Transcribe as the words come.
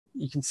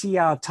You can see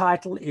our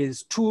title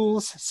is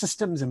Tools,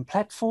 Systems and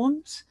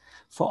Platforms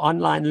for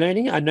Online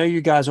Learning. I know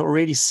you guys are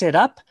already set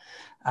up.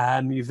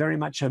 You're very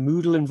much a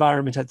Moodle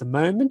environment at the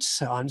moment.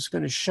 So I'm just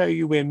going to show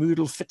you where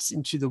Moodle fits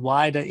into the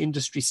wider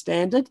industry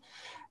standard,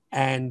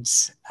 and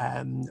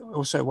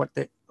also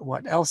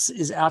what else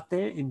is out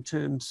there in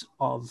terms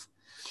of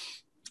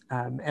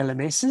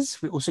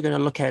LMSs. We're also going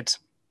to look at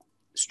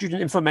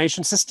student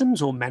information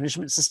systems, or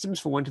management systems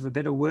for want of a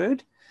better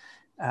word.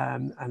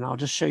 And I'll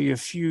just show you a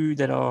few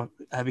that are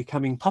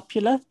becoming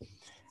popular.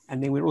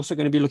 And then we're also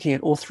going to be looking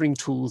at authoring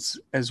tools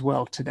as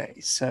well today.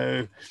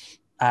 So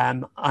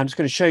I'm just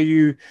going to show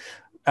you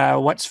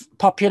what's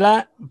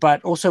popular,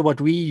 but also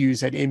what we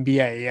use at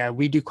MBA.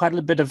 We do quite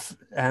a bit of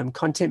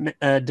content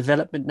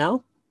development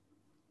now.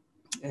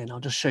 And I'll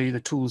just show you the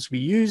tools we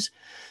use.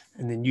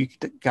 And then you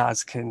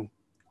guys can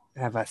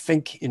have a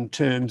think in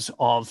terms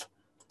of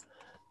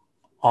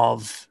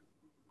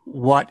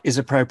what is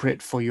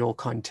appropriate for your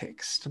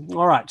context.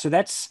 All right, so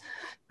that's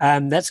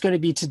going to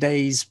be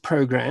today's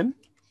program.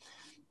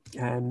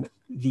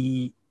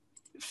 The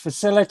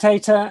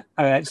facilitator,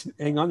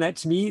 hang on,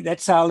 that's me.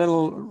 That's our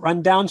little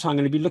rundown. So I'm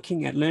going to be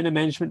looking at learner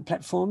management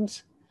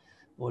platforms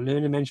or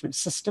learner management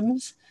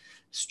systems,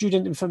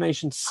 student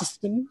information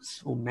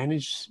systems or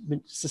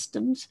management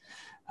systems,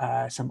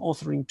 some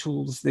authoring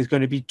tools. There's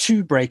going to be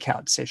 2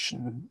 breakout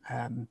session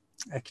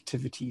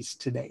activities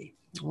today.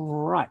 All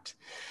right.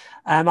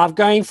 I'm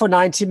going for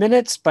 90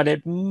 minutes, but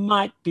it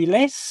might be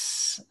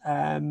less.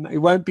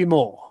 It won't be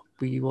more.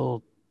 We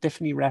will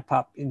definitely wrap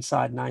up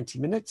inside 90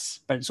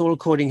 minutes, but it's all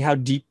according how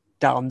deep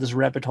down this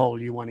rabbit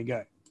hole you want to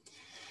go.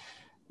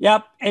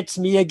 Yep, it's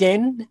me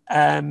again.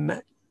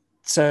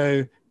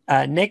 So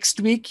next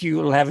week, you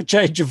will have a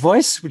change of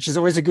voice, which is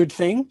always a good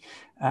thing.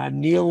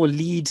 Neil will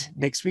lead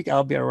next week.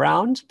 I'll be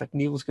around, but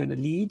Neil's going to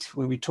lead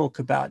when we talk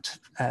about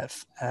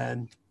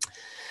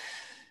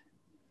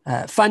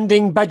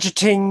funding,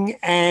 budgeting,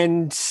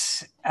 and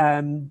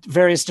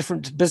various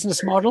different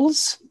business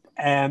models.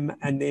 And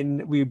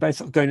then we're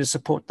both going to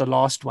support the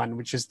last one,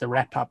 which is the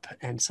wrap up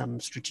and some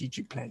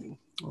strategic planning.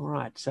 All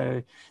right.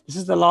 So this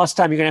is the last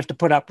time you're going to have to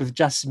put up with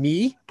just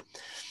me.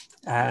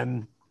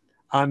 I'm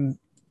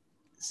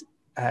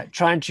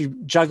trying to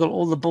juggle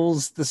all the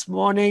balls this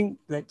morning.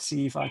 Let's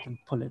see if I can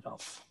pull it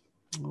off.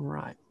 All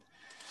right.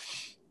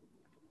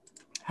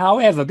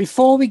 However,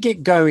 before we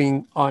get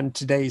going on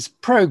today's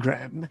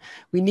program,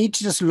 we need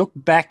to just look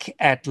back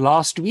at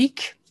last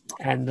week.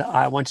 And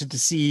I wanted to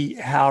see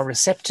how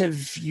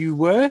receptive you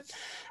were.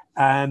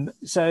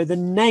 So the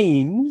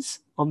names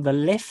on the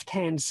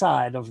left-hand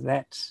side of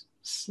that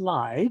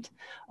slide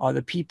are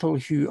the people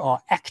who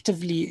are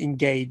actively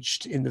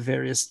engaged in the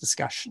various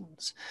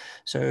discussions.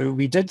 So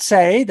we did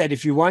say that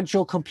if you want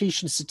your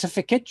completion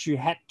certificate, you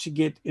had to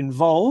get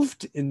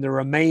involved in the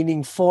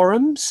remaining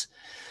forums.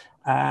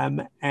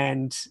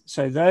 And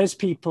so those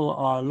people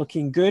are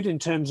looking good in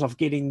terms of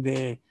getting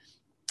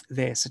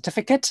their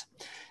certificate.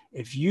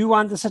 If you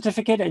want the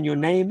certificate and your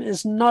name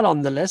is not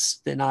on the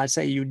list, then I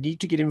say you need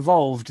to get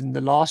involved in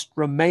the last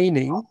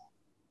remaining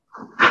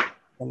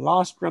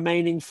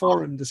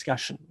forum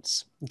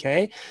discussions,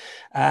 okay?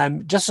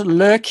 Just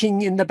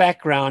lurking in the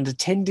background,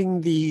 attending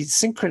the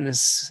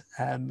synchronous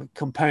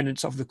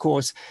components of the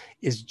course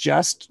is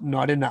just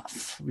not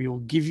enough. We will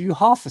give you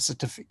half a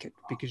certificate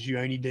because you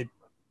only did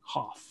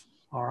half,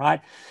 all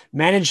right?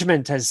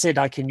 Management has said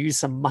I can use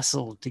some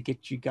muscle to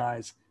get you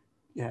guys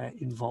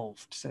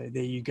involved. So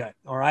there you go.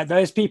 All right.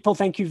 Those people,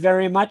 thank you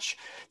very much.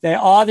 They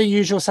are the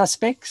usual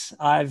suspects.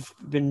 I've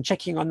been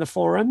checking on the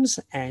forums,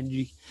 and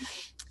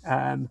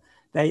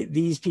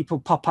these people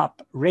pop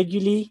up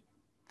regularly.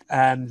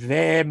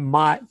 They're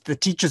the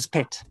teacher's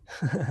pet.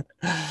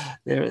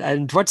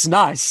 And what's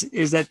nice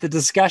is that the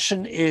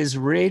discussion is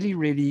really,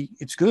 really,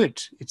 it's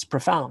good. It's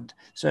profound.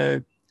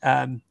 So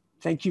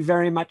thank you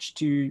very much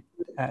to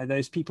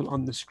those people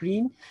on the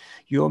screen.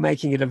 You're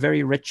making it a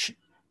very rich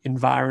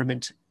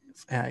environment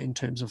in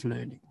terms of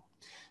learning.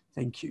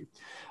 Thank you.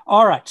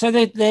 All right. So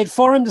the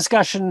forum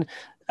discussion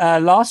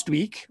last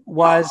week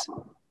was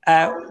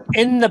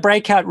in the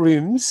breakout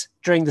rooms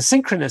during the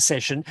synchronous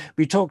session.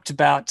 We talked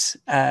about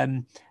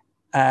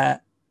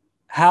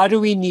how do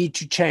we need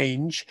to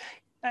change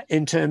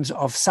in terms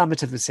of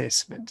summative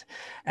assessment.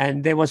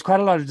 And there was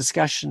quite a lot of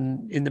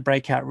discussion in the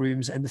breakout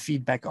rooms and the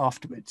feedback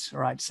afterwards,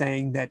 all right,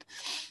 saying that,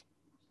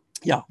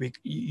 yeah,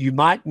 you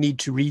might need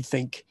to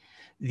rethink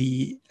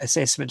the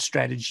assessment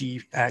strategy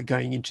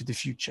going into the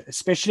future,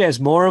 especially as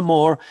more and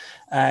more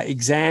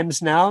exams,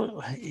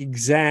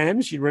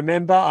 you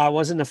remember I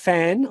wasn't a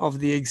fan of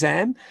the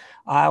exam.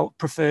 I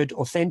preferred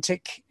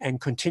authentic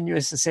and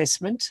continuous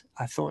assessment.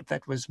 I thought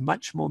that was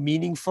much more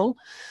meaningful,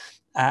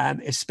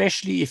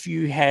 especially if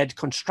you had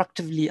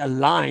constructively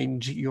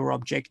aligned your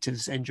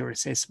objectives and your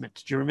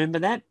assessment. Do you remember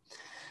that?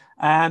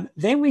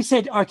 Then we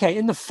said, okay,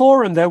 in the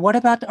forum though, what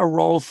about a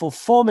role for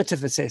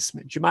formative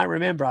assessment? You might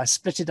remember I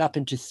split it up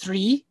into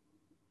three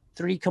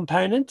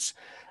components,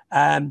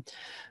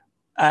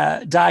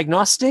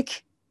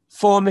 diagnostic,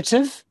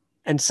 formative,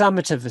 and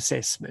summative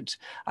assessment.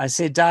 I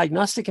said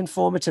diagnostic and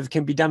formative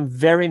can be done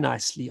very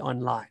nicely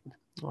online.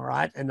 All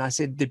right. And I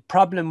said the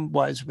problem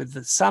was with the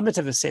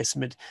summative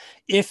assessment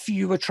if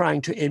you were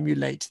trying to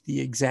emulate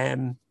the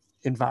exam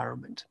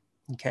environment.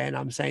 Okay. And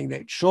I'm saying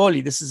that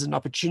surely this is an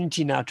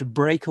opportunity now to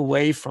break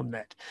away from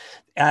that.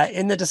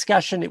 In the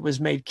discussion, it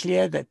was made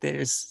clear that there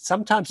is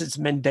sometimes it's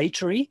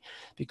mandatory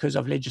because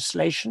of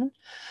legislation,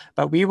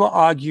 but we were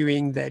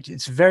arguing that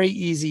it's very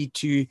easy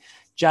to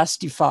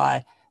justify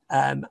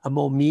a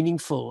more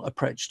meaningful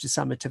approach to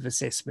summative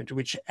assessment,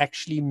 which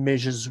actually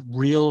measures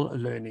real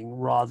learning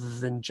rather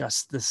than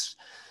just this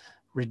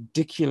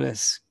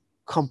ridiculous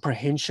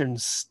comprehension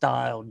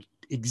style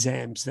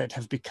exams that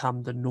have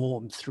become the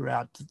norm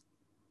throughout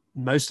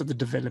most of the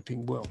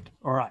developing world.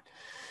 All right,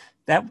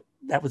 that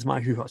was my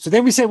hoo-ha. So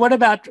then we said, what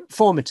about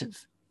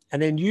formative? And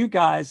then you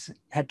guys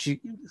had to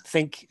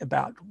think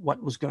about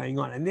what was going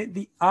on. And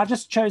then I've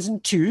just chosen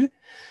two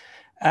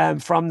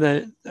from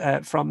the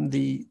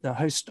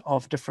host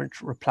of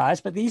different replies,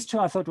 but these two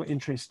I thought were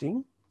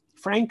interesting.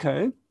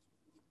 Franco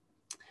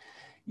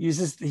he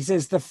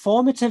says the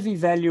formative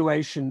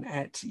evaluation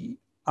at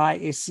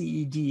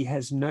ISCED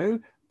has no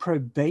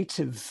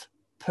probative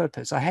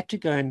purpose. I had to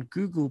go and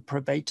Google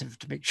probative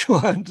to make sure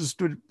I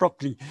understood it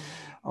properly.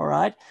 All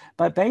right,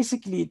 but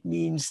basically it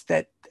means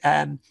that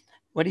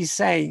what he's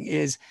saying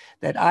is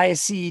that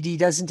ISCED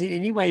doesn't in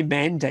any way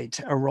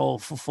mandate a role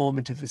for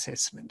formative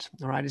assessment.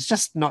 All right, it's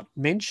just not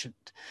mentioned.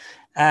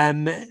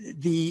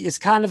 It's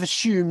kind of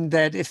assumed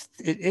that if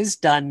it is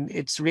done,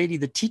 it's really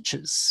the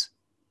teacher's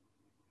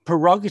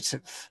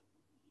prerogative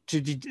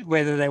to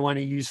whether they want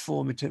to use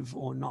formative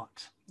or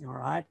not. All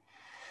right.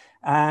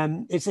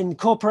 It's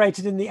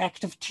incorporated in the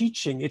act of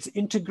teaching. It's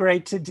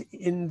integrated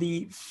in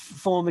the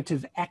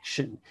formative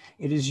action.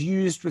 It is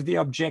used with the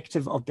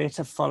objective of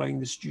better following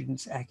the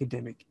student's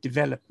academic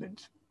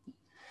development.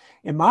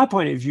 In my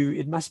point of view,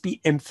 it must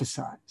be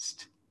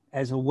emphasized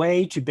as a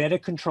way to better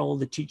control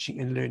the teaching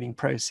and learning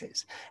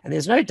process. And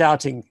there's no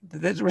doubting,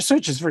 the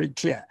research is very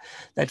clear,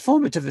 that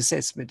formative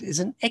assessment is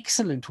an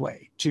excellent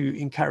way to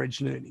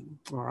encourage learning,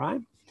 all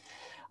right?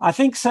 I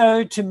think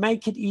so, to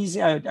make it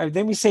easier.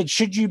 Then we said,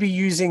 should you be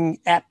using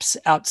apps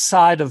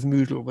outside of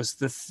Moodle was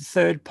the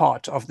third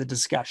part of the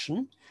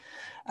discussion.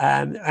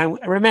 And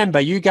remember,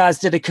 you guys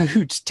did a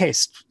Kahoot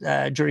test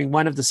during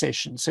one of the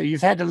sessions. So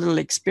you've had a little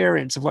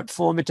experience of what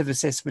formative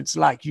assessment's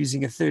like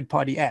using a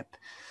third-party app.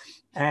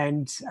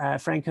 And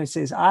Franco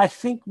says, I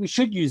think we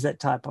should use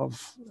that type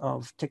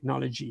of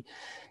technology.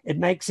 It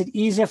makes it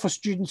easier for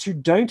students who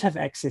don't have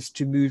access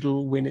to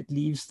Moodle when it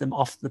leaves them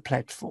off the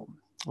platform.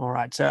 All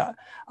right, so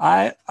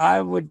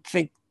I would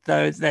think,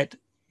 though, that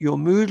your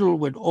Moodle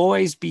would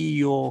always be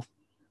your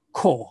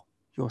core,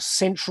 your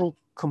central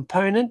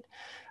component,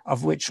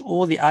 of which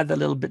all the other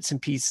little bits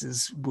and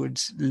pieces would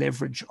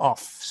leverage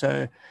off.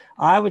 So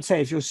I would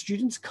say if your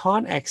students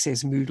can't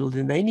access Moodle,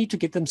 then they need to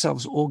get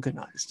themselves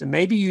organized. And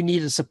maybe you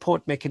need a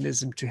support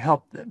mechanism to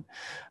help them.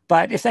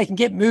 But if they can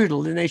get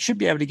Moodle, then they should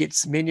be able to get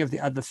many of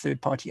the other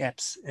third-party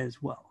apps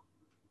as well.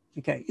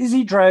 Okay,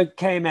 Isidro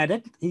came at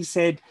it. He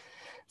said,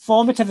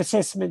 formative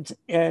assessment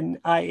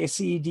and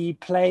ISCED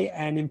play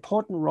an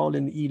important role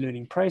in the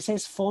e-learning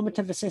process.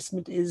 Formative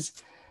assessment is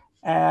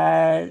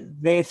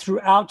there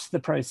throughout the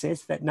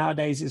process, that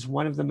nowadays is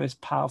one of the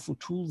most powerful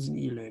tools in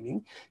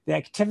e-learning. The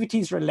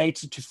activities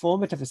related to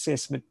formative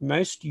assessment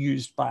most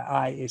used by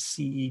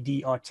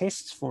ISCED are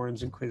tests,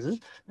 forums, and quizzes.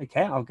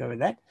 Okay, I'll go with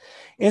that.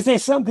 Is there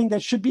something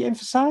that should be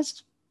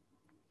emphasized?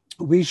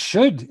 We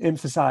should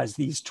emphasize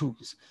these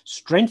tools,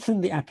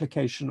 strengthen the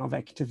application of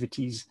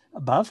activities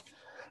above,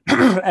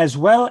 as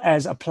well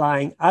as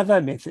applying other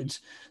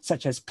methods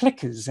such as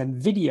clickers and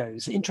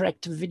videos,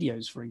 interactive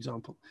videos, for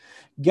example,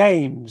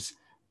 games,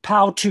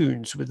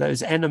 Powtoons with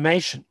those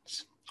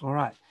animations. All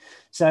right.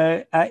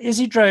 So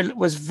Isidro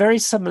was very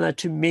similar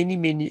to many,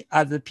 many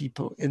other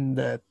people in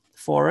the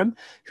forum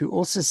who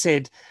also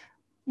said,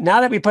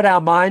 now that we put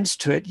our minds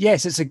to it,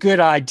 yes, it's a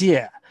good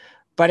idea,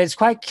 but it's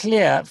quite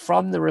clear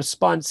from the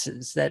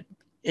responses that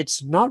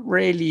it's not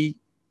really,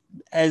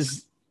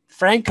 as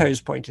Franco's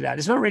pointed out,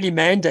 it's not really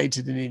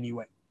mandated in any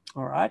way.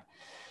 All right.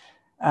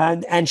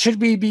 And should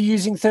we be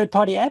using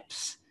third-party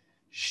apps?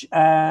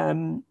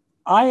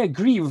 I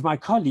agree with my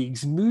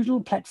colleagues.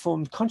 Moodle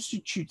platform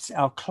constitutes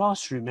our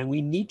classroom, and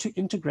we need to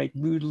integrate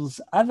Moodle's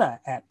other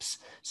apps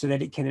so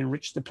that it can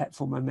enrich the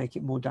platform and make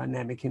it more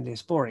dynamic and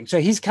less boring. So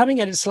he's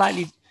coming at it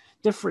slightly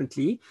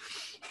differently.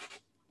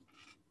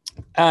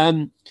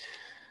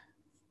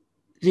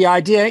 The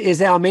idea is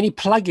there are many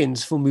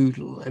plugins for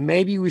Moodle, and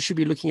maybe we should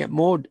be looking at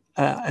more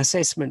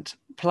assessment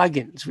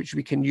plugins, which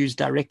we can use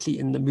directly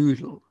in the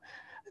Moodle,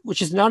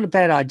 which is not a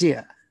bad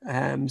idea.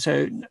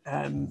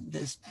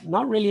 There's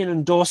not really an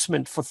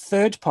endorsement for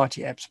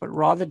third-party apps, but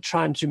rather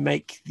trying to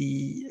make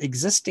the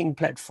existing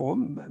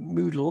platform,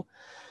 Moodle,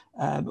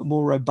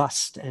 more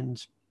robust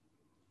and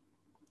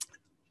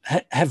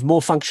have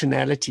more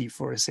functionality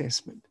for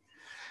assessment.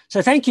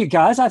 So thank you,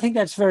 guys. I think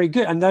that's very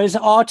good. And those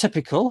are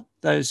typical,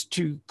 those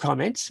two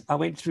comments. I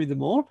went through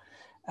them all.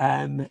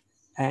 And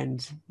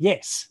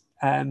yes,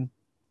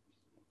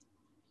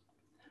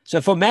 So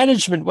for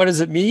management, what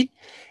does it mean?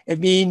 It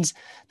means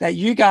that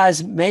you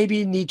guys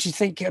maybe need to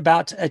think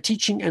about a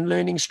teaching and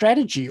learning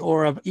strategy,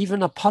 or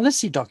even a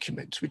policy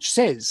document which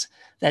says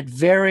that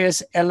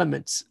various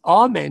elements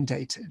are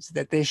mandated,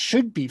 that there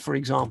should be, for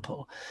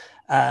example,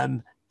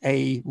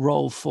 a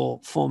role for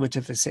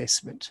formative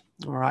assessment.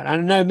 All right. I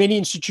know many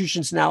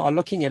institutions now are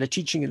looking at a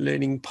teaching and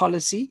learning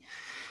policy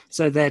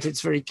so that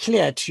it's very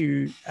clear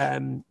to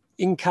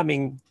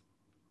incoming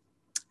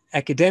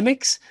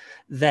academics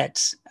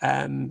that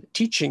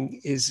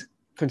teaching is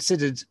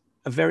considered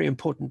a very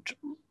important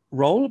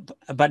role,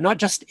 but not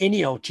just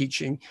any old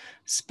teaching,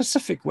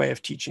 specific way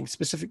of teaching,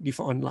 specifically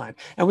for online.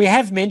 And we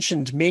have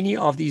mentioned many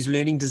of these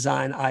learning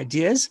design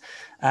ideas,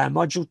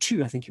 module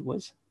 2, I think it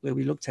was, where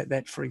we looked at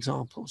that, for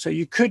example. So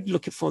you could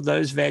look for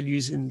those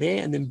values in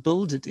there and then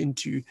build it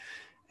into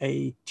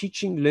a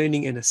teaching,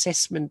 learning, and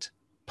assessment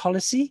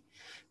policy,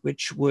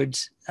 which would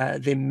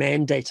then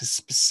mandate a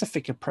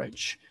specific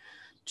approach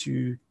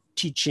to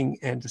teaching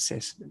and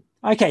assessment.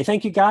 Okay,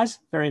 thank you guys.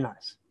 Very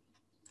nice.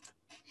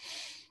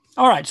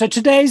 All right, so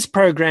today's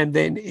program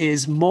then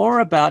is more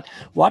about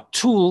what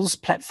tools,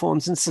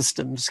 platforms, and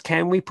systems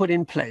can we put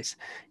in place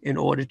in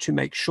order to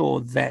make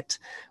sure that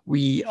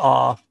we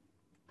are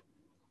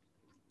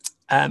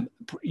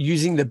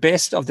using the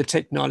best of the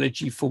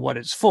technology for what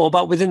it's for,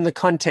 but within the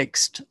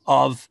context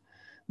of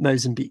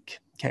Mozambique.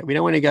 Okay, we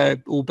don't want to go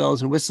all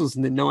bells and whistles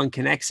and then no one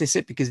can access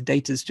it because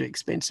data is too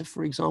expensive,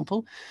 for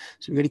example.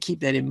 So we've got to keep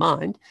that in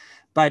mind.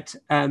 But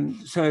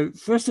so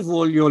first of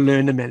all, your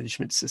learner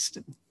management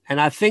system.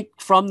 And I think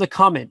from the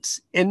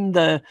comments in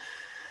the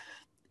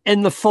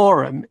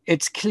forum,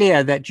 it's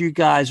clear that you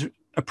guys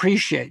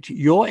appreciate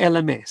your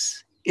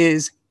LMS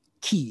is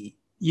key.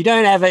 You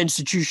don't have an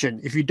institution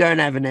if you don't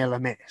have an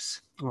LMS,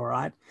 all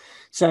right?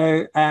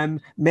 So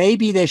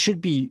maybe there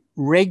should be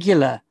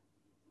regular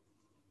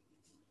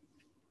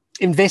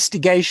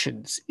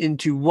investigations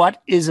into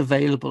what is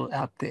available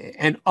out there.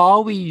 And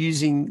are we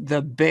using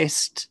the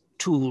best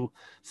tool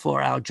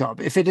for our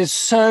job? If it is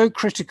so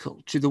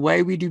critical to the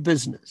way we do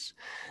business,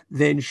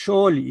 then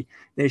surely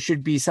there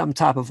should be some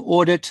type of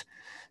audit,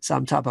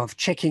 some type of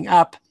checking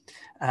up,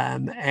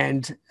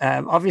 and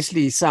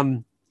obviously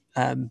some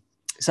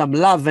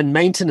love and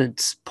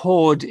maintenance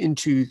poured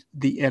into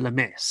the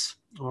LMS.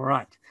 All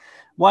right.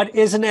 What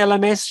is an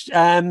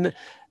LMS?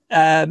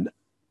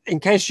 In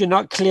case you're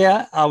not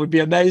clear, I would be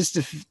amazed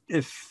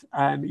if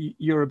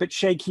you're a bit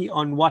shaky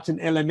on what an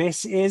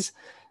LMS is.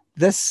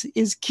 This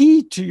is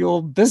key to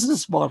your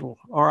business model,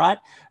 all right?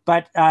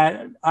 But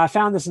I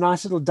found this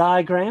nice little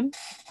diagram.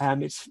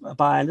 It's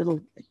by a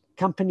little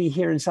company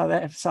here in South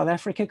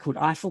Africa called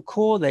Eiffel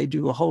Core. They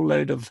do a whole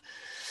load of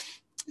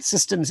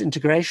systems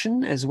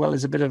integration as well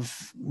as a bit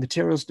of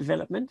materials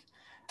development.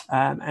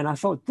 And I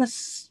thought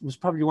this was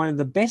probably one of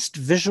the best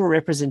visual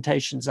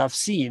representations I've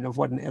seen of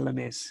what an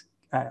LMS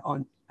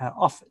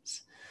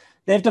offers.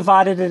 They've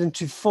divided it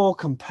into 4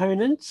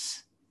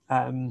 components: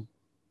 admin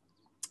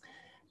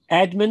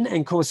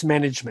and course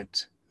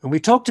management. And we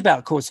talked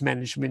about course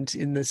management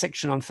in the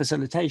section on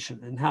facilitation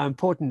and how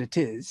important it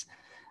is.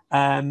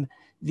 But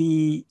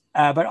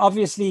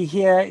obviously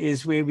here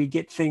is where we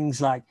get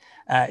things like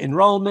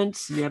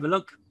enrollments. You have a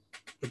look.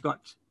 We've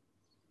got,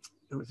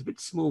 it was a bit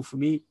small for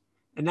me,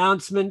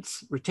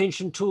 announcements,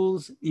 retention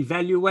tools,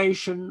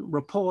 evaluation,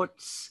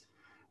 reports,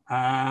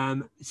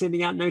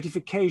 sending out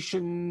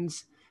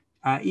notifications,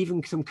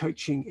 even some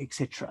coaching,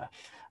 etc.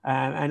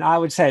 And I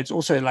would say it's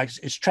also like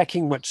it's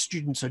tracking what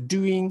students are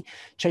doing,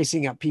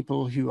 chasing up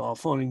people who are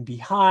falling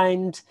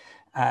behind,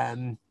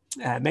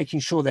 making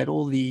sure that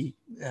all the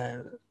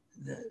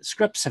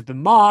scripts have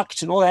been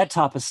marked and all that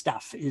type of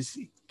stuff is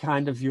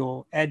kind of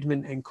your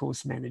admin and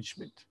course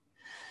management.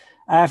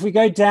 If we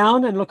go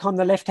down and look on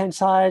the left-hand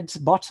side,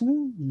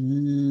 bottom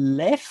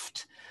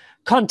left,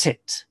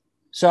 content.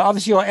 So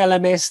obviously your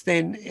LMS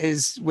then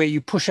is where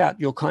you push out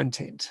your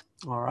content,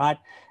 all right?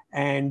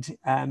 And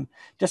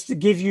just to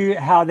give you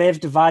how they've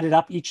divided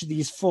up each of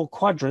these 4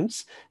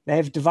 quadrants,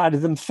 they've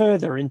divided them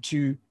further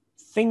into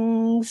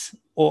things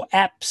or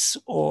apps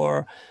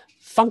or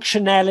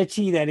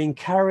functionality that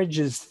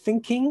encourages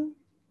thinking.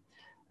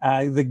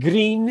 The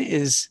green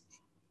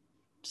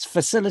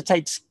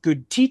facilitates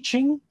good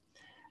teaching,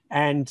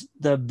 and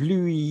the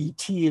bluey,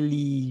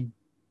 tealy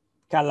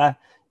color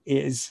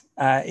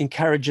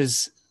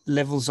encourages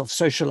levels of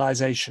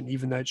socialization,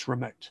 even though it's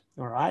remote.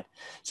 All right.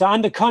 So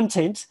under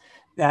content,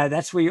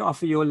 that's where you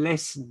offer your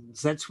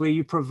lessons. That's where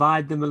you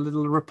provide them a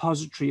little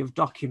repository of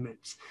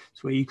documents.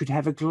 It's where you could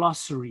have a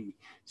glossary.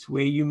 It's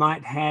where you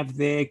might have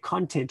their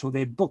content or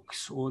their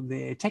books or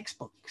their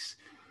textbooks.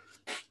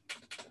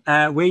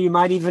 Where you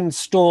might even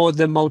store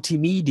the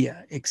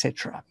multimedia,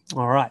 etc.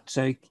 All right.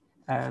 So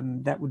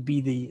that would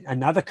be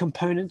another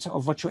component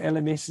of what your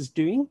LMS is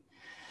doing.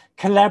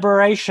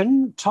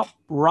 Collaboration, top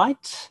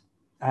right.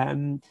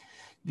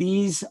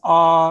 These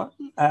are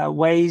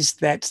ways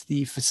that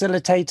the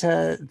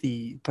facilitator,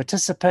 the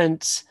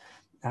participants,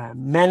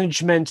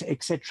 management,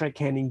 etc.,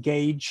 can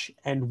engage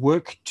and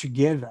work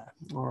together.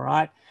 All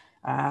right.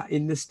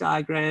 In this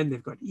diagram,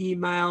 they've got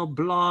email,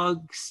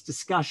 blogs,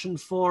 discussion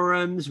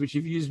forums, which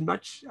you've used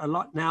a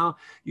lot now.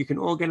 You can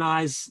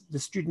organize the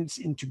students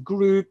into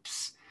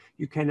groups.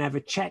 You can have a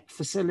chat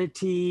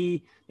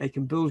facility. They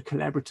can build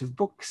collaborative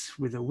books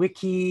with a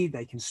wiki.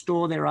 They can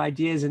store their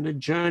ideas in a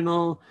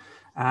journal.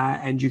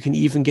 And you can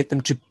even get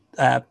them to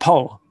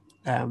poll,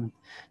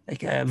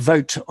 like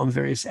vote on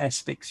various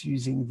aspects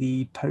using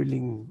the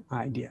polling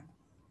idea.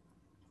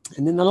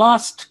 And then the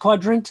last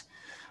quadrant,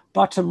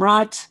 bottom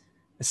right,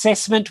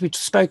 assessment, which we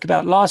spoke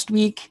about last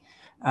week.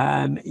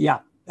 This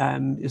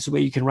is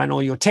where you can run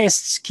all your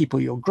tests, keep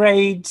all your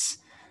grades,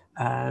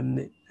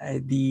 and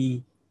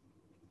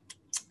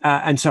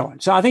so on.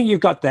 So I think you've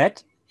got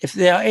that. If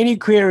there are any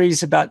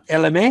queries about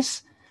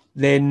LMS,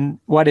 then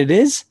what it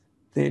is,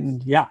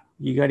 then yeah,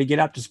 you got to get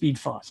up to speed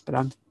fast. But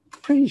I'm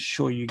pretty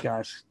sure you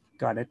guys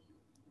got it.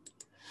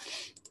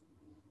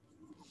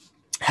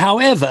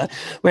 However,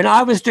 when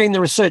I was doing the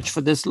research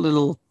for this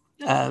little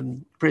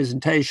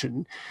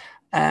presentation,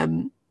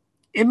 in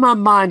my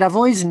mind, I've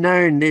always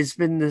known there's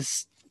been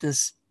this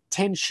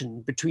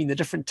tension between the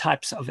different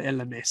types of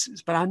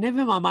LMSs, but I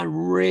never in my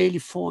mind really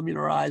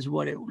formularized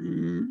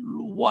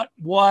what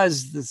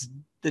was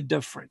the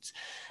difference.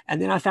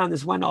 And then I found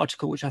this one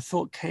article which I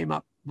thought came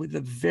up with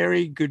a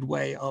very good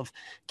way of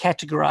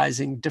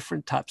categorizing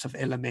different types of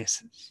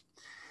LMSs.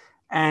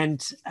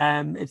 And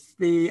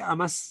I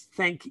must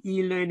thank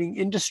e-learning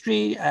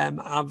industry.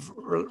 I've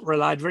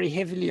relied very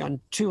heavily on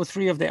 2 or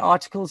 3 of their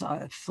articles.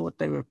 I thought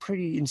they were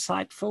pretty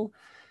insightful.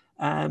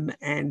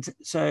 And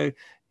so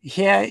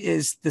here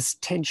is this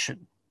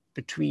tension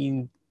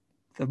between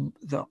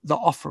the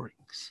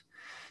offerings.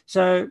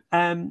 So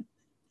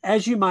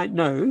as you might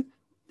know,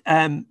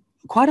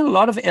 quite a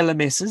lot of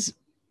LMSs,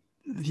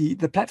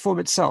 the platform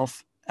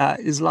itself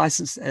is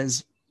licensed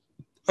as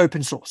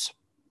open source.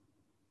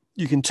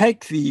 You can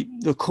take the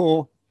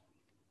core,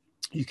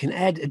 you can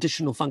add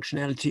additional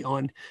functionality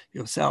on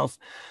yourself,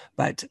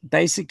 but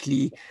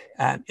basically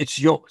it's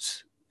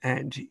yours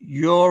and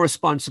you're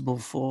responsible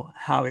for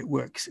how it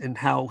works and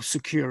how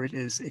secure it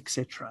is,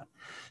 etc.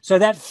 So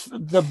that's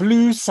the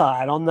blue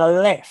side on the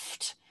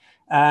left,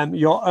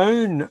 your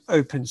own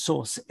open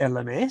source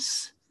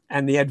LMS.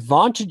 And the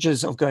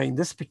advantages of going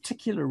this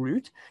particular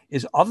route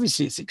is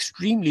obviously it's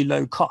extremely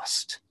low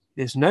cost.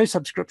 There's no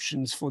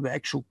subscriptions for the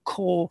actual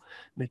core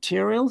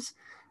materials.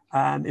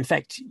 In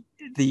fact,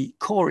 the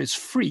core is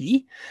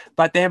free,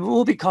 but there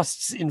will be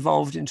costs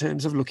involved in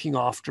terms of looking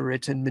after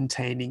it and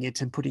maintaining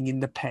it and putting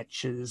in the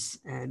patches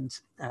and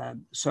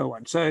so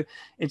on. So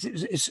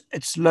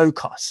it's low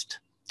cost.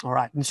 All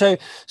right. And so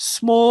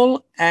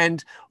small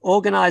and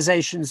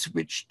organizations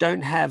which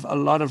don't have a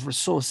lot of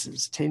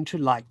resources tend to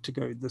like to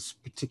go this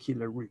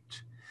particular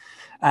route.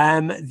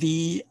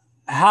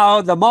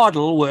 How the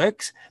model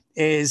works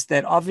is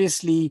that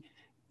obviously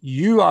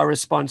you are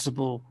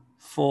responsible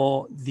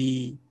for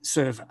the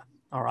server.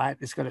 All right.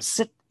 It's got to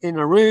sit in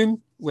a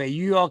room where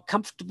you are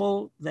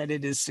comfortable that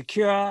it is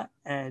secure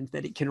and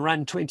that it can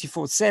run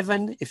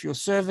 24/7. If your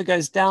server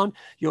goes down,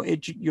 your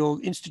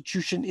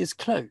institution is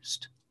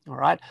closed. All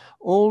right.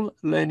 All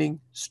learning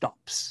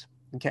stops.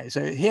 Okay.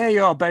 So here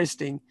you are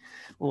boasting.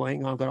 Oh,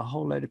 hang on. I've got a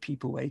whole load of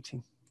people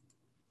waiting.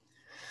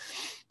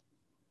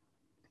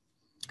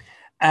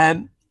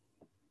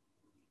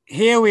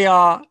 Here we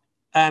are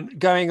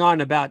going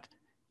on about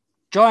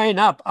join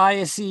up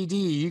ISCED.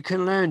 You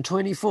can learn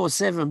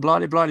 24/7, blah,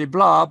 blah, blah,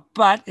 blah.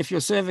 But if your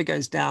server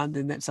goes down,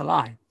 then that's a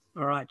lie.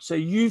 All right. So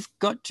you've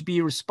got to be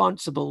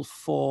responsible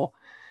for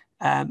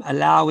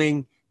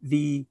allowing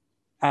the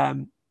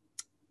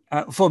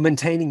for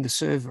maintaining the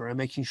server and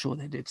making sure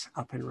that it's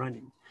up and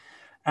running.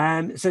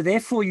 So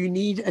therefore, you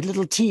need a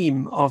little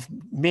team of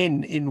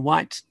men in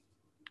white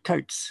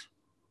coats.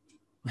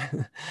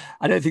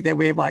 I don't think they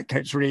wear white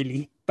coats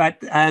really,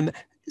 but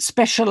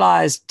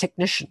specialized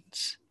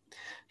technicians,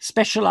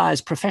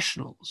 specialized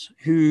professionals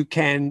who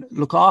can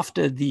look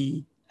after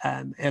the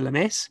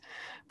LMS,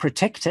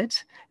 protect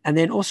it, and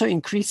then also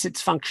increase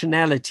its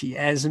functionality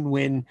as and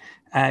when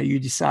you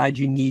decide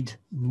you need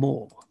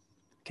more.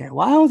 Okay,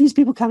 why are all these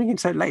people coming in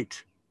so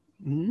late?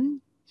 Mm-hmm.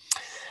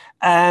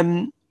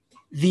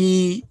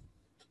 The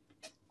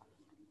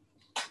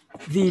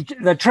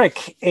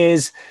trick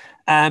is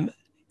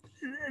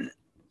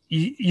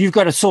you've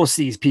got to source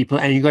these people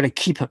and you've got to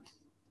keep them.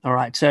 All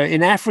right. So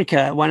in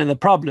Africa, one of the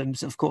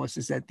problems, of course,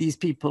 is that these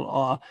people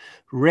are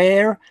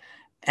rare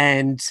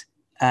and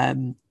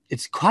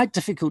it's quite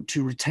difficult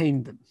to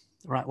retain them.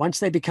 All right. Once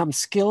they become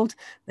skilled,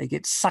 they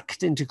get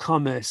sucked into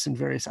commerce and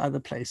various other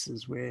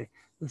places where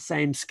the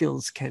same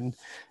skills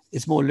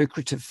is more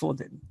lucrative for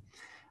them.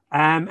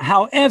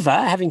 However,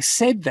 having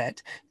said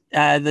that,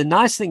 the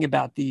nice thing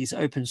about these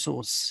open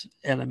source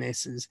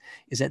LMSs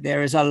is that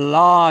there is a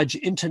large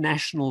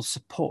international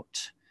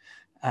support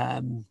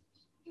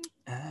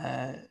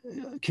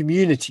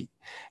community,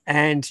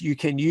 and you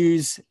can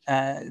use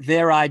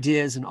their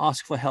ideas and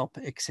ask for help,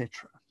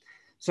 etc.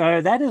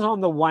 So that is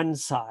on the one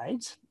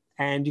side,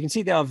 and you can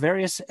see there are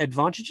various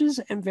advantages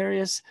and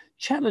various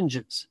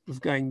challenges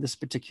of going this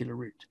particular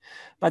route.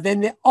 But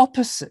then the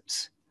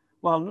opposite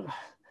well,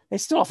 they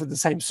still offer the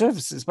same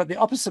services, but the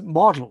opposite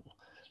model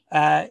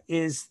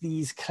is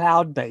these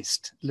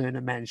cloud-based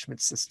learner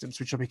management systems,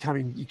 which are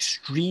becoming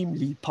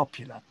extremely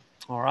popular.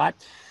 All right.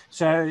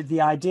 So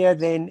the idea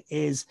then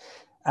is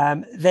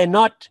they're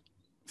not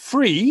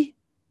free,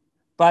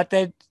 but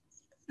they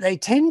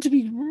tend to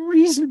be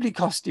reasonably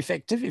cost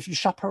effective if you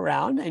shop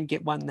around and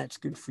get one that's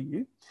good for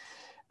you.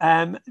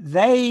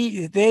 There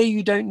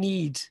you don't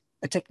need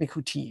a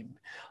technical team.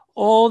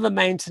 All the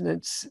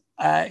maintenance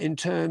in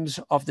terms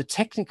of the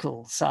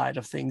technical side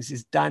of things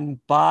is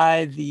done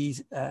by the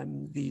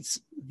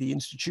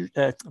institute,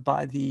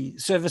 by the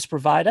service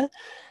provider,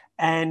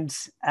 and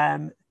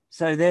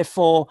so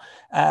therefore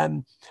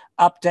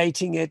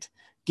updating it,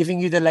 giving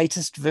you the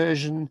latest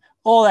version,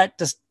 all that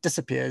just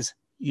disappears.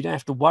 You don't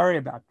have to worry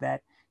about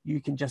that. You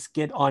can just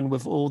get on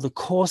with all the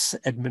course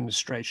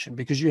administration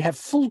because you have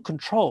full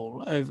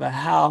control over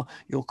how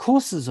your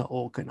courses are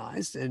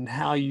organized and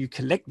how you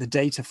collect the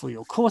data for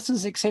your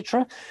courses,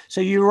 etc.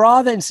 So you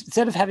rather,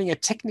 instead of having a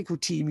technical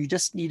team, you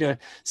just need a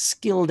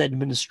skilled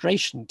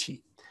administration team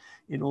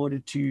in order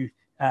to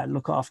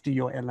look after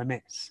your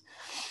LMS.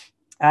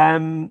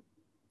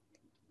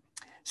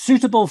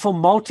 Suitable for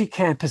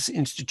multi-campus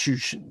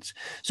institutions.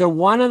 So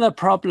one of the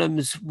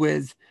problems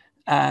with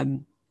the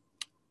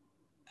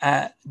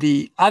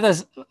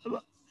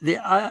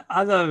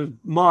other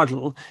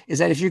model is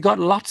that if you've got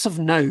lots of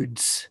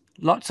nodes,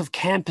 lots of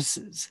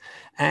campuses,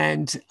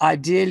 and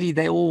ideally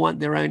they all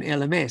want their own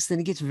LMS, then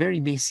it gets very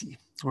messy,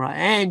 right?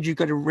 And you've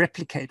got to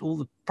replicate all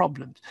the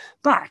problems.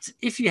 But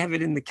if you have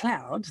it in the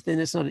cloud, then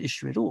it's not an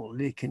issue at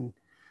all. You can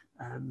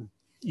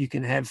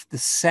have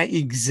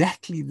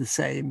exactly the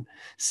same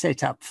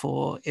setup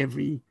for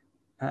every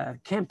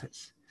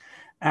campus.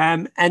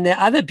 And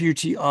the other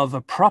beauty of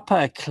a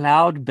proper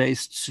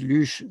cloud-based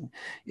solution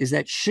is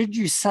that should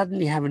you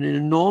suddenly have an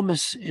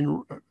enormous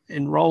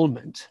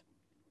enrollment,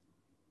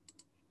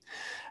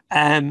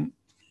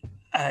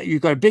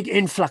 you've got a big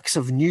influx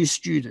of new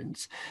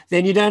students,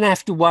 then you don't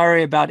have to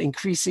worry about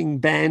increasing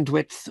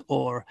bandwidth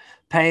or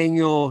paying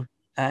your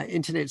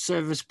internet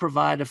service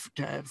provider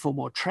for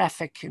more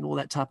traffic and all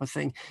that type of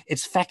thing.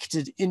 It's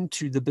factored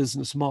into the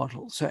business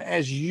model. So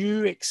as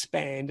you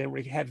expand and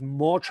we have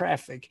more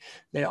traffic,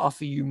 they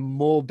offer you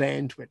more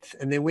bandwidth.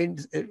 And then when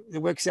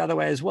it works the other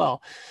way as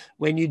well,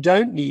 when you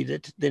don't need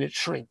it, then it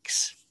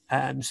shrinks.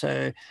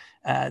 So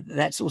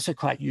that's also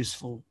quite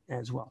useful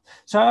as well.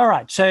 So, all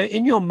right. So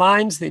in your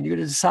minds, then you're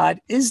going to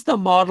decide, is the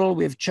model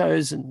we've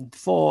chosen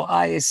for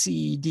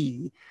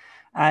ISCED,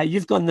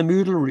 you've gone the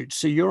Moodle route,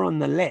 so you're on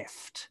the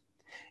left.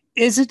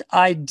 Is it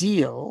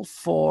ideal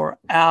for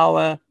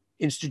our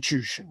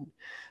institution?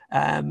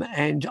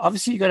 And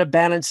obviously, you've got to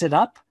balance it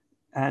up.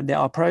 And there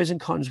are pros and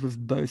cons with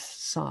both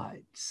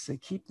sides. So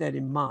keep that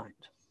in mind.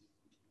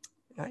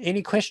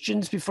 Any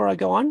questions before I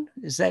go on?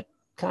 Is that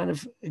kind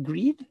of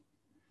agreed?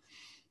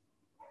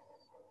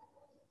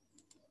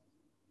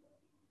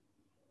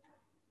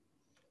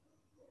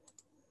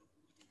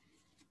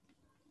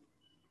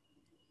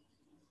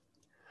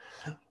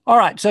 All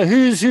right, so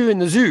who's who in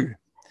the zoo?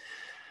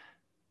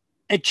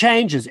 It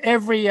changes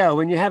every year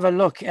when you have a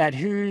look at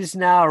who's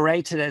now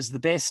rated as the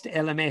best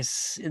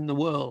LMS in the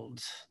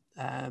world.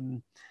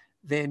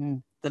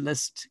 Then the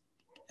list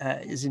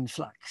is in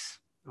flux.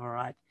 All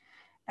right.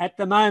 At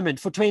the moment,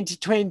 for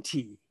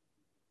 2020,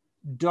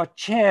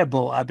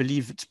 Docebo, I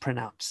believe it's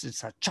pronounced.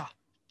 It's a cha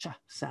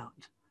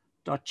sound.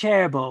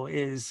 Docebo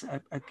is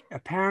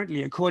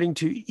apparently, according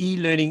to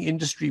e-learning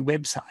industry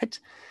website,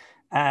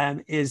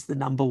 is the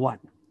 #1.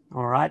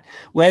 All right.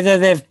 Whether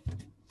they've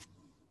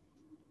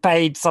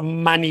paid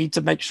some money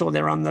to make sure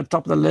they're on the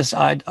top of the list,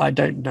 I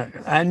don't know.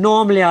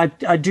 Normally,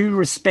 I do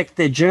respect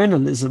their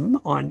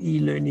journalism on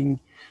e-learning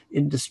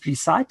industry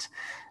site,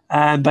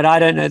 but I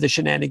don't know the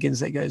shenanigans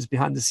that goes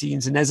behind the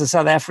scenes. And as a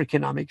South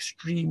African, I'm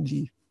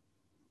extremely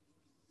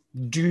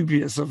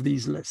dubious of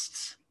these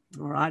lists.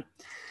 All right.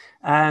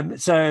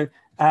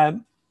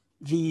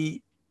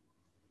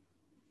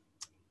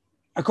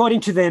 According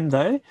to them,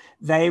 though,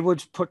 they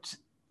would put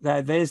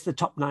there's the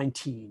top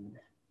 19.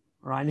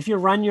 Right. And if you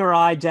run your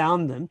eye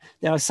down them,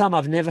 there are some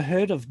I've never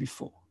heard of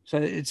before. So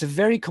it's a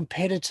very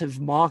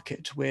competitive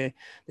market where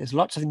there's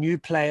lots of new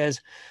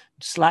players,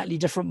 slightly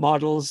different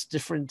models,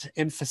 different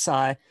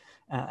emphasis,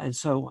 and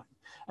so on.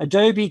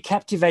 Adobe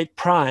Captivate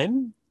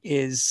Prime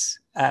is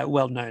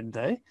well known,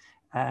 though.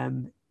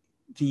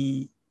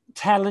 The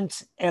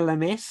Talent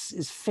LMS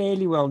is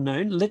fairly well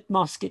known.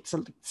 Litmos gets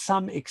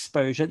some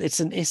exposure. It's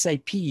an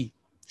SAP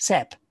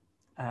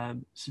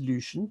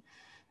solution.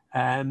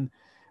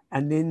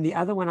 And then the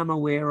other one I'm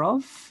aware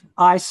of,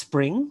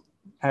 iSpring.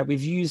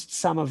 We've used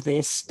some of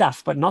their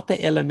stuff, but not the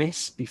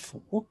LMS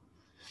before.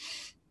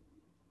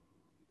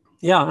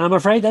 Yeah, I'm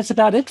afraid that's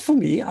about it for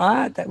me.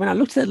 When I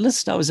looked at that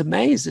list, I was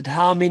amazed at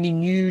how many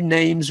new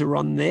names are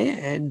on there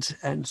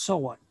and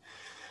so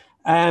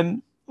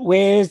on.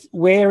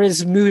 Where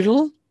is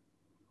Moodle?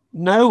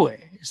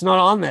 Nowhere. It's not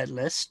on that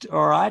list.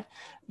 All right.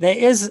 There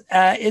is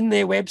in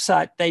their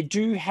website, they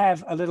do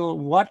have a little,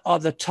 what are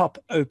the top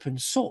open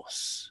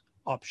source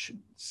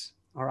options?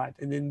 All right.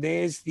 And then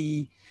there's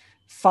the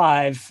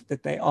 5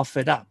 that they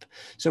offered up.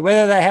 So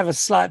whether they have a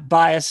slight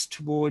bias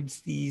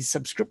towards the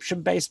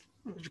subscription-based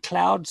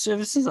cloud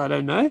services, I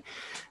don't know.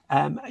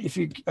 If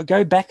you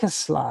go back a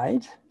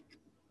slide,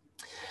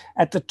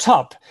 at the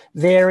top,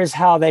 there is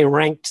how they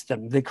ranked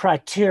them, the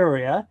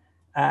criteria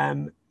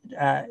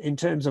in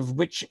terms of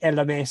which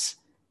LMS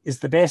is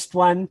the best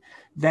one.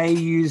 They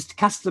used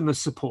customer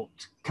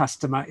support,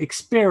 customer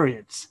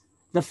experience,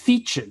 the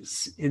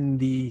features in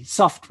the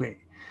software,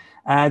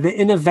 the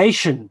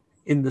innovation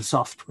in the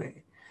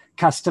software,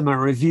 customer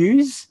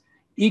reviews,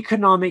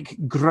 economic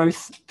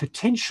growth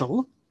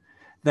potential,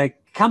 the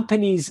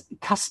company's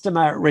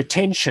customer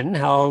retention,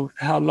 how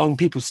long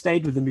people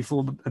stayed with them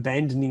before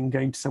abandoning and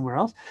going to somewhere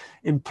else,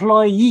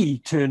 employee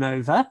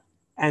turnover,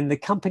 and the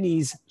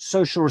company's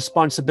social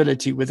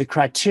responsibility were the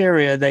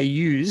criteria they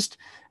used.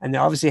 And they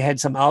obviously had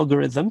some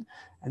algorithm,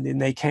 and then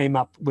they came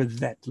up with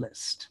that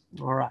list.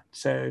 All right,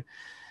 so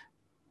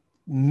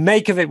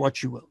make of it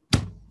what you will.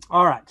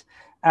 All right,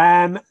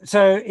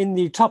 so in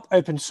the top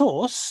open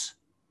source,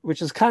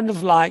 which is kind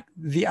of like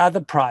the other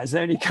prize,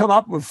 they only come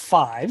up with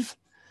 5.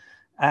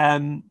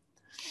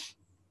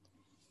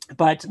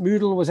 But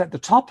Moodle was at the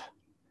top.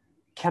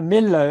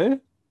 Camillo,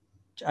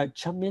 I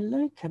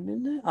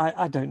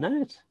don't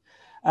know it.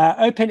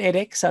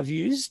 OpenEdX I've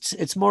used.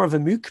 It's more of a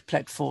MOOC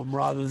platform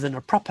rather than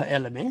a proper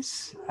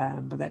LMS,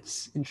 but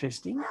that's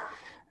interesting.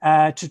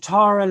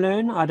 Tutara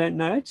Learn, I don't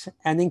know it.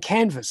 And then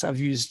Canvas I've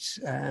used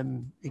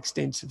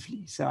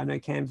extensively. So I know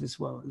Canvas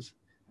well.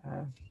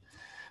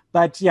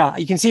 But yeah,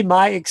 you can see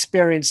my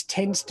experience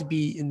tends to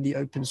be in the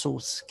open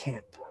source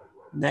camp.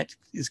 And that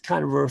is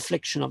kind of a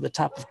reflection of the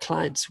type of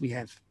clients we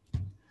have.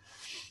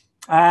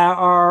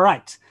 All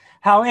right.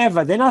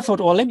 However, then I thought,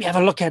 well, let me have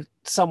a look at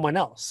someone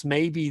else.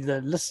 Maybe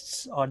the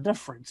lists are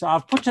different. So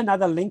I've put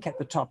another link at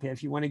the top here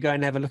if you want to go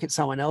and have a look at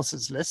someone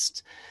else's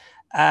list.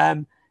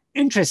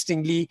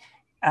 Interestingly,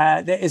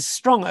 there is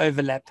strong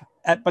overlap,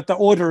 but the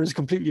order is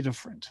completely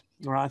different.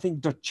 All right, I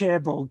think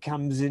Docebo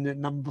comes in at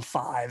number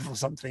 5 or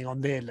something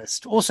on their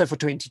list, also for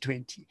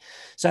 2020.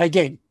 So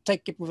again,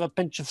 take it with a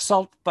pinch of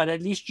salt, but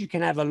at least you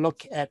can have a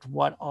look at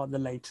what are the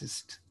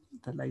latest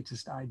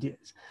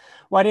ideas.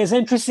 What is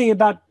interesting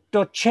about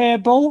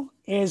Docebo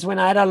is when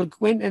I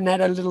went and had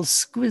a little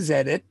squiz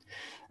at it,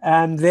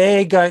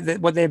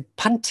 they're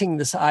punting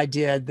this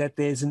idea that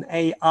there's an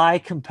AI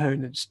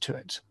component to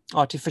it,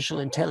 artificial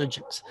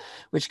intelligence,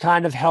 which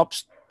kind of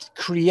helps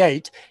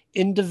create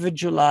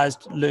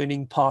individualized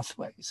learning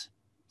pathways.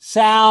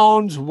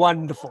 Sounds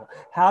wonderful.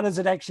 How does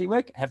it actually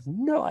work? I have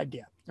no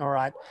idea. All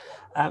right.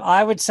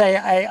 I would say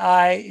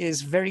AI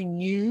is very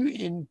new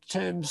in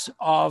terms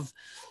of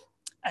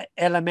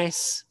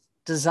LMS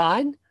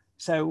design.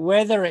 So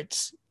whether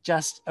it's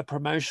just a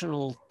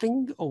promotional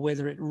thing or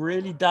whether it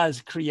really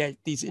does create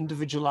these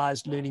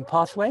individualized learning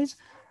pathways,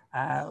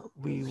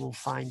 we will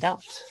find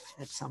out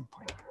at some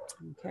point.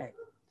 Okay.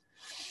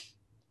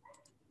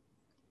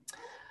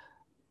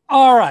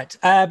 All right.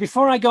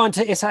 Before I go on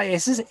to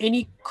SISs,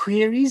 any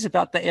queries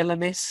about the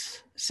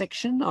LMS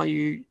section? Are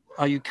you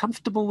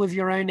comfortable with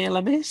your own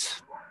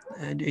LMS?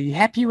 And are you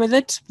happy with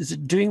it? Is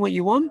it doing what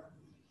you want?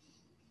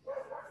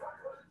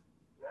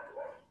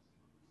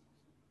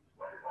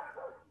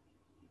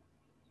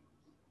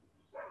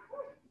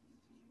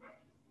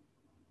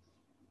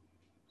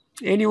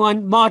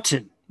 Anyone?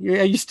 Martin,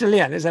 are you still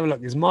here? Let's have a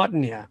look. Is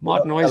Martin here?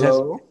 Martin always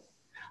Hello.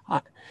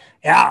 has.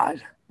 Yeah.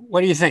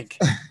 What do you think?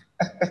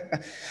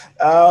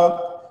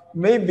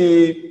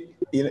 Maybe,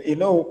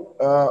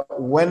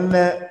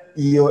 when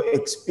your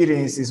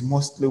experience is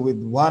mostly with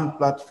one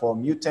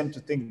platform, you tend to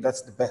think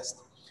that's the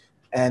best.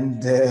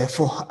 And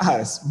for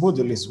us,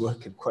 Moodle is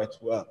working quite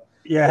well.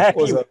 You're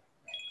happy?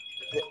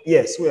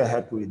 Yes, we are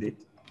happy with it.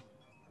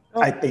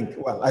 Oh. I think,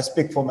 well, I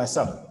speak for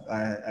myself.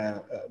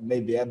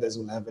 Maybe others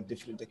will have a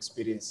different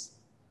experience.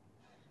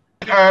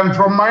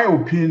 From my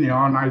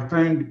opinion, I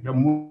think the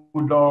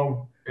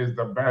Moodle is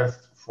the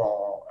best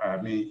for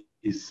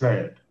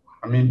ISCED.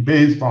 I mean,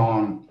 based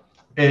on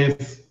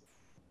its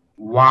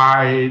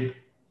wide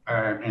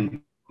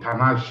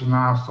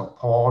international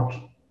support,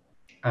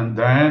 and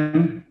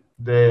then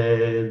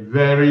the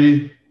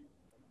very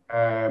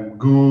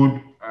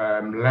good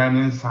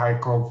learning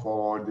cycle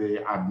for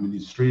the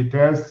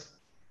administrators.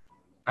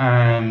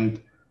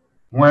 And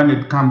when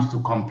it comes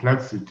to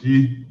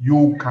complexity,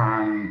 you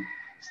can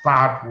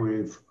start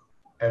with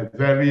a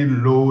very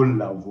low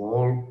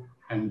level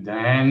and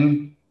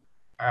then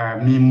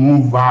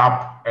move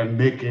up and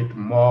make it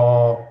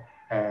more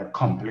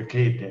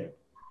complicated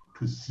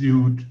to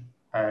suit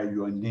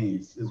your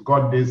needs. It's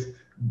got this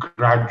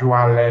gradual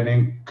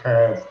learning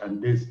curve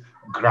and this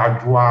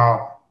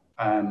gradual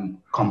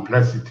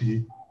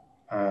complexity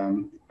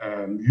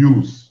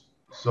use.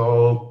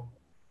 So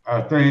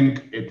I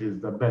think it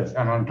is the best.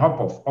 And on top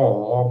of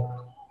all,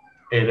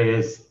 it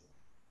is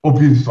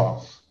open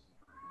source,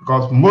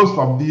 because most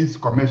of these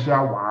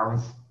commercial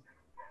ones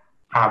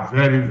are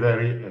very,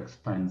 very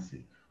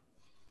expensive.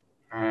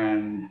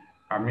 And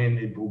I mean,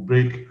 it will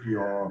break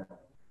your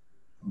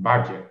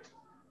budget.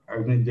 I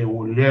mean, they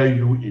will lure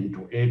you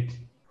into it,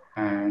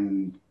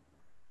 and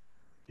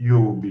you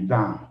will be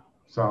done.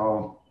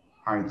 So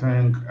I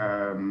think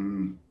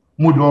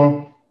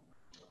Moodle,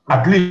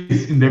 at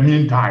least in the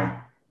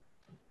meantime,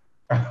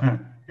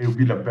 it will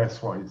be the best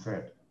for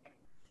itself.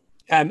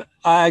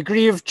 I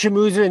agree with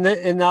Chimuzu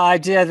in the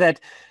idea that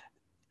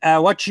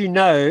what you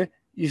know,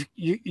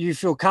 you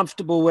feel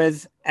comfortable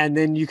with, and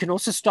then you can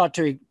also start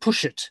to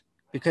push it,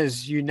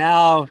 because you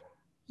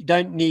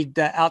don't need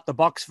the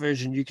out-the-box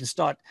version. You can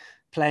start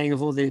playing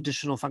with all the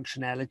additional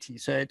functionality.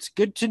 So it's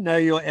good to know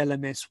your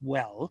LMS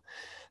well.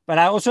 But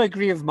I also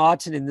agree with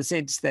Martin in the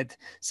sense that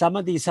some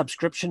of these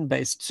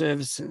subscription-based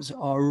services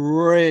are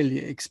really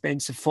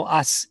expensive for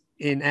us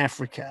in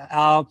Africa.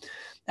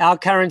 Our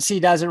currency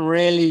doesn't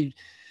really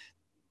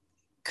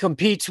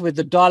compete with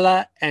the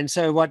dollar, and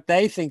so what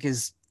they think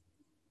is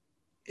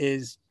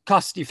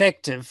cost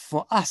effective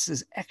for us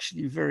is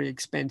actually very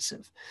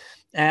expensive.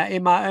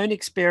 In my own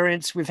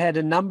experience, we've had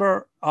a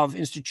number of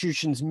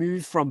institutions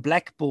move from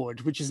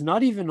Blackboard, which is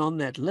not even on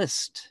that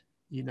list.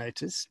 You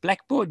notice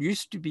Blackboard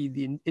used to be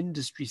the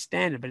industry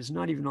standard, but it's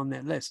not even on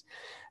that list.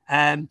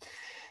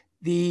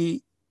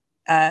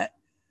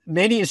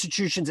 Many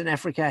institutions in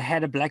Africa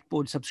had a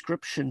Blackboard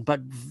subscription,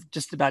 but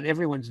just about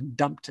everyone's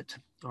dumped it,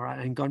 all right,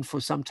 and gone for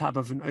some type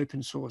of an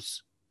open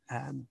source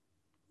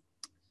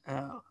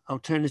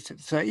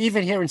alternative. So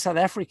even here in South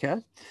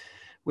Africa,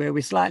 where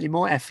we're slightly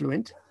more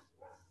affluent,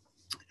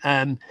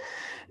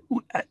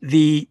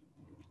 the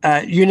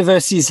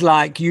universities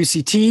like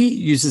UCT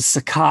uses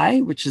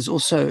Sakai, which is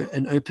also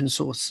an open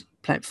source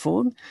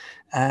platform.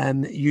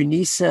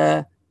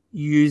 UNISA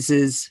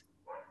uses,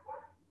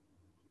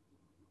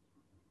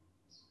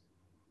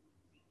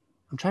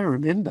 I'm trying to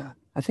remember,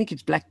 I think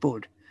it's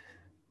Blackboard.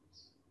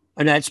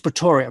 Oh no, it's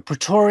Pretoria.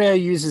 Pretoria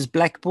uses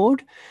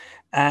Blackboard.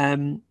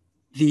 So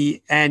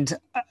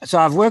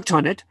I've worked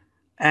on it,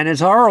 and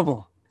it's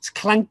horrible. It's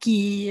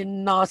clunky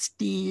and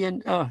nasty,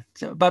 and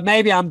but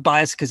maybe I'm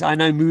biased because I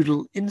know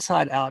Moodle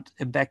inside out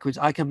and backwards.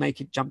 I can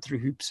make it jump through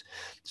hoops,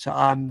 so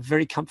I'm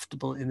very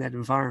comfortable in that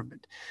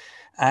environment.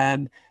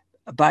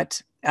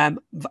 But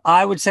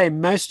I would say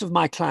most of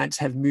my clients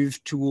have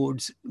moved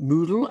towards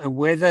Moodle, and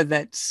whether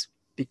that's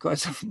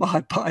because of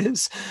my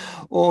bias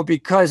or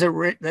because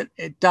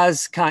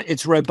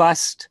it's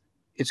robust,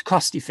 it's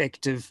cost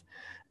effective,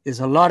 there's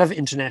a lot of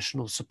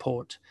international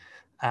support.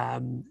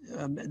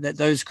 That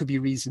those could be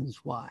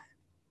reasons why.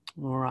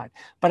 All right,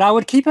 but I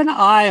would keep an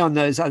eye on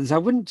those others. I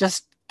wouldn't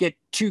just get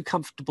too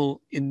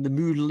comfortable in the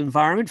Moodle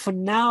environment. For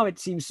now, it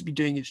seems to be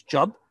doing its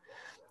job.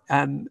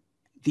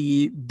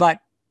 But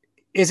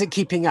is it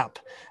keeping up?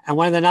 And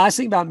one of the nice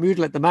things about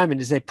Moodle at the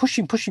moment is they're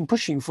pushing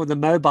for the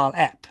mobile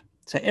app.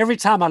 So every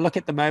time I look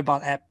at the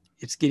mobile app,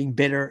 it's getting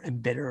better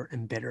and better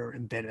and better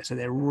and better. So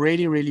they're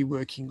really, really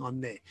working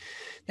on there.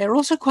 They're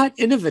also quite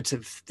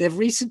innovative. They've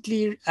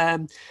recently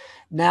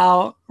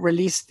now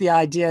released the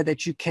idea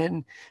that you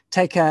can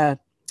take an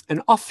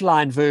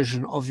offline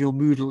version of your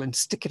Moodle and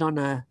stick it on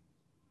a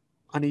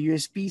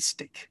USB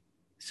stick.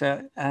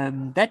 So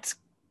that's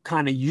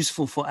kind of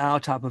useful for our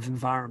type of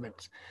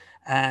environment.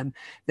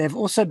 They've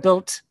also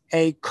built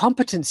a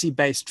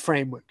competency-based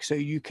framework. So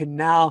you can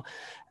now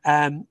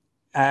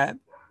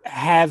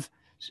have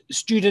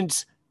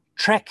students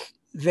track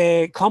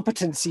their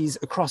competencies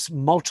across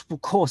multiple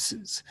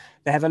courses.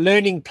 They have a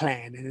learning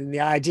plan, and the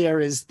idea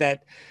is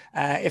that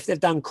if they've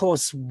done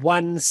course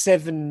 1,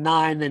 7,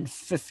 9, and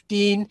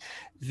 15,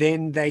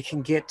 then they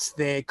can get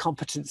their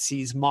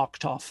competencies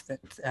marked off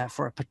that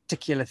for a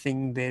particular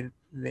thing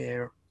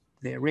they're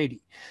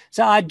ready.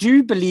 So I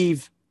do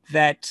believe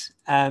that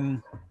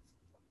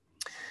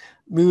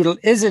Moodle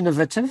is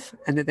innovative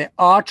and that they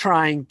are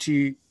trying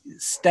to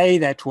stay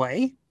that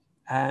way.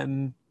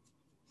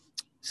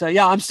 So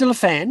yeah, I'm still a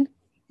fan,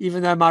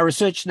 even though my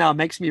research now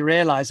makes me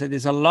realize that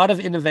there's a lot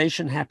of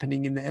innovation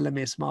happening in the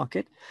LMS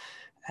market.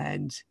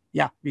 And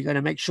yeah, we're going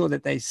to make sure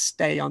that they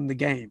stay on the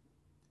game.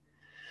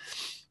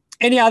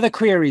 Any other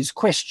queries,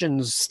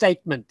 questions,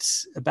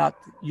 statements about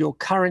your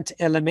current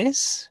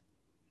LMS?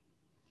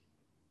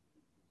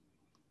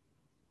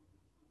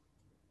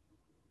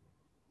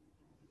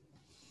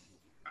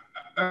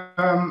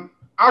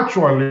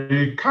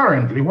 Actually,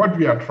 currently, what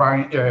we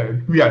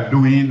are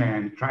doing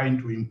and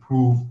trying to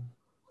improve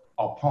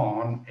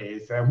upon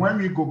is when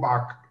we go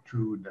back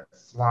to the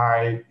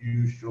slide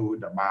you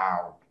showed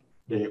about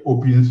the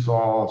open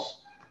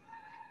source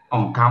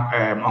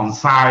on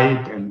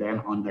site and then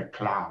on the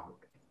cloud.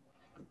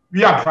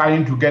 We are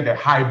trying to get a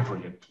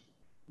hybrid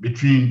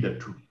between the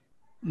two,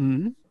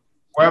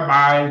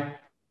 whereby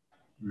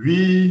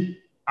we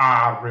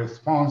are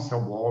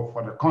responsible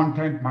for the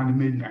content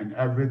management and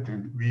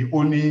everything. We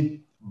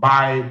only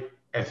buy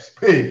a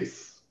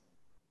space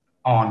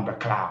on the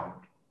cloud,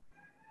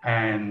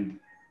 and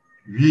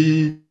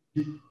we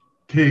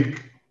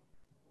take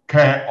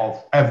care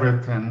of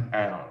everything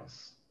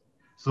else,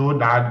 so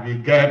that we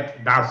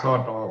get that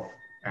sort of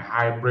a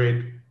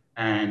hybrid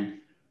and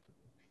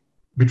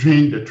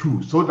between the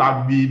two, so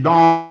that we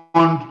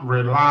don't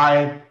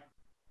rely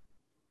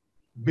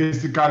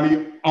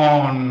basically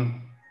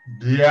on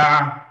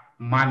their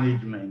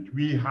management.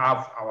 We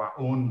have our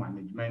own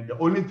management. The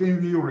only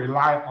thing we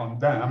rely on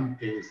them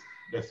is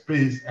the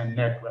space and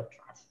network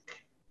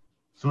traffic,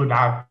 so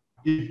that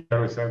if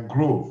there is a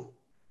growth,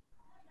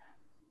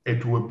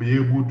 it will be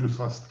able to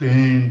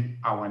sustain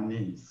our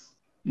needs.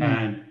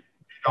 And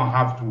we don't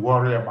have to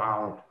worry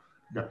about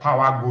the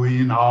power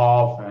going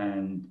off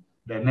and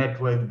the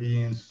network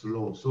being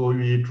slow. So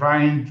we're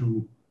trying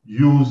to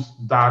use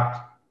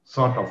that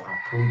sort of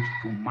approach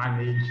to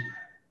manage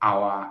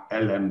our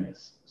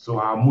LMS. So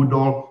our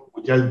Moodle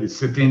will just be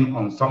sitting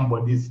on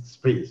somebody's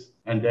space,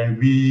 and then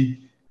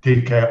we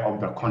take care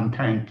of the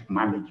content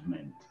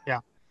management. Yeah.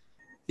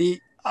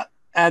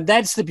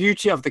 That's the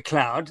beauty of the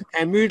cloud,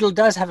 and Moodle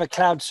does have a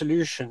cloud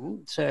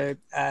solution. So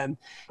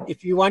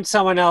if you want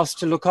someone else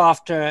to look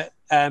after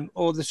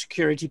all the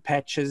security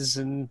patches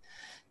and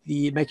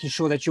making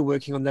sure that you're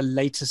working on the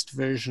latest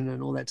version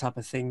and all that type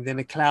of thing, then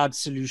a cloud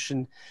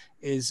solution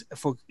is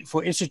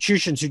for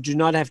institutions who do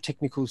not have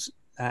technical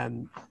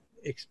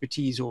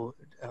expertise or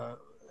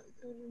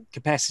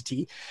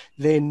capacity,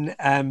 then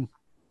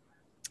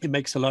it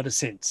makes a lot of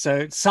sense.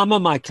 So some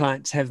of my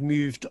clients have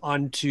moved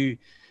on to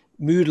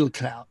Moodle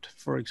Cloud,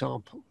 for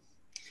example.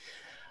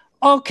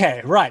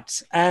 Okay,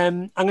 right.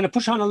 I'm going to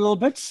push on a little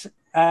bit.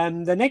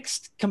 The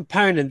next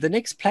component, the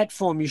next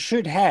platform you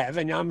should have,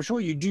 and I'm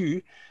sure you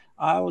do,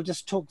 I will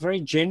just talk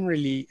very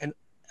generally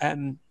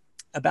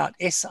about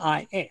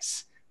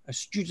SIS, a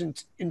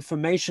student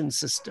information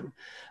system,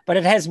 but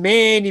it has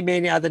many,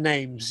 many other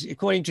names.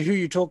 According to who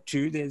you talk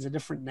to, there's a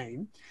different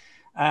name.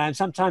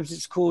 Sometimes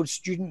it's called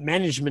student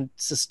management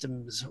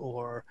systems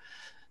or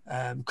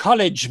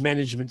college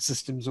management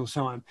systems or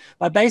so on.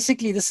 But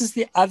basically, this is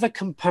the other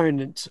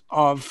component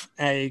of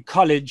a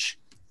college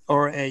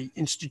or a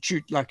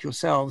institute like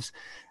yourselves,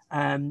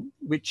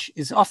 which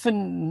is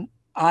often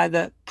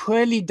either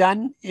poorly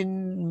done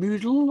in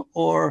Moodle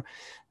or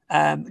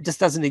just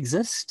doesn't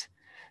exist.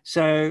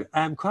 So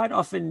quite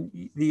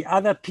often the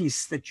other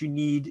piece that you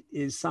need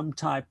is some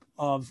type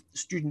of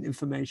student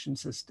information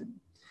system.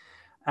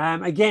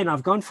 Again,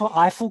 I've gone for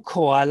Eiffel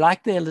Core. I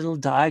like their little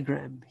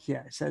diagram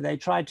here. So they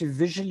try to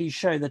visually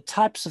show the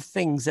types of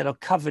things that are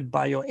covered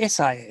by your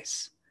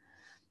SIS.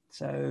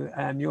 So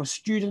your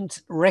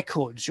student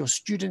records, your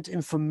student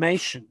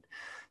information.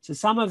 So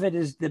some of it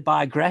is the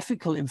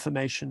biographical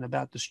information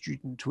about the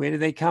student. Where do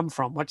they come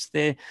from? What's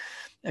their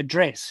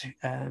address?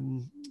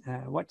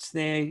 What's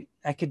their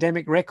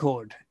academic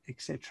record,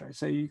 etc.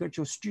 So you've got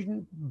your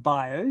student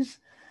bios.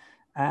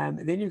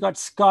 Then you've got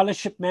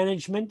scholarship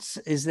management.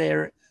 Is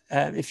there,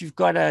 if you've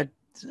got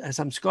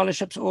some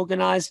scholarships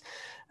organized,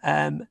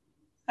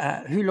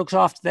 who looks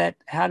after that?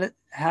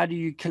 How do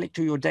you collect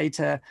all your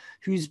data?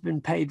 Who's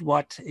been paid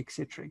what,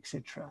 etc.,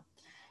 etc.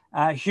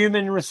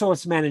 Human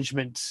resource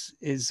management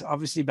is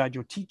obviously about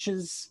your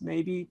teachers,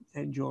 maybe,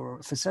 and your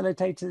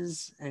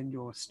facilitators and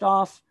your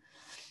staff.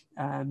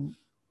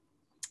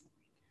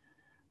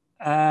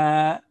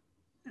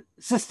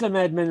 System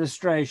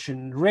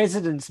administration,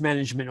 residence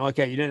management.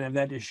 Okay, you don't have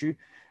that issue.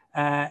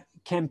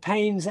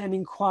 Campaigns and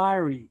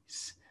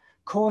inquiries,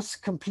 course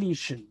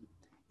completion,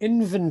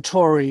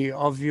 inventory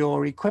of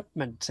your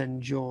equipment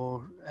and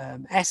your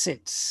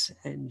assets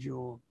and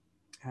your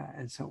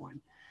and so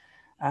on.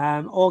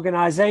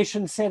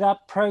 Organization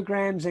setup,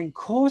 programs and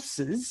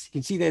courses. You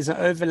can see there's an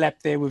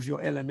overlap there with your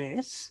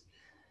LMS.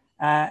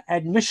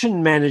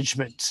 Admission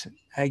management.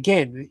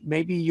 Again,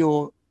 maybe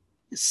your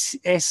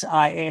SIS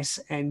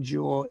and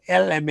your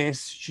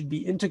LMS should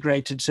be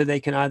integrated so they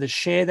can either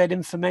share that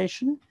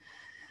information.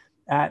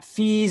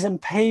 Fees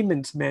and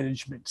payment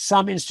management.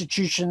 Some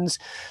institutions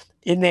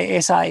in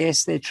their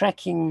SIS, they're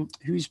tracking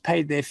who's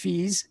paid their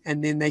fees,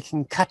 and then they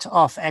can cut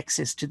off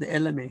access to the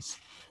LMS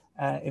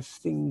if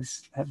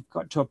things have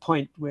got to a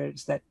point where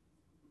it's that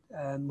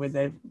where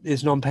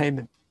there's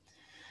non-payment.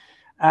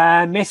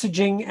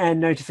 Messaging and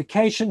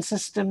notification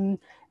system,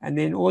 and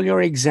then all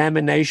your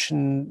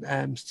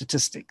examination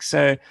statistics.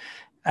 So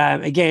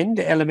again,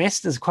 the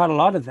LMS does quite a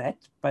lot of that,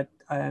 but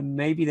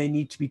maybe they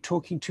need to be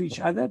talking to each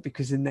other,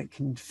 because then that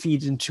can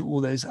feed into all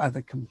those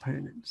other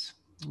components.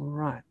 All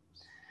right.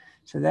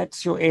 So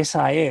that's your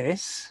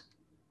SIS.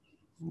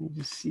 Let me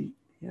just see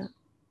here.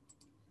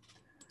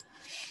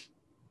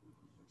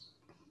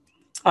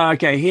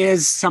 Okay,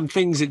 here's some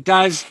things it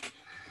does.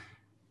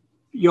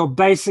 Your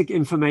basic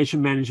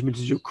information management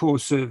is your core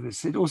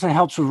service. It also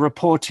helps with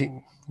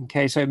reporting.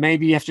 Okay, so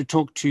maybe you have to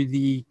talk to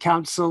the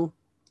council.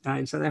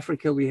 In South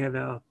Africa, we have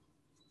our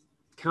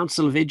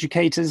Council of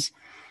Educators.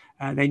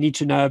 They need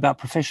to know about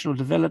professional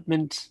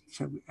development.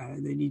 So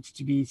there needs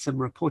to be some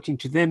reporting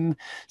to them.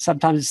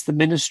 Sometimes it's the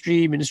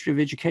Ministry of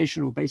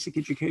Education or Basic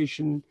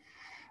Education.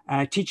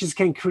 Teachers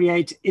can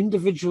create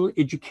individual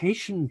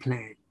education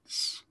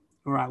plans.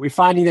 All right, we're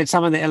finding that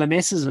some of the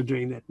LMSs are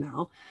doing that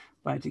now,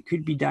 but it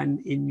could be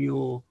done in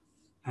your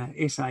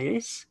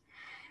SIS.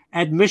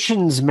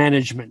 Admissions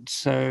management,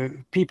 so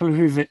people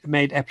who've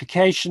made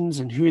applications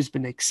and who has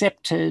been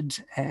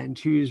accepted and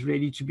who is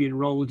ready to be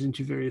enrolled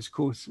into various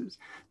courses.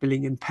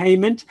 Billing and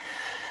payment.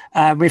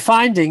 We're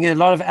finding a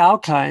lot of our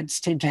clients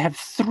tend to have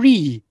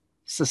 3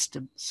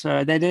 system.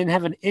 So they then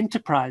have an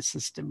enterprise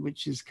system,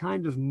 which is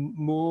kind of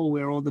more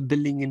where all the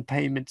billing and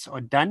payments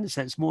are done.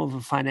 So it's more of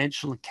a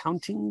financial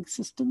accounting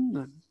system,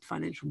 a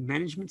financial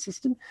management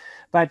system.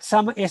 But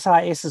some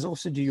SISs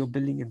also do your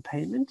billing and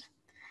payment.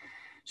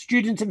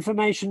 Student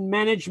information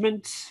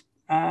management.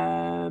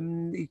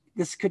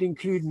 This could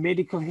include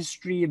medical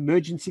history,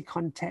 emergency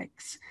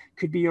contacts,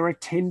 could be your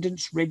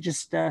attendance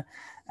register,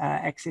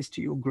 access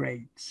to your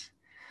grades.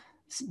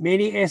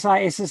 Many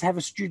SISs have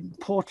a student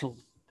portal.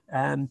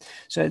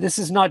 So this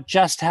is not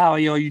just how are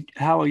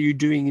you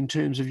doing in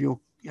terms of your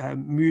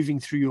moving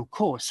through your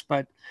course,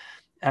 but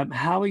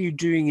how are you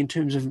doing in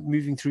terms of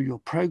moving through your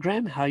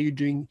program? How are you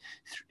doing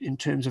in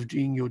terms of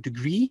doing your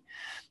degree?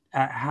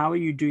 How are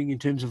you doing in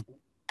terms of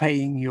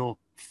paying your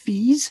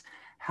fees?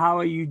 How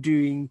are you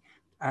doing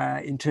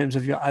in terms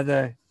of your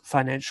other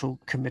financial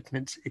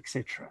commitments,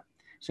 etc.?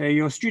 So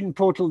your student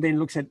portal then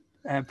looks at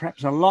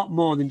perhaps a lot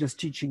more than just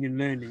teaching and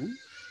learning.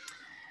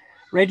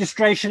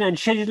 Registration and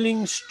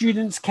scheduling.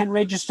 Students can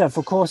register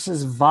for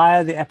courses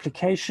via the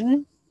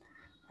application.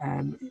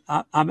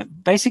 I'm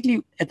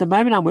basically, at the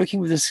moment, I'm working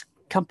with this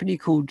company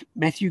called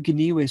Matthew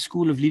Ganiwe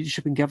School of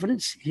Leadership and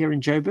Governance here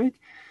in Joburg.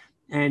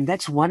 And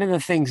that's one of the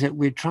things that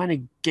we're trying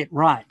to get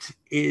right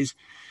is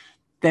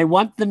they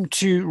want them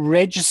to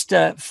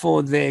register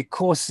for their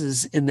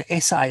courses in the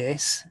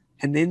SIS,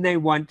 and then they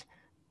want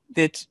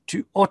that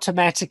to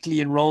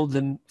automatically enroll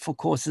them for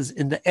courses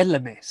in the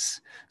LMS.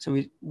 So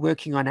we're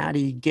working on how do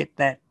you get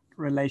that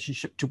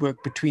relationship to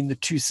work between the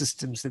two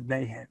systems that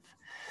they have.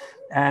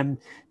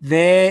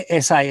 Their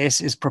SIS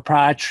is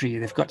proprietary.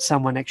 They've got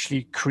someone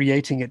actually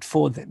creating it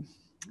for them.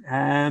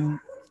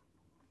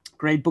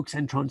 Grade books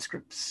and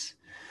transcripts.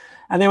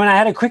 And then when I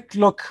had a quick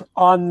look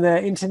on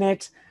the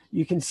internet,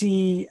 you can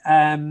see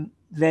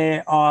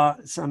there are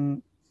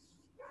some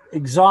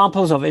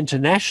examples of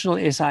international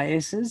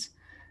SISs.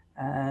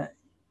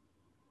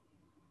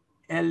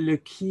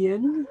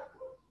 Eloquian,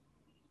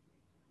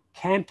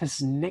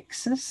 Campus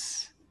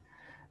Nexus,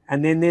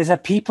 and then there's a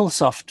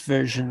PeopleSoft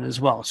version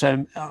as well.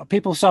 So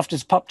PeopleSoft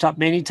has popped up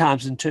many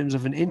times in terms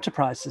of an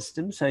enterprise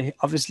system. So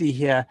obviously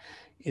here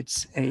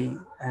it's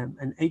an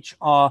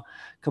HR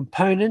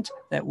component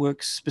that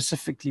works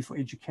specifically for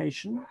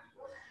education.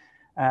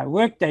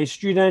 Workday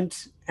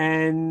Student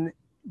and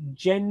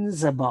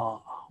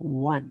Genzabar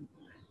 1.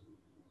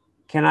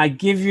 Can I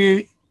give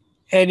you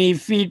any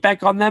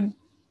feedback on them?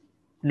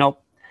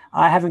 Nope.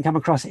 I haven't come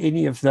across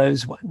any of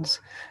those ones.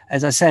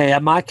 As I say,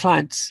 my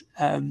clients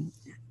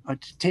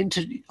tend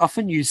to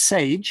often use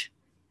Sage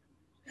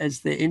as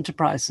their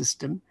enterprise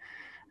system,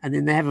 and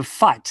then they have a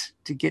fight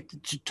to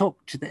get to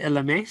talk to the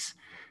LMS.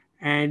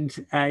 And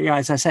yeah,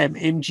 as I say,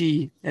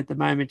 MG at the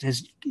moment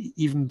has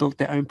even built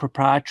their own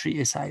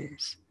proprietary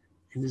SIS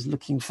and is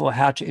looking for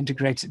how to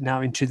integrate it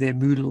now into their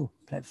Moodle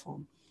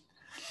platform.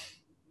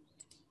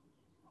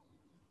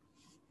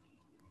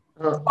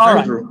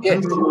 Andrew, yes.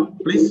 Andrew,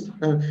 please.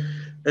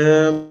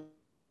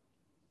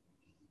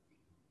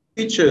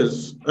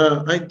 Features,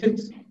 I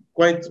didn't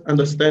quite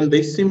understand.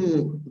 They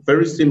seem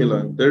very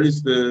similar. There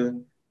is the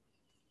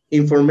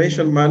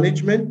information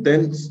management,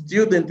 then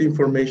student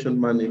information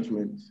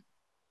management.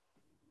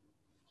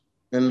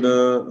 And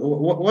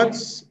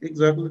what's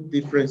exactly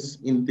the difference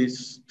in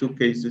these two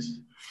cases?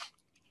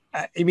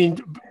 I mean,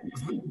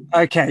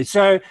 okay,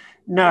 so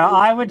no,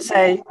 I would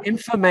say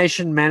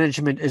information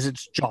management is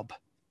its job.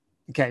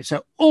 Okay,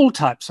 so all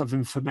types of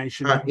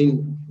information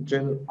in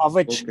general, of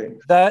which okay.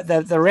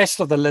 the rest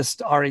of the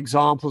list are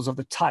examples of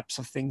the types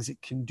of things it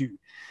can do.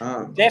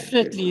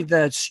 Definitely okay.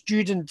 The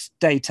student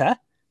data,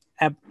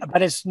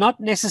 but it's not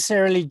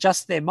necessarily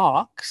just their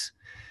marks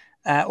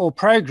or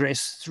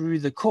progress through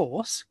the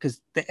course, because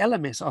the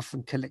LMS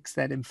often collects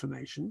that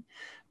information,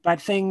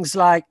 but things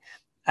like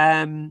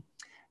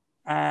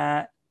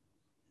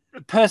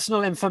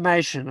personal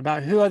information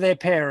about who are their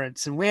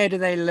parents and where do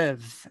they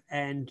live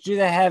and do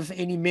they have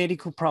any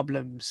medical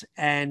problems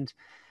and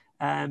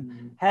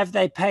have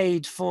they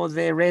paid for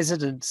their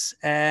residence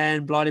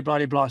and blah, blah,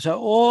 blah, blah. So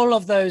all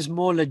of those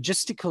more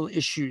logistical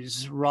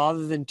issues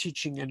rather than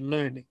teaching and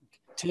learning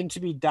tend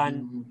to be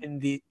done in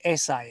the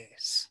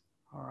SIS,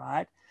 all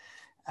right?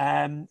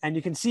 And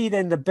you can see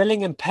then the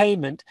billing and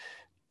payment,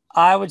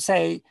 I would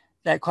say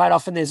that quite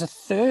often there's a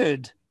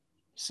third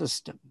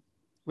system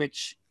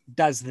which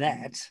does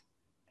that,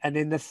 and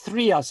then the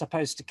three are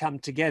supposed to come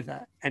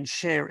together and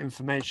share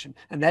information.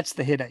 And that's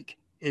the headache,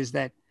 is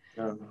that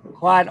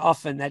quite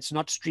often that's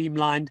not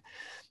streamlined.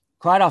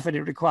 Quite often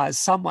it requires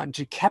someone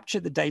to capture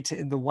the data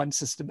in the one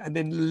system and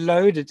then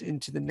load it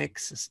into the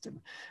next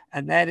system.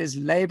 And that is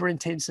labor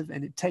intensive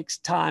and it takes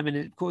time and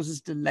it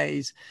causes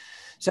delays.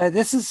 So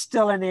this is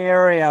still an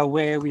area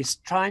where we're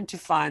trying to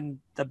find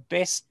the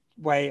best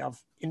way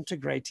of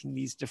integrating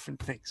these different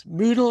things.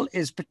 Moodle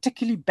is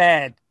particularly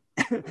bad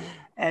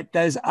at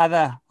those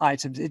other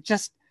items. It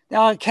just,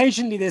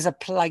 occasionally there's a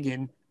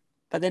plugin,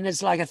 but then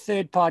it's like a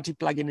third-party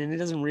plugin and it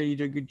doesn't really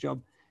do a good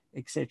job,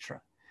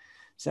 etc.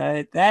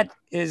 So that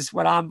is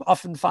what I'm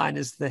often find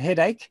is the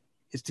headache,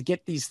 is to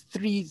get these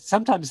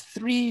sometimes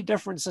three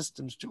different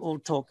systems to all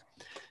talk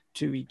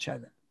to each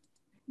other.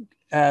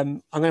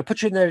 I'm going to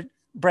put you in the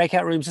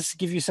breakout rooms just to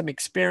give you some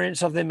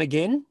experience of them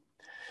again.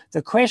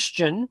 The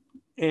question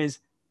is,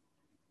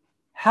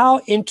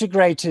 how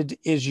integrated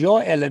is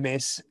your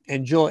LMS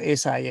and your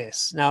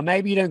SIS? Now,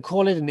 maybe you don't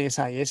call it an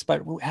SIS,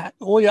 but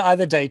all your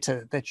other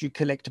data that you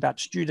collect about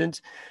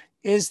students,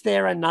 is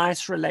there a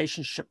nice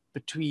relationship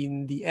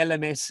between the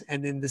LMS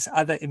and then this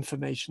other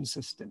information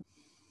system?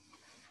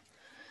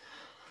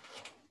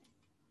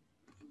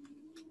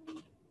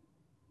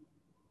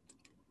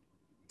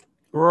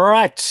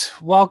 Right,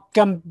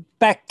 welcome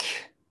back,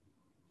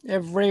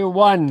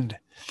 everyone.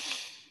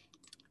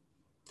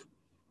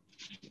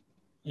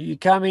 You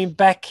coming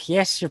back?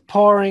 Yes, you're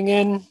pouring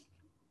in.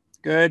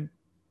 Good.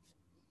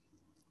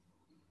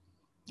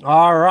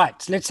 All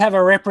right, let's have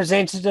a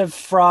representative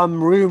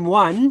from room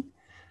 1.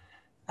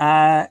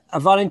 A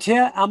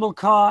volunteer,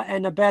 Amilcar,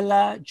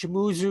 Annabella,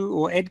 Jamuzu,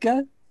 or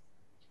Edgar?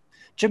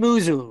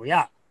 Jamuzu,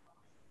 yeah.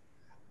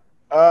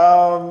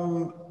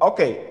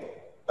 Okay.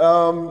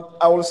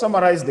 I will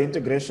summarize the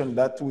integration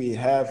that we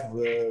have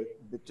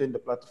between the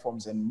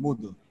platforms and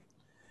Moodle.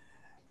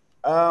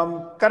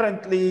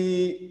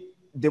 Currently,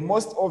 the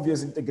most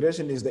obvious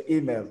integration is the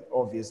email,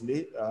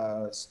 obviously.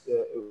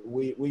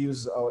 We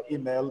use our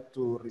email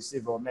to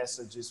receive our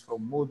messages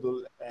from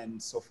Moodle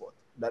and so forth.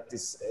 That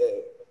is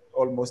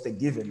almost a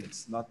given.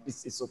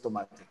 It's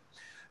automatic.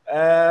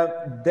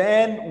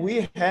 Then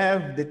we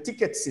have the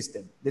ticket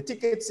system. The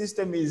ticket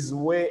system is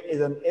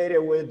an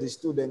area where the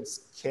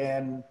students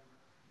can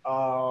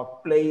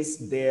place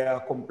their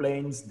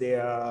complaints,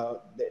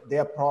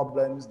 their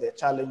problems, their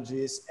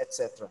challenges,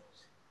 etc.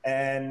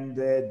 And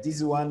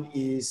this one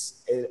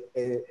is a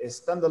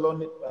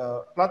standalone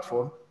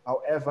platform.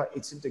 However,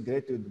 it's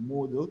integrated with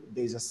Moodle.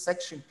 There's a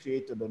section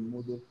created on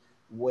Moodle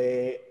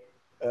where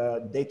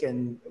they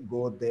can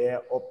go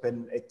there,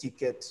 open a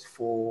ticket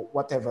for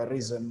whatever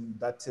reason,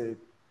 that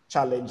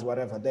challenge,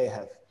 whatever they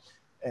have.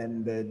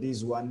 And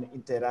this one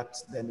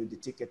interacts then with the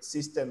ticket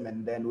system,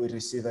 and then we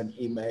receive an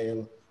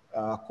email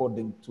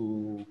according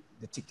to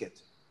the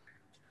ticket.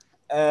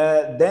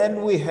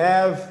 Then we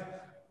have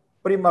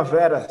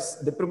Primavera.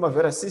 The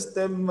Primavera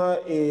system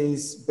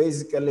is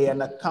basically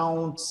an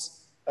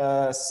accounts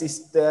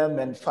system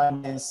and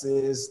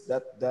finances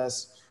that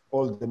does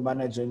all the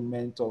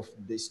management of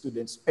the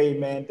student's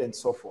payment and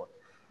so forth.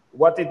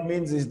 What it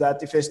means is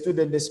that if a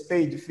student is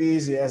paid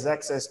fees, he has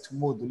access to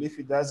Moodle. If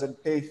he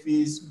doesn't pay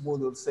fees,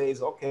 Moodle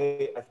says,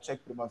 okay, I've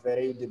checked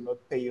Primavera, you did not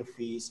pay your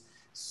fees,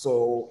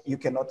 so you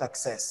cannot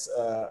access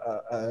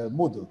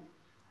Moodle.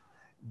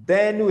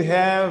 Then we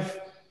have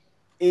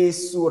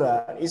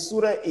ISCED.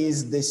 ISCED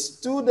is the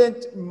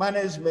student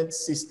management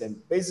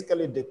system,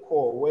 basically the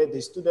core where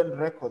the student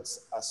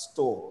records are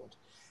stored.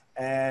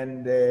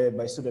 And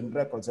by student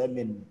records, I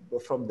mean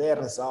from their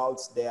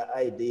results, their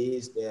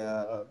IDs,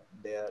 their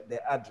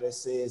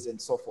addresses, and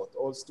so forth.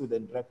 All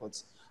student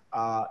records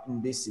are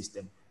in this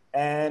system.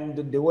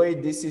 And the way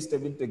this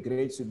system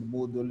integrates with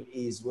Moodle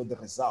is with the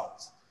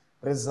results.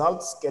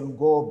 Results can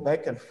go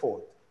back and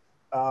forth.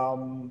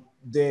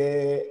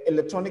 The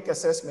electronic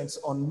assessments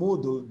on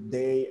Moodle,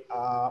 they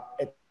are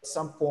at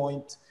some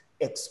point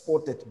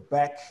exported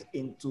back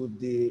into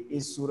the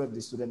ISCED,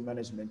 the student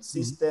management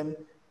system.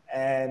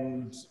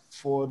 And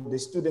for the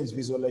students'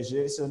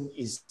 visualization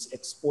is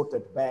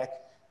exported back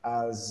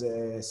as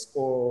a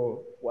score,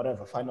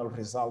 whatever, final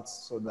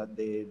results, so that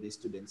the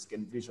students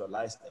can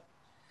visualize them.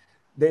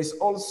 There's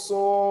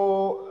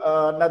also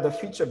another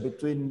feature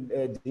between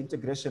the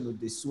integration with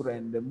the ISCED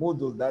and the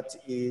Moodle, that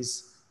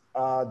is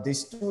the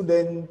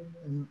student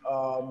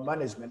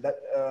management,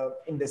 that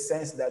in the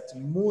sense that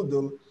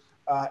Moodle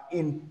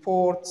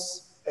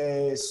imports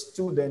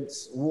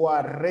students who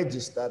are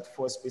registered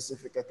for a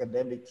specific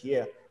academic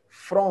year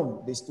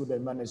from the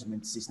student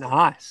management system.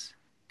 Nice,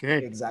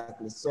 good.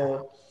 Exactly.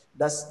 So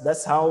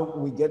that's how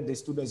we get the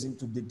students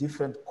into the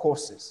different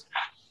courses.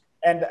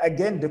 And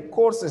again, the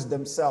courses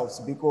themselves,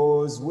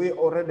 because we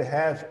already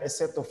have a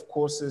set of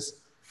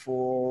courses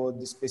for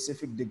the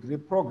specific degree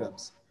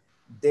programs,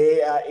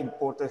 they are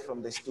imported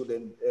from the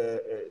student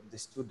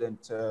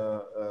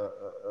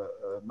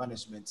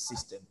management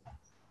system.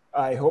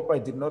 I hope I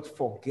did not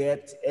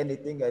forget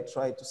anything. I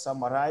tried to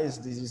summarize.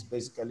 This is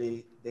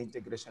basically the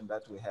integration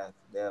that we have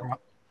there.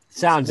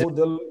 Sounds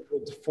Moodle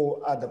with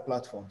 4 other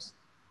platforms.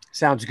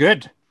 Sounds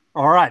good.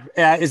 All right.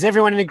 Is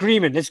everyone in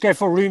agreement? Let's go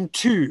for room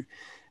 2.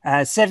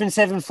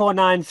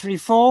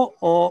 774934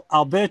 or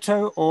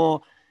Alberto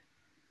or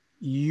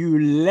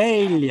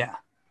Eulalia.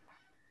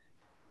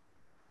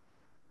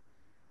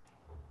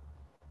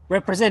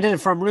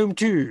 Representative from room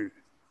 2.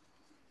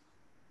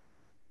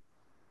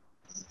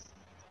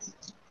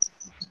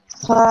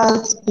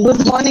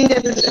 Good morning,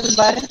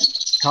 everybody.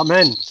 Come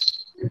in.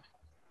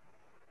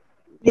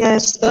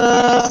 Yes.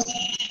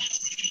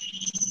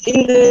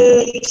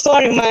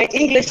 Sorry, my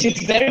English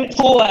is very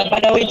poor,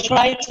 but I will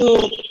try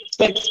to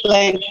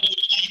explain.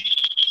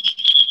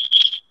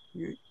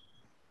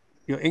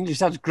 Your English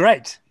sounds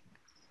great.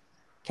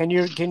 Can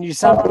you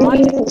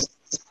summarize?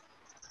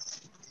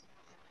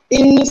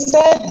 In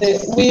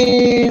ISCED,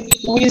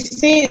 we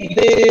see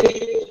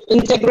the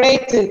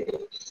integrated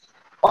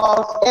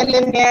of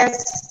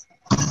LMS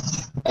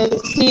and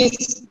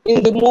SIS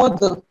in the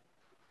model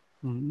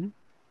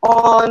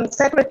on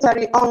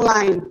Secretary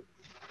Online.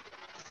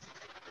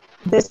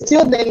 The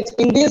student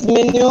in this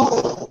menu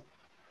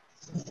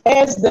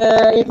has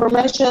the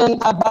information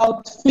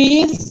about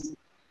fees,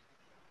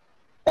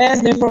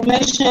 has the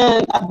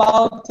information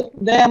about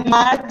their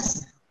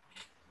marks.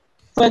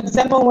 For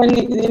example, when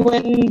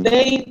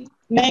they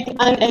make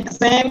an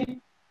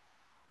exam,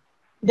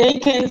 they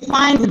can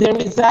find the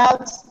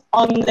results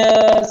on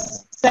the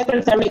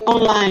Secretary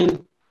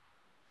Online.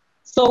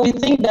 So we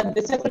think that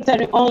the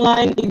Secretary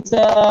Online is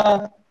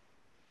an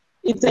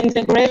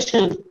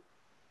integration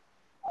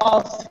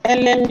of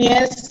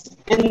LMS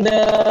and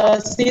the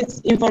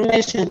SIS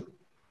information.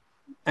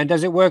 And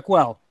does it work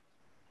well?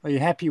 Are you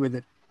happy with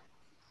it?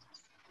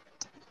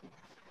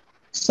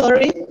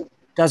 Sorry?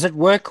 Does it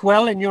work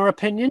well in your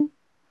opinion?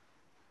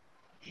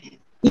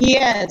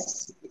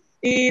 Yes,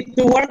 it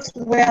works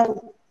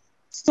well.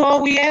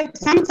 So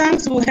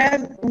sometimes we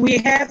have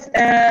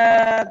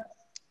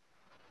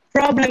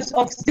problems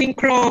of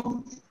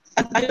synchron.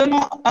 I don't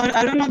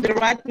know the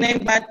right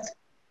name, but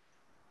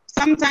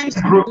sometimes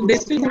the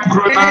students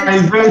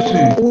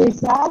synchronization.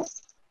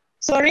 Results.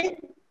 Sorry?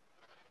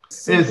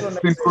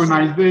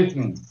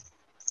 Synchronization.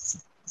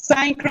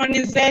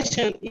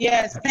 Synchronization.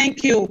 Yes,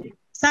 thank you.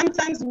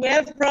 Sometimes we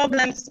have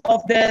problems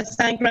of the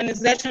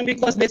synchronization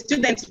because the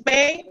students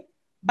pay,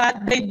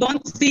 but they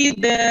don't see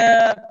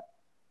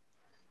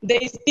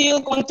they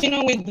still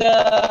continue with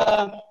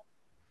the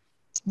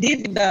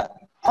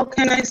how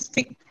can I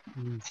speak?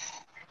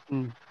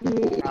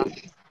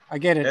 I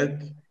get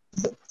it.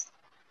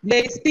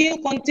 They still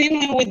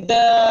continue with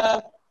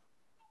the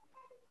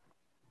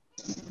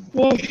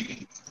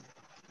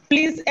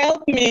please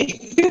help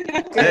me.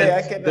 Okay,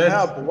 I can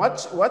help.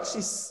 What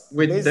she's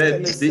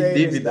basically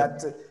saying is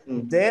that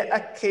there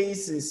are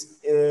cases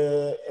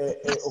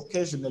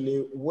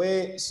occasionally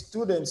where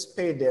students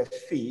pay their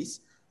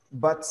fees,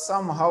 but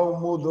somehow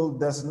Moodle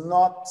does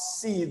not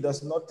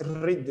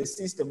read the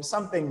system.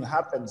 Something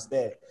happens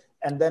there,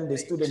 and then the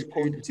student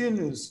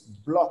continues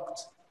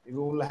blocked.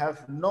 You will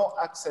have no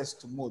access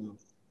to Moodle.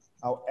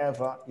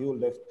 However, you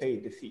will have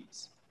paid the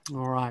fees.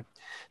 All right.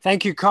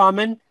 Thank you,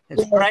 Carmen.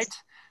 That's great.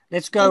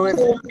 Let's go with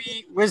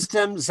Ruby,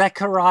 Wisdom,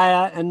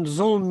 Zachariah, and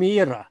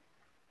Zulmira.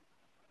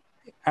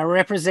 A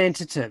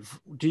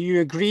representative. Do you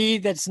agree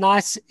that's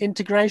nice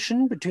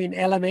integration between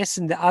LMS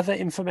and the other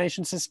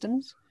information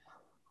systems?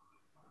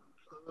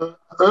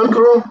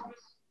 Andrew?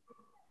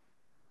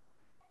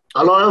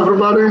 Hello,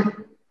 everybody.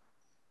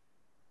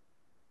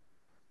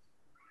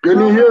 Can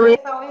you hear me?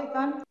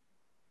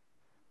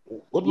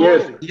 Good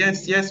morning.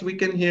 Yes, we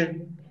can hear.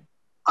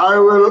 I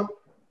will.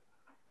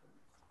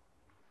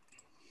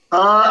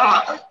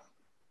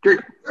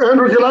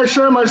 Andrew, can I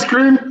share my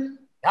screen?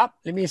 Yep.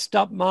 Let me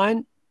stop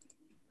mine.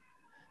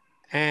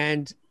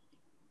 And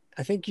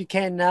I think you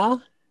can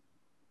now.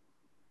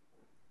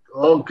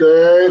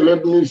 Okay,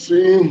 let me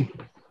see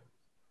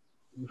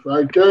if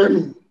I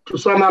can to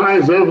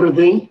summarize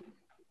everything.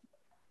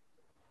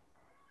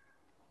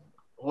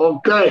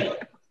 Okay.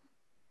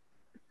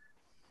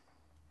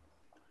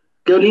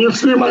 Can you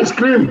see my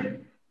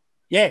screen?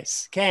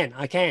 Yes,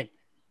 I can.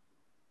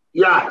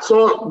 Yeah,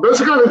 so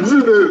basically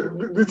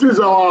this is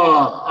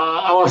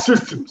our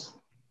systems.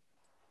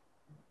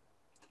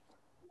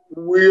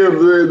 We have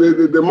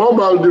the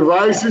mobile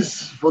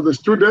devices for the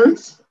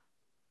students,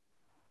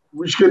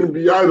 which can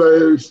be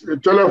either a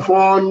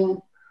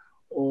telephone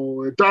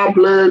or a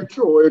tablet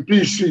or a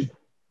PC.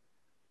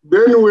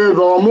 Then we have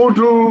our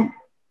Moodle,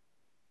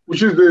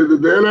 which is the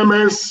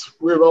LMS.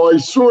 We have our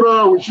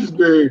Isura, which is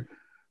the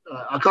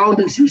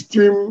accounting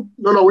system,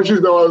 which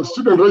is our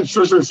student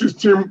registration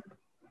system.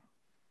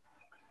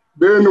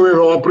 Then we have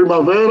our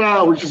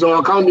Primavera, which is our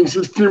accounting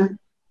system.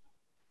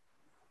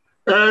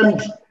 And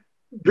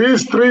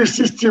these three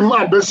systems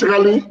are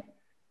basically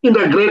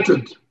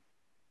integrated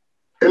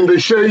and they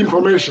share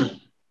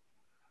information.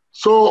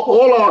 So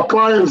all our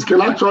clients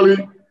can actually,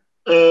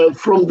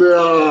 from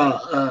their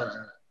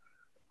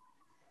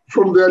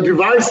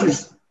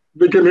devices,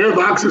 they can have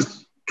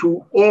access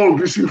to all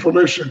this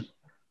information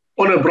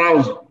on a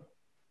browser.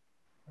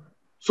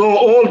 So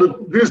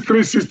all these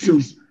three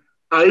systems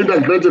are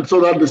integrated so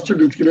that the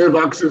students can have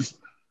access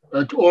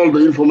to all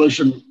the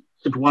information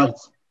at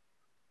once.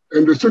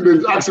 And the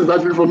students access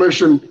that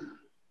information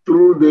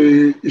through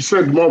the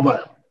ISCED mobile.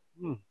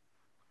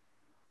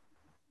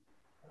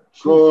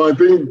 So I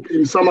think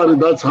in summary,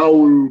 that's how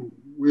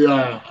we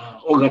are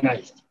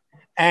organized.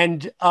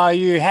 And are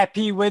you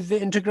happy with the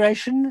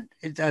integration?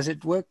 Does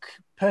it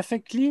work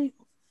perfectly?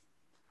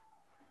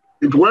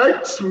 It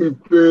works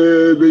with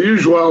the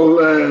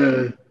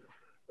usual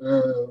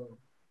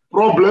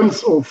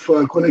problems of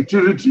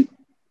connectivity,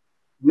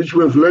 which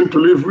we've learned to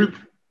live with.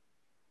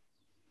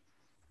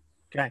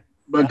 Okay.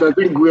 But I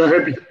think we are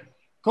happy.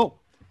 Cool.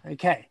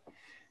 Okay.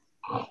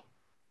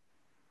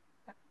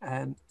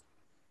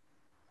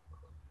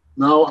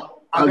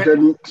 Now I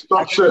can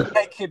stop share.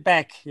 Take you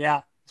back.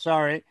 Yeah.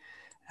 Sorry.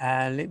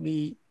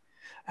 We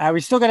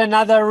still got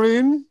another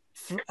room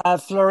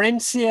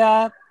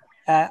Florencia,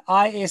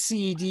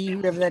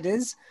 ISCED, whoever that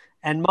is,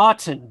 and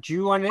Martin. Do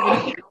you want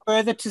anything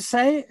further to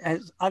say?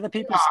 As other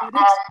people said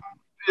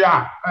it?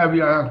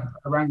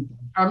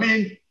 I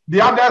mean,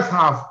 the others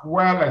have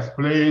well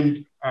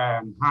explained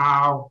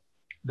how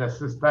the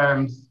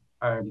systems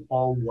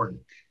all work.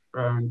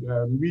 And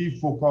we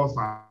focus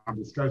our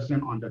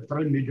discussion on the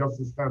three major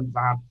systems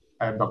that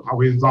Dr.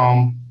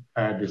 Wisdom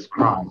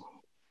described: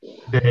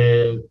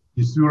 the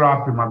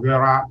Isura,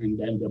 Primavera, and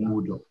then the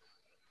Moodle.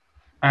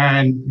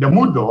 And the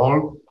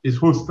Moodle is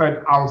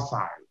hosted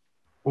outside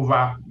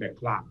over the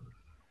cloud.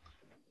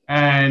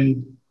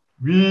 And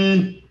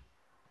we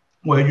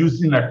were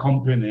using a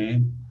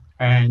company,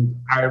 and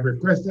I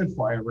requested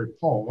for a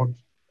report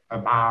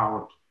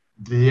about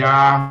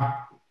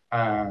their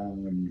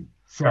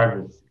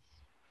services.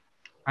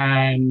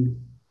 And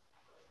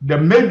the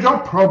major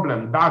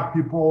problem that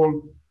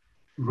people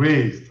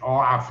raised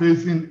or are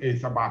facing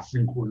is about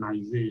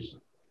synchronization,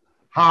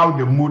 how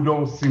the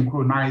Moodle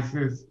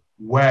synchronizes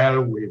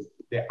well with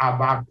the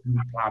other two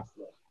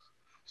platforms.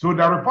 So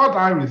the report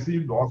I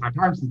received was, at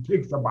times it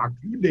takes about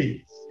 2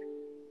 days,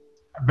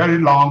 a very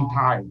long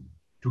time,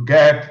 to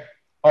get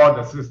all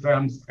the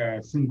systems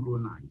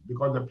synchronized,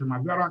 because the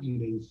Primavera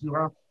and the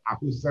Isura are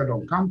hosted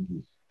on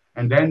campus,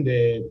 and then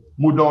the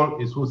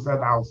Moodle is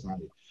hosted outside.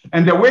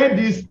 And the way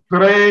these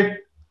three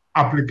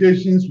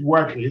applications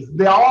work is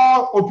they are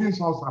all open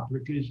source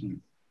applications.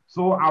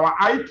 So our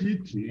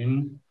IT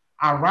team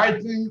are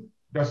writing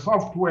the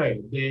software,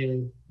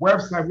 the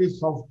web service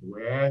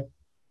software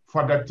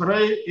for the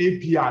three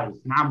APIs.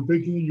 And I'm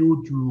taking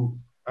you to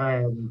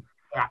a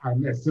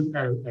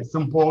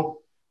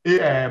simple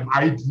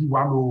IT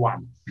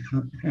 101.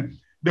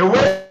 The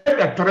way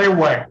the three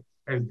work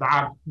is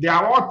that they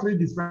are all three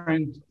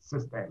different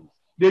systems.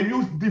 They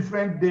use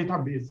different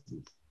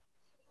databases.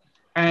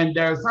 And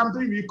there's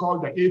something we call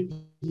the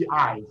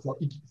API for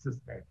each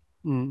system.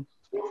 So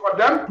for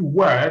them to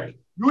work,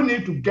 you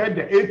need to get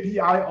the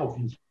API of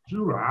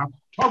Isura,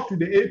 talk to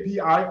the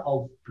API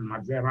of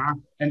Primavera,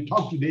 and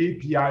talk to the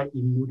API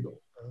in Moodle.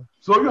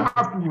 So you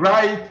have to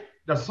write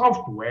the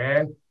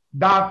software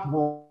that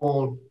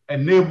will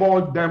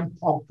enable them to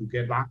talk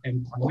together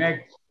and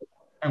connect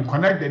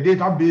the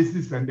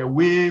databases and the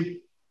way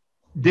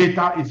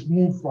data is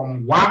moved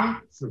from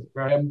one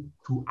system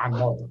to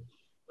another.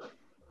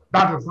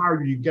 That is how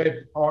you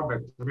get all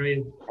the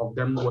three of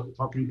them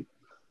talking.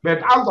 But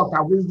as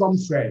Dr. Wisdom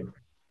said,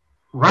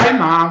 right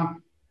now,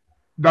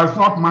 there's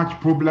not much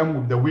problem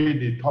with the way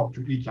they talk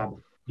to each other.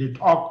 They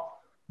talk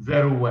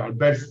very well,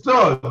 but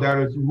still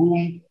there is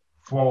room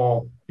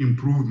for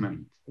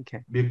improvement.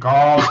 Okay.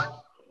 Because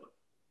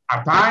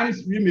at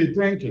times we may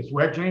think it's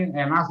working,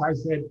 and as I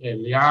said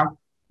earlier,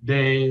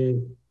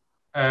 the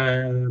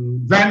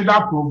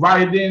vendor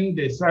providing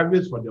the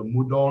service for the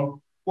Moodle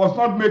was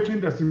not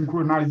making the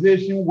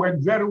synchronization work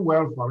very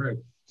well for it.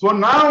 So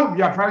now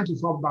we are trying to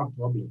solve that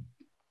problem.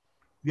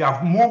 We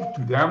have moved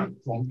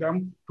from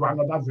them to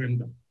another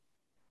vendor,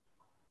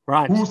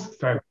 right, whose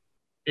service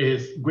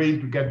is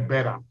going to get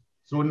better.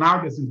 So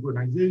now the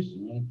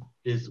synchronization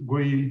is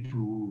going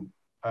to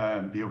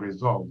be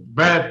resolved.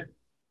 But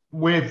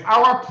with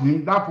our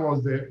team, that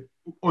was the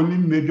only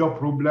major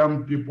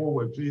problem people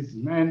were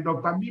facing. And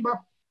Dr. Biba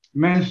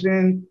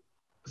mentioned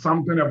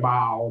something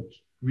about,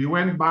 we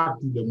went back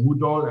to the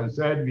Moodle and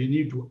said we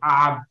need to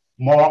add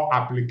more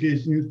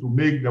applications to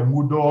make the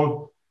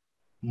Moodle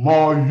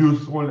more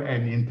useful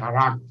and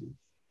interactive.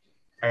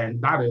 And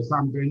that is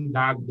something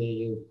that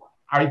the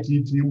IT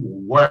team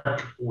will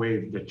work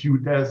with the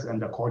tutors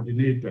and the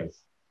coordinators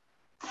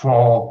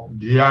for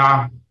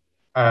their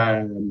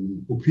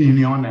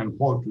opinion and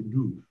what to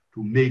do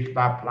to make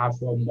that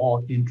platform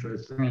more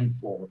interesting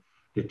for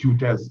the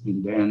tutors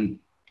and then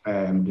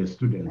the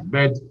students.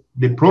 But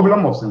the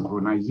problem of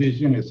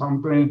synchronization is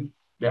something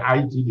the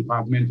IT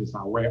department is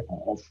aware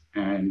of,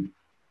 and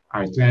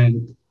I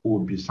think will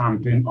be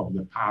something of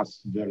the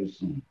past very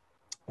soon.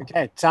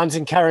 Okay, sounds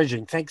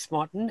encouraging. Thanks,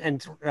 Martin,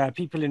 and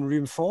people in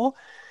room 4.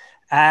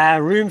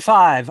 Room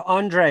 5,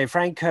 Andre,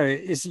 Franco,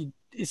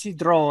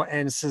 Isidro,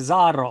 and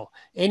Cesaro.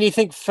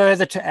 Anything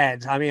further to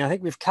add? I mean, I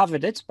think we've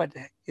covered it, but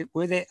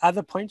were there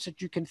other points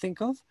that you can think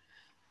of?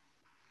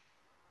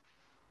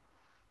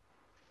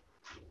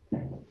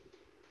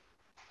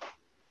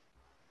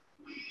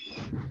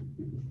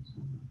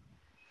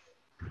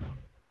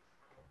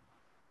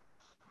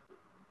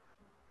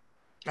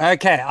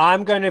 Okay,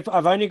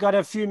 I've only got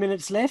a few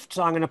minutes left,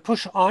 so I'm going to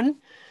push on.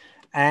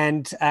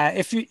 And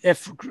if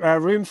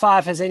room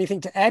 5 has anything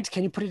to add,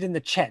 can you put it in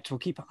the chat? We'll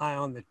keep an eye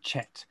on the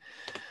chat.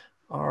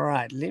 All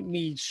right, let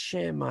me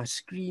share my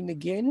screen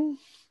again,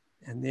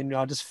 and then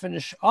I'll just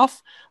finish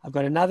off. I've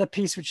got another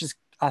piece which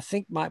I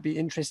think might be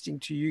interesting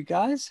to you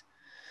guys.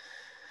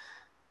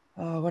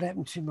 What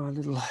happened to my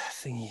little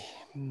thingy?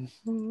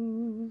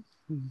 Oh,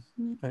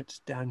 it's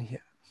down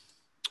here.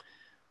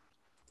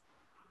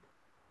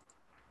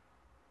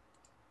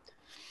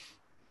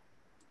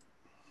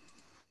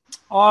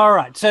 All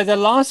right, so the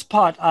last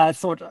part I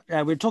thought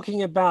we're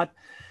talking about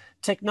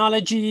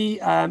technology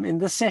in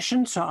this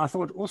session. So I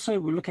thought also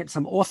we'll look at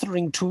some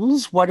authoring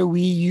tools. What do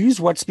we use?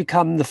 What's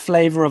become the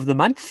flavor of the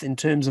month in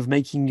terms of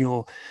making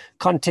your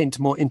content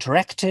more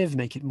interactive,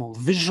 make it more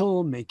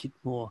visual, make it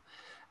more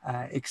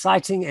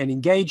exciting and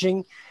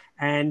engaging.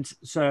 And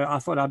so I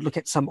thought I'd look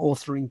at some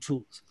authoring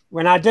tools.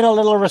 When I did a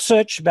little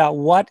research about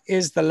what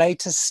is the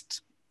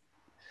latest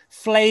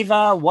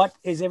flavor, what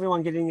is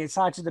everyone getting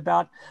excited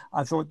about,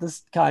 I thought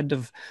this kind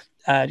of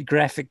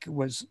graphic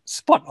was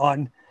spot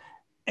on.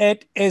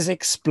 It is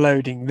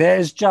exploding.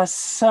 There's just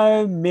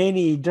so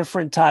many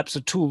different types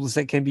of tools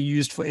that can be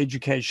used for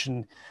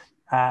education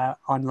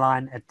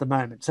online at the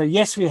moment. So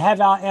yes, we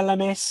have our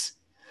LMS,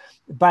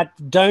 but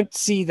don't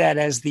see that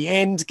as the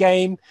end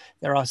game.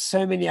 There are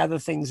so many other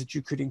things that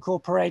you could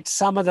incorporate.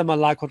 Some of them are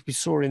like what we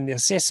saw in the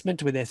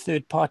assessment where they're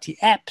third-party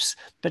apps,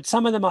 but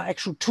some of them are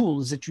actual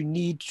tools that you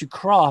need to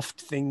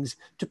craft things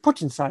to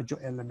put inside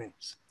your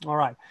LMS. All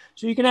right,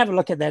 so you can have a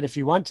look at that if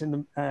you want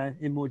in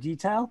more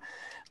detail,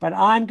 but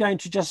I'm going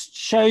to just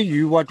show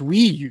you what we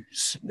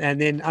use. And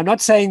then I'm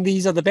not saying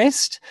these are the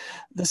best.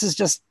 This is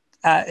just,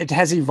 it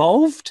has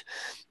evolved.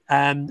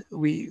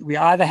 We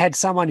either had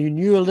someone who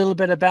knew a little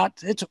bit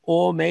about it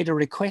or made a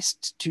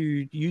request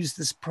to use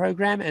this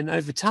program. And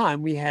over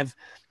time, we have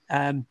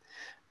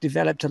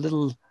developed a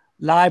little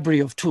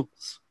library of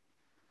tools.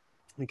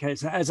 Okay,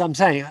 so as I'm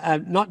saying,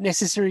 not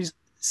necessarily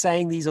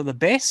saying these are the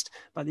best,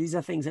 but these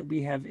are things that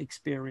we have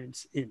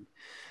experience in.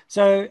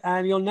 So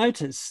you'll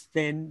notice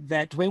then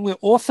that when we're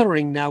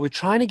authoring now, we're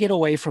trying to get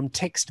away from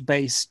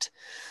text-based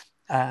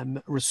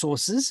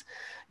resources.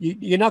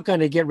 You're not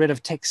going to get rid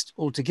of text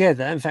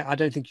altogether. In fact, I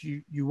don't think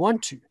you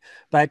want to,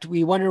 but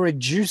we want to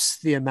reduce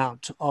the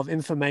amount of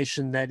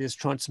information that is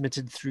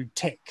transmitted through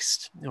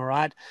text. All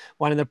right.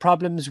 One of the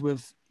problems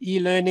with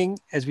e-learning,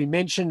 as we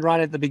mentioned right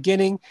at the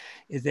beginning,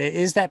 is there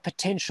is that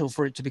potential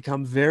for it to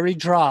become very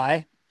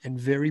dry and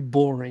very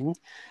boring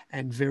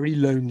and very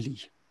lonely.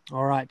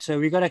 All right. So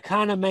we've got to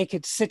kind of make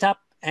it sit up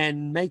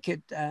and make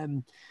it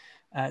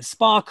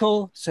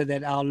sparkle so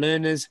that our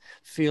learners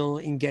feel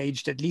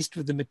engaged, at least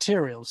with the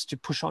materials, to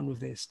push on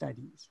with their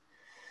studies.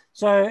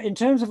 So in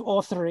terms of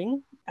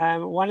authoring,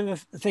 one of the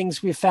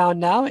things we've found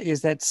now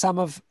is that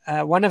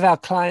one of our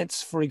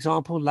clients, for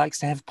example, likes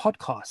to have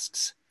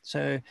podcasts.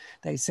 So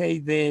they say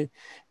their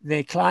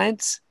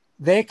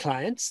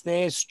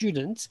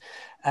students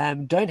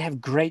don't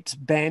have great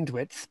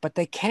bandwidth, but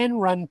they can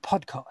run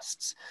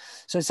podcasts.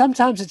 So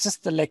sometimes it's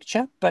just the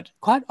lecture, but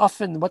quite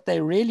often what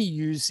they really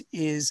use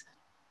is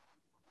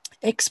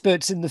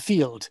experts in the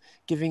field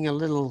giving a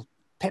little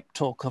pep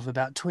talk of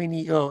about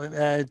 20,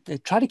 they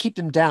try to keep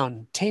them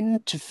down.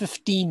 10 to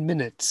 15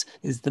 minutes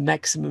is the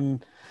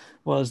maximum,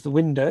 was the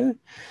window.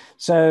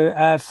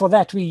 So for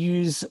that, we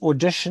use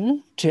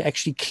Audition to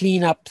actually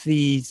clean up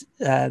the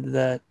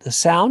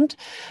sound.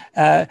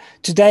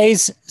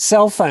 Today's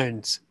cell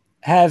phones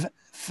have,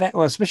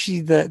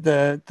 especially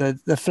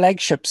the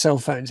flagship cell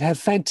phones, have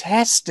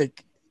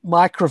fantastic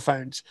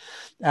microphones,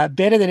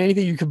 better than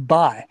anything you could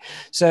buy.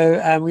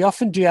 So we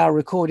often do our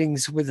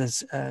recordings with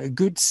a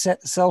good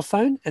cell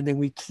phone, and then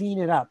we clean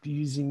it up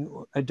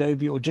using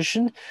Adobe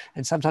Audition.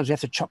 And sometimes we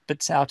have to chop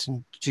bits out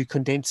and to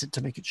condense it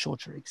to make it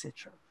shorter,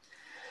 etc.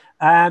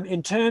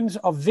 In terms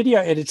of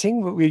video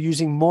editing, we're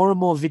using more and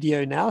more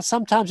video now.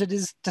 Sometimes it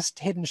is just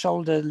head and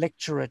shoulder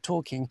lecturer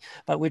talking,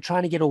 but we're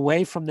trying to get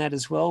away from that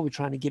as well. We're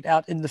trying to get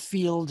out in the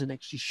field and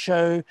actually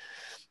show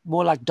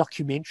more like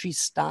documentary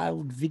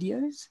styled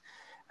videos.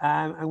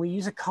 And we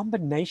use a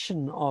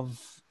combination of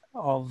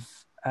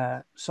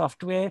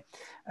software.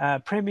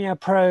 Premiere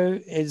Pro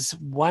is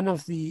one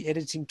of the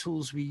editing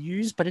tools we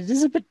use, but it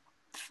is a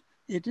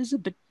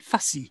bit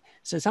fussy.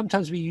 So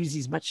sometimes we use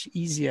these much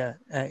easier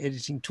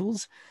editing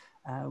tools.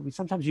 We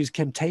sometimes use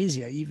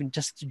Camtasia even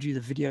just to do the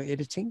video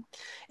editing.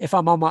 If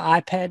I'm on my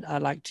iPad, I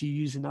like to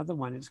use another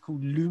one. It's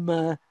called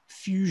Luma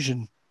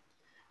Fusion,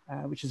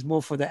 which is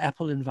more for the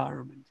Apple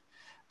environment.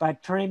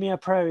 But Premiere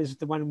Pro is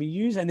the one we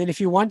use. And then if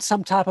you want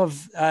some type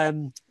of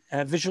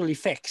visual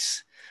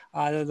effects,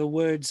 either the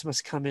words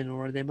must come in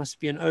or there must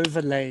be an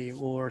overlay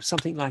or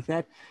something like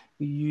that,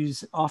 we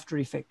use After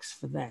Effects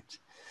for that.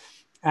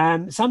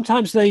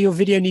 Sometimes though your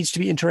video needs to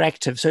be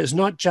interactive. So it's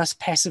not just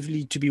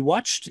passively to be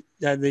watched.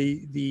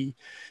 The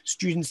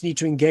students need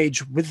to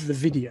engage with the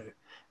video.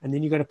 And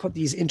then you've got to put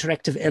these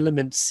interactive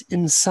elements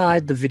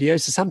inside the video.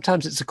 So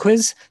sometimes it's a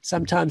quiz,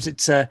 sometimes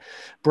it's a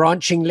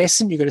branching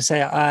lesson. You've got to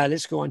say,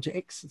 let's go on to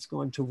X, let's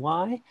go on to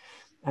Y.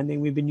 And then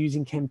we've been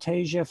using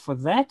Camtasia for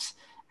that,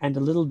 and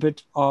a little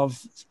bit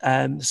of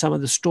some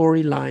of the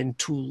storyline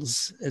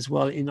tools as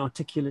well in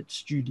Articulate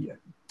Studio.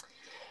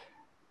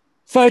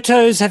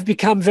 Photos have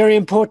become very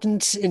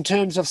important in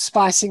terms of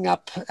spicing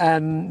up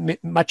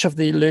much of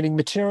the learning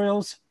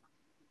materials.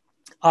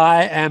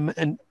 I am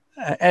an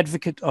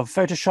advocate of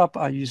Photoshop.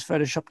 I use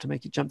Photoshop to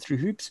make it jump through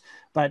hoops,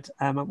 but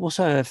I'm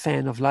also a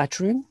fan of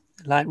Lightroom.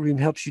 Lightroom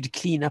helps you to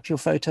clean up your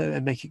photo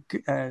and make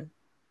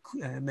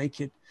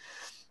it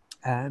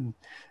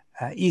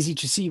easy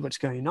to see what's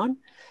going on.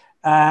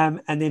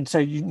 And then so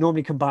you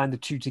normally combine the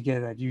two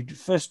together. You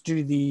first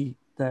do the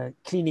the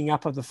cleaning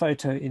up of the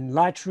photo in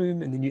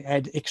Lightroom, and then you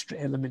add extra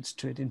elements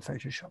to it in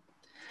Photoshop.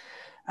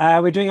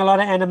 We're doing a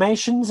lot of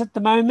animations at the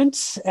moment.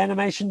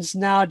 Animations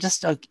now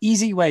just an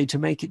easy way to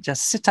make it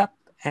just sit up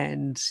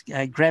and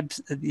grab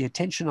the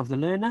attention of the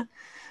learner.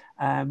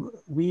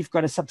 We've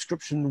got a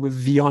subscription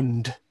with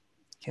Beyond.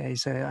 Okay,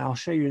 so I'll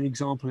show you an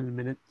example in a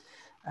minute.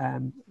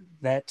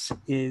 That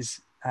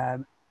is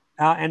our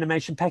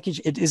animation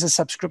package. It is a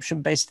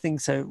subscription-based thing,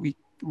 so we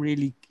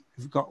really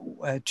have got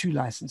 2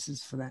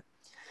 licenses for that.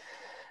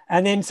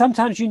 And then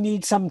sometimes you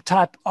need some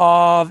type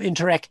of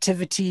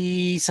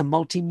interactivity, some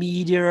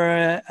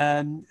multimedia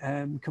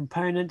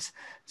components.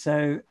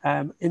 So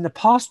in the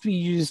past, we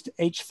used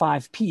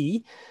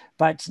H5P,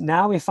 but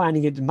now we're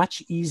finding it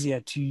much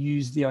easier to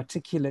use the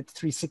Articulate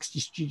 360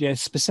 Studio,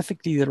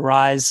 specifically the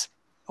RISE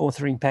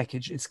authoring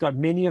package. It's got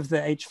many of the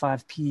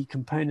H5P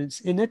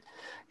components in it,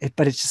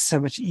 but it's just so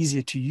much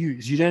easier to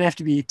use. You don't have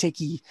to be a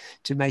techie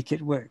to make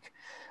it work.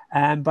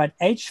 But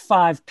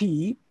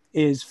H5P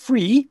is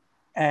free,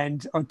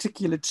 and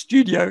Articulate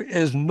Studio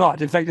is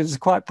not. In fact, it's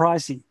quite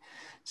pricey.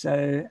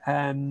 So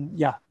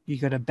yeah, you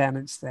got to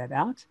balance that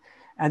out.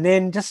 And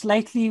then just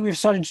lately, we've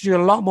started to do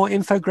a lot more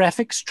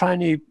infographics, trying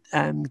to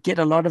get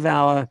a lot of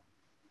our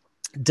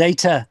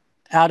data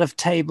out of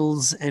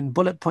tables and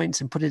bullet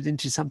points and put it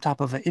into some type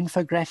of an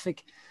infographic.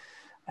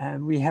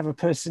 We have a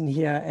person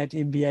here at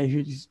MBA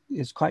who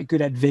is quite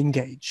good at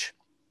Venngage.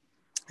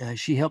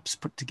 She helps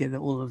put together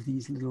all of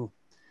these little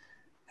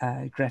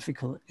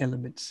graphical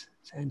elements.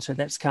 And so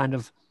that's kind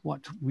of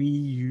what we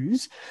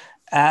use.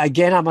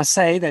 Again, I must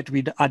say that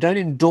I don't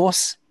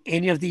endorse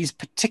any of these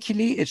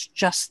particularly. It's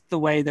just the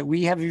way that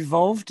we have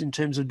evolved in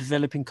terms of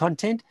developing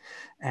content.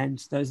 And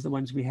those are the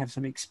ones we have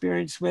some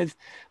experience with.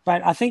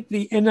 But I think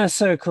the inner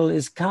circle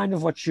is kind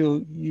of what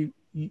you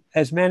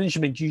as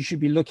management, you should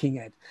be looking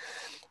at.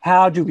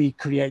 How do we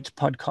create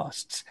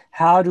podcasts?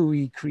 How do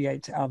we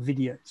create our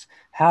videos?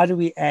 How do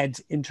we add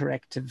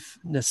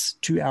interactiveness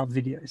to our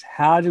videos?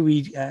 How do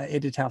we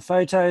edit our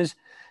photos?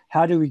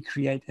 How do we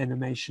create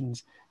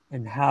animations?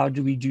 And how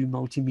do we do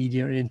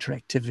multimedia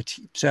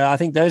interactivity? So I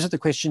think those are the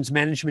questions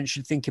management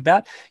should think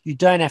about. You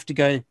don't have to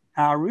go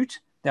our route.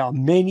 There are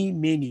many,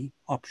 many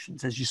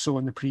options, as you saw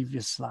in the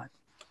previous slide.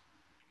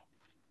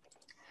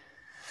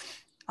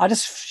 I'll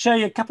just show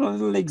you a couple of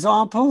little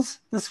examples.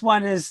 This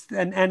one is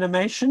an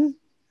animation.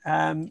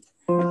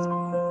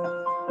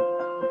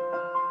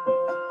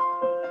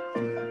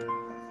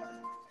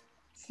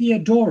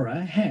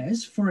 Theodora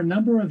has, for a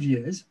number of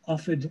years,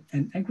 offered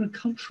an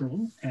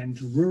agricultural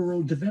and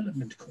rural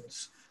development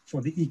course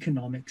for the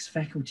economics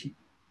faculty.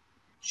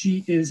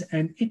 She is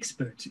an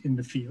expert in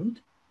the field,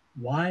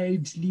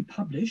 widely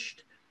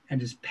published,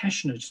 and is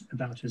passionate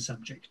about her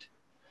subject.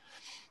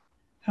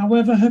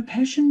 However, her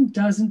passion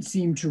doesn't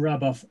seem to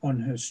rub off on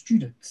her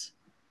students.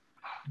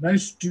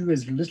 Most do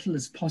as little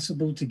as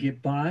possible to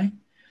get by,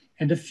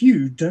 and a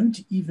few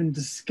don't even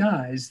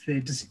disguise their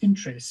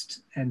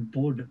disinterest and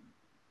boredom.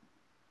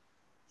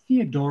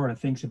 Theodora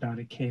thinks about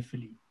it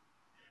carefully.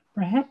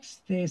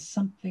 Perhaps there's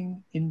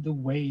something in the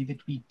way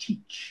that we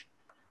teach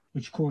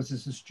which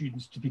causes the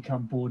students to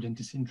become bored and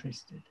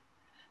disinterested.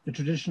 The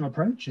traditional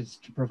approach is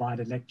to provide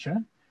a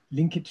lecture,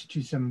 link it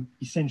to some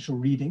essential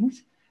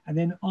readings, and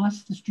then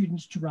ask the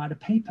students to write a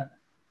paper,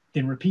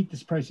 then repeat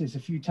this process a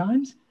few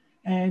times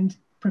and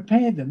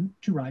prepare them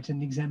to write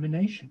an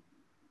examination.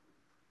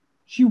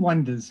 She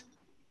wonders,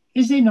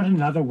 is there not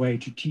another way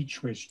to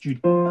teach where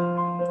students...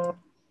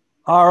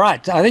 All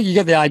right, I think you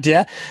get the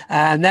idea.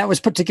 And that was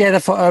put together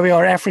for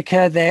OER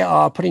Africa. They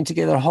are putting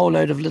together a whole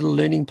load of little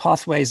learning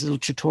pathways, little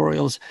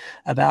tutorials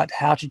about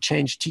how to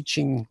change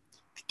teaching,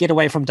 get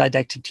away from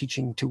didactic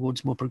teaching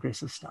towards more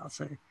progressive style.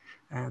 So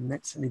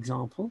that's an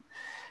example.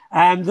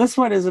 This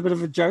one is a bit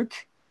of a joke.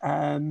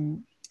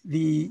 I'm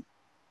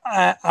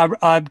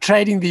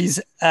trading these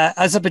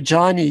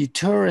Azerbaijani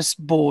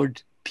tourist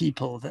board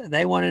people.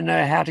 They want to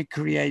know how to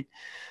create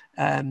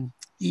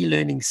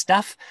e-learning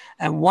stuff,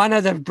 and one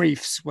of the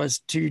briefs was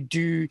to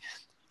do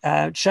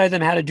show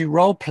them how to do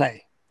role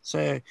play.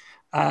 So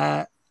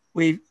I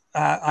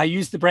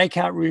used the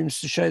breakout rooms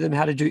to show them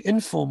how to do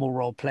informal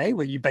role play,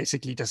 where you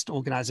basically just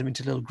organize them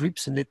into little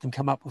groups and let them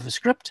come up with a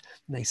script,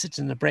 and they sit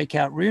in the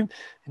breakout room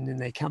and then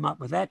they come up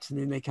with that, and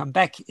then they come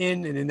back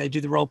in and then they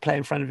do the role play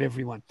in front of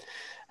everyone.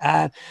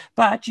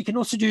 But you can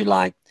also do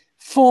like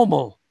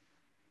formal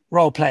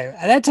role play,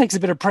 and that takes a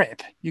bit of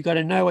prep. You got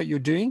to know what you're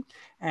doing.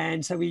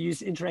 And so we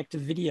use interactive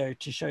video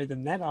to show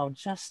them that. I'll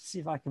just see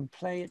if I can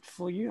play it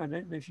for you. I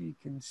don't know if you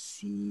can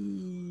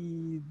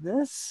see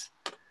this.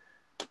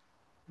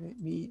 Let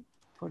me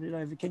put it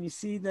over. Can you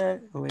see the,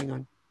 oh, hang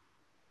on.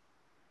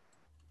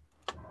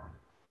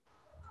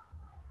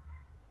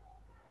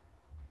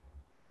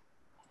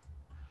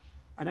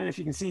 I don't know if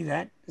you can see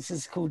that. This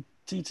is called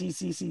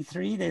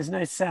TTCC3. There's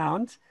no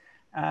sound,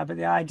 but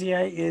the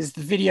idea is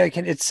the video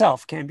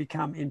itself can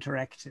become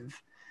interactive.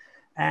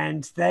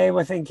 And they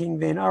were thinking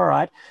then, all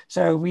right,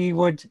 so we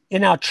would,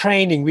 in our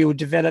training, we would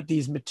develop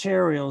these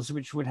materials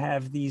which would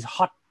have these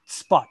hot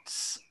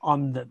spots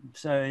on them.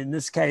 So in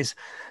this case,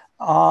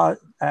 are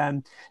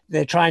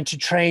they're trying to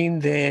train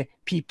their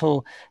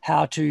people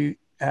how to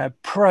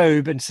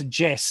probe and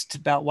suggest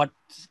about what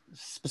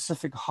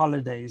specific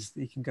holidays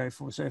they can go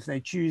for. So if they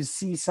choose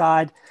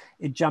seaside,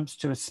 it jumps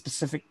to a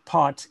specific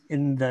part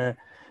in the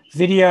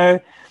video.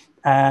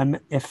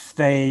 If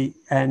they,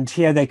 and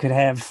here they could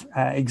have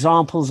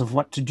examples of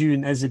what to do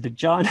in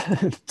Azerbaijan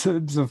in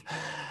terms of,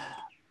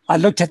 I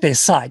looked at their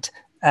site.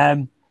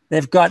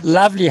 They've got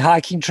lovely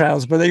hiking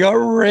trails, but they got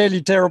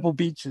really terrible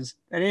beaches.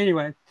 And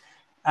anyway,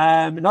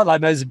 not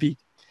like Mozambique.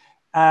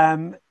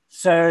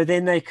 So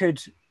then they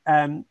could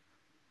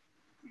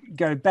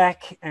go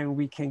back and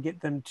we can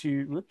get them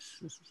to, whoops,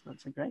 this is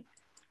not so great.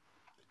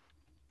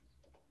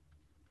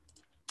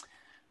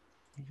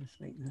 Let me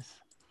just make this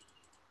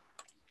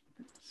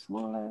a bit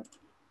smaller.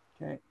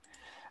 Okay.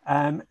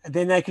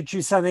 Then they could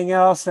choose something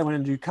else. They want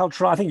to do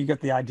cultural. I think you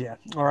got the idea.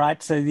 All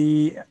right. So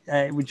we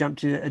jump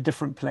to a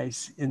different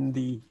place in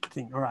the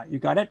thing. All right. You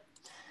got it.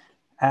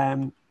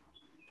 And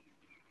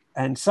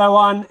so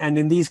on. And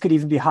then these could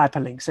even be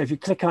hyperlinks. So if you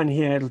click on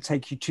here, it'll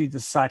take you to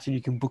the site and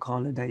you can book a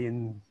holiday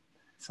in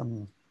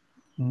some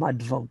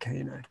mud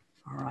volcano.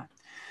 All right.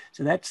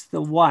 So that's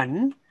the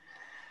one.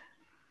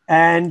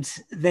 And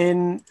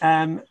then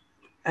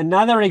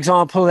another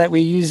example that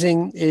we're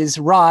using is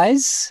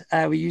Rise.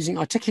 We're using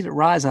Articulate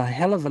Rise a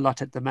hell of a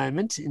lot at the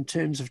moment in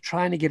terms of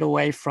trying to get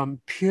away from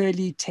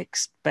purely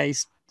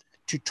text-based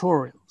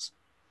tutorials.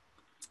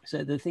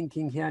 So the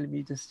thinking here, let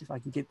me just, if I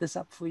can get this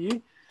up for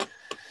you.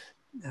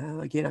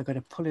 Again, I've got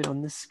to pull it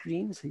on this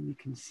screen so you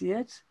can see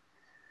it.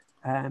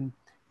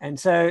 And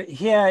so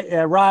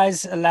here,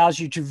 Rise allows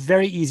you to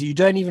very easy, you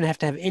don't even have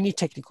to have any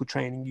technical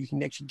training. You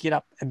can actually get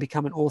up and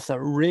become an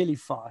author really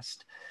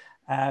fast.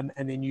 And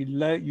then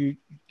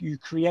you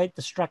create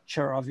the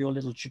structure of your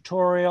little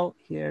tutorial.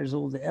 Here's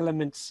all the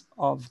elements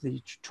of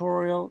the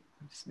tutorial.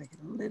 I'll just make it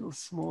a little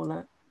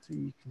smaller so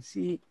you can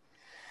see.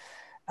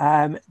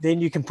 Then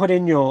you can put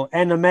in your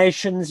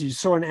animations. You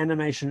saw an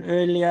animation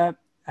earlier.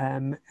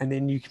 And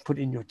then you can put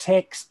in your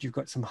text. You've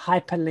got some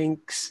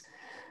hyperlinks.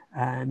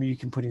 You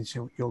can put in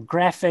your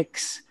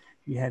graphics.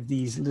 You have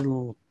these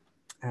little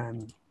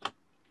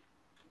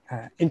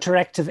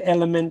interactive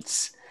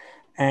elements.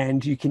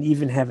 And you can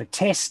even have a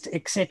test,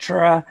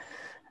 etc.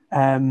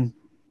 You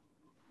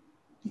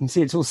can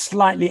see it's all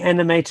slightly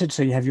animated.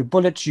 So you have your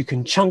bullets. You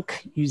can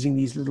chunk using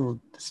these little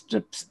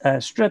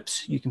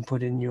strips. You can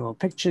put in your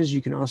pictures.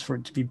 You can ask for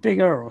it to be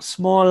bigger or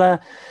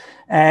smaller.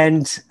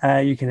 And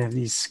you can have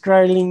these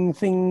scrolling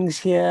things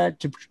here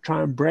to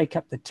try and break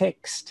up the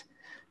text.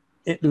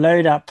 It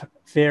load up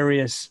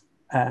various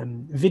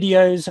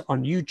videos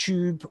on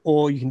YouTube,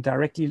 or you can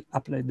directly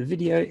upload the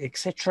video,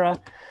 etc.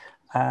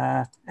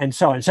 And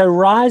so on. So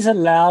Rise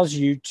allows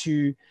you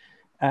to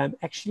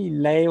actually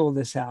lay all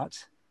this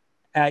out.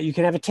 You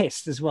can have a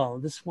test as well.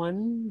 This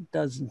one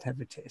doesn't have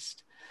a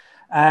test.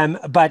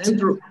 But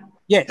Andrew,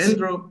 yes.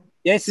 Andrew,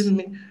 yes. Excuse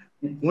me.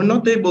 We're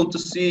not able to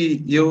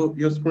see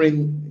your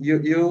screen.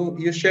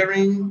 You're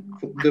sharing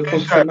the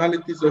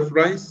functionalities of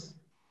Rise.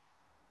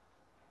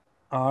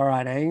 All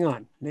right, hang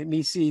on. Let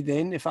me see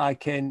then if I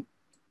can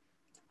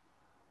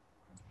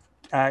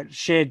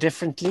share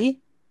differently.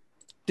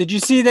 Did you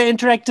see the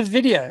interactive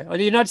video, or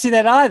do you not see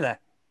that either?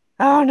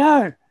 Oh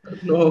no.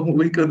 No,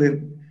 we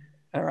couldn't.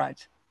 All right,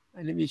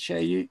 let me show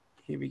you.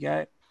 Here we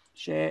go.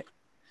 Share.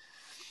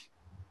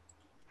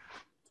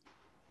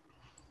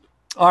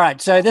 All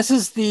right, so this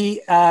is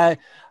the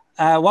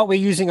what we're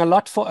using a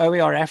lot for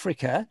OER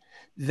Africa.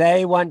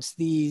 They want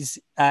these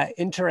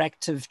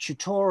interactive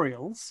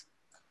tutorials,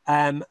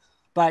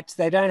 but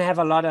they don't have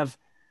a lot of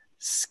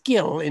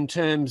skill in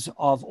terms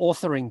of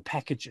authoring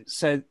packages.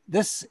 So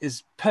this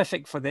is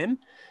perfect for them.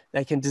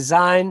 They can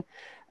design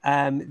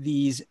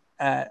these,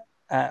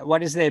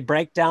 what is their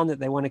breakdown that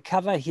they want to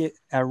cover. Here,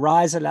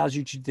 Rise allows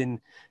you to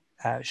then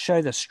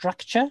show the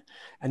structure,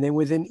 and then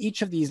within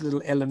each of these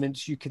little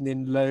elements, you can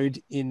then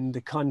load in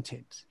the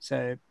content.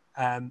 So,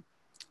 and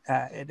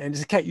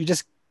it's okay, you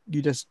just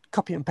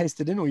copy and paste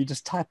it in, or you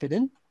just type it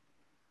in.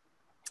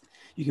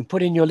 You can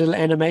put in your little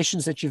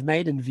animations that you've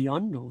made in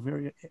Vyond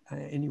or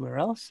anywhere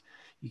else.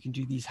 You can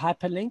do these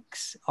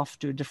hyperlinks off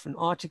to a different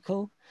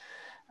article.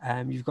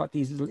 You've got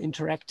these little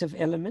interactive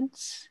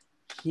elements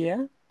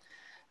here,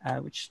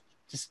 which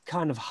just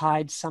kind of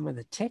hide some of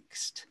the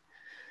text.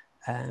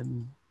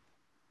 You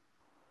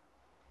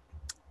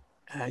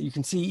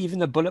can see even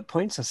the bullet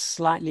points are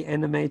slightly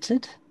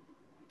animated.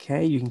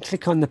 Okay, you can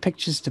click on the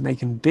pictures to make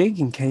them big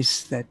in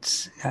case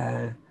that's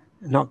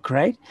not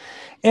great.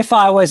 If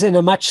I was in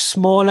a much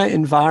smaller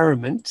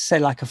environment, say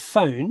like a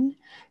phone,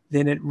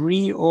 then it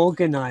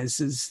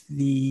reorganizes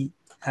the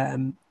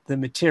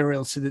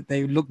material so that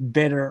they look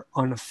better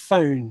on a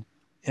phone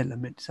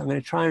element. So I'm going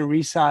to try and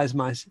resize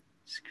my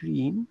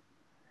screen.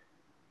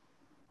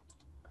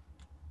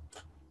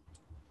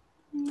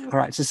 All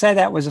right, so say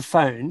that was a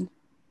phone.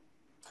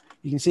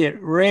 You can see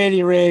it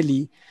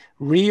really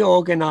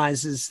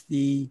reorganizes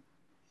the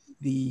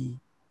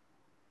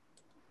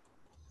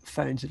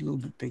phone's a little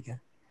bit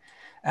bigger.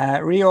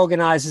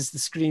 Reorganizes the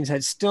screen so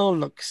it still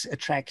looks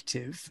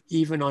attractive,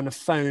 even on a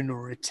phone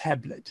or a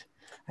tablet.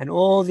 and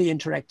all the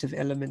interactive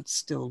elements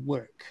still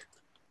work.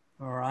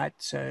 All right,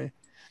 so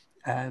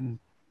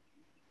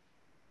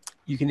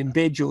you can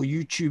embed your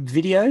YouTube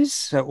videos.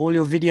 So all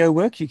your video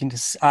work, you can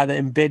just either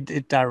embed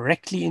it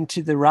directly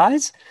into the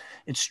Rise.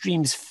 It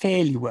streams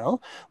fairly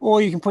well,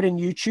 or you can put in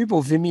YouTube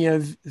or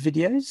Vimeo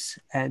videos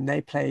and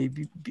they play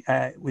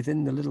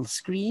within the little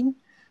screen.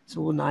 It's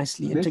all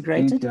nicely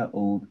integrated. This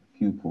 8-year-old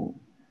pupil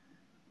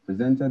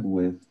presented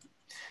with.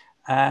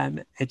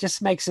 It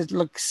just makes it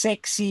look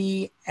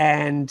sexy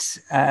and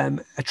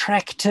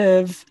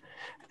attractive.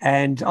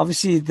 And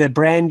obviously the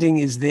branding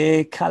is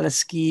their color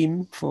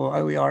scheme for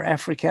OER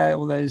Africa.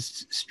 All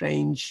those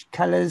strange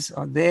colors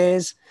are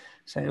theirs.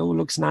 So it all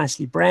looks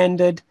nicely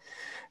branded.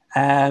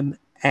 Yeah,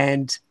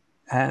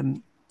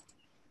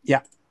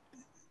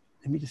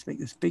 let me just make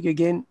this big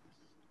again.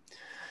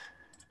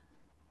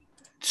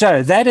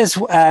 So that is,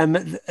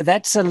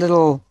 that's a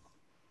little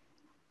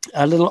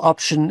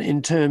option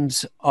in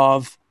terms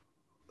of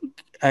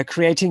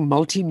creating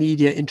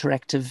multimedia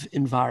interactive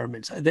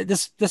environments.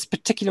 This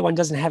particular one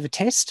doesn't have a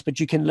test, but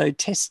you can load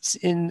tests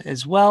in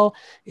as well.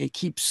 It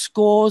keeps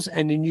scores,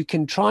 and then you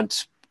can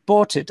transport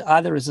it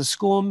either as a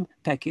SCORM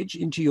package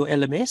into your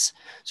LMS,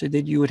 so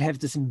that you would have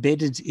this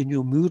embedded in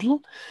your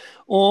Moodle,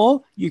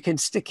 or you can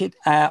stick it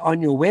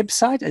on your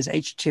website as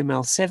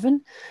HTML7,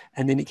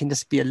 and then it can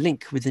just be a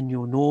link within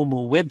your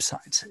normal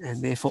website,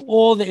 and therefore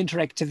all the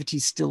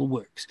interactivity still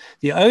works.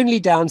 The only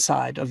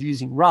downside of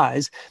using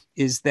Rise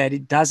is that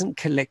it doesn't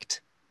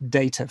collect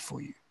data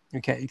for you,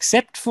 okay,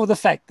 except for the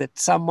fact that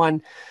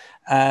someone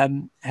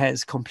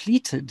has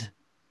completed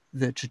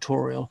the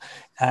tutorial.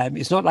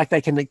 It's not like they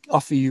can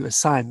offer you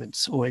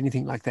assignments or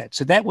anything like that.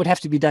 So that would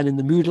have to be done in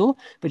the Moodle,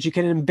 but you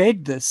can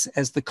embed this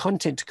as the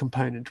content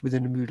component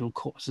within a Moodle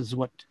course, is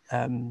what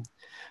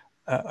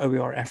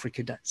OER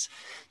Africa does.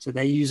 So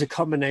they use a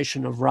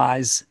combination of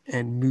Rise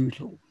and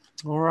Moodle.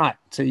 All right,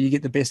 so you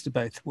get the best of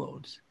both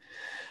worlds.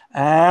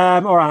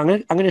 All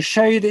right, I'm going to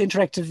show you the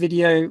interactive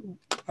video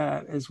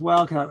as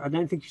well, because I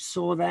don't think you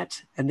saw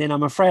that. And then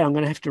I'm afraid I'm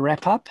going to have to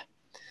wrap up.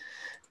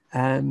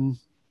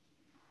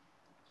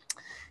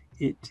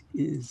 It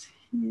is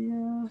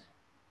here.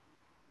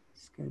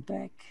 Let's go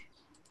back.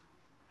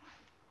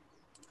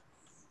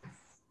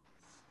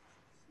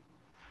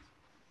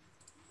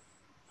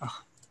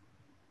 Oh,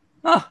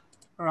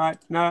 all right.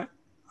 No,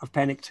 I've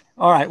panicked.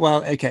 All right.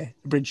 Well, okay.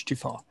 A bridge too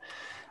far.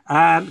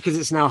 Because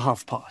it's now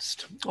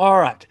past. All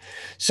right.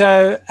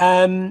 So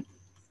to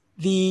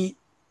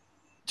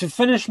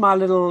finish my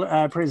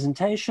little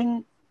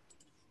presentation,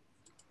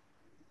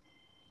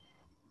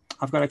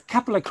 I've got a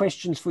couple of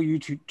questions for you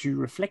to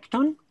reflect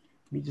on.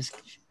 Let me just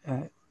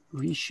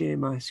reshare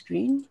my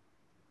screen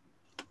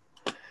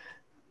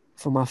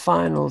for my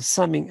final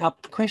summing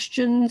up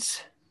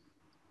questions.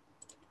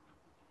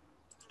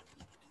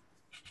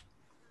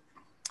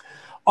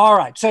 All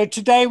right, so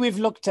today we've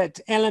looked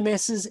at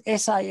LMSs,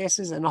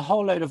 SISs, and a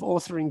whole load of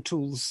authoring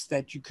tools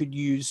that you could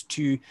use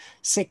to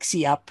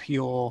sexy up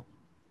your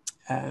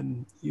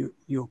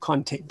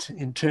content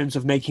in terms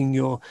of making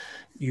your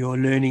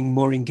learning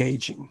more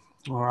engaging.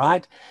 All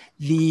right,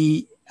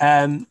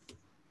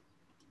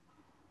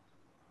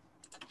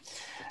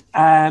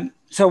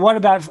 so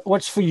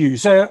what's for you?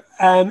 So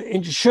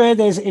ensure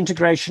there's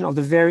integration of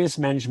the various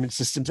management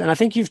systems. And I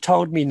think you've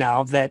told me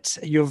now that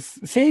you're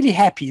fairly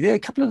happy. There are a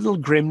couple of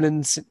little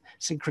gremlins,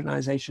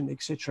 synchronization,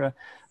 etc.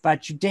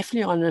 But you're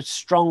definitely on a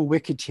strong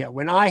wicket here.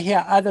 When I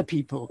hear other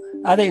people,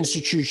 other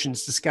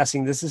institutions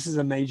discussing this is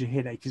a major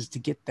headache, is to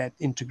get that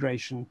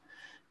integration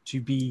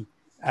to be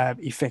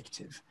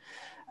effective.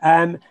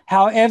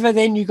 However,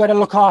 then you've got to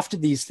look after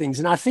these things.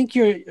 And I think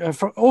you're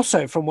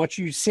also from what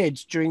you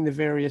said during the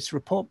various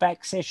report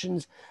back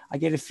sessions, I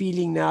get a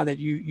feeling now that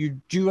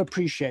you do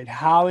appreciate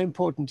how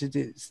important it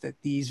is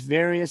that these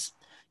various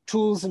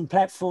tools and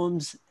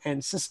platforms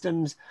and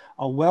systems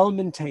are well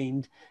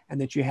maintained,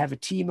 and that you have a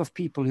team of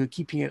people who are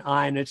keeping an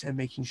eye on it and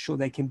making sure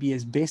they can be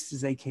as best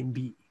as they can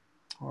be.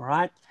 All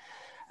right.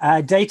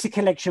 Data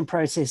collection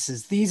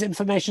processes. These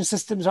information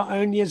systems are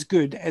only as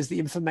good as the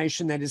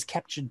information that is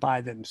captured by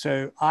them.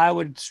 So I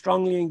would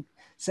strongly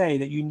say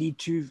that you need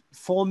to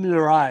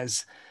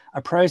formularize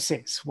a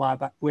process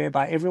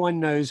whereby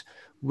everyone knows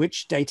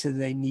which data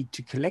they need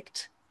to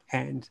collect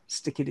and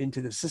stick it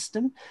into the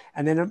system.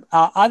 And then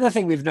our other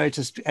thing we've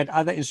noticed at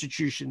other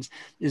institutions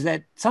is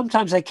that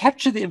sometimes they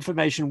capture the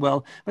information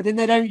well, but then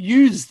they don't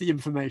use the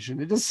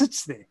information. It just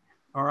sits there.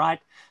 All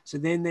right. So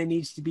then there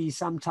needs to be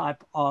some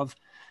type of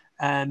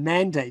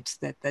mandate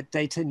that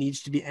data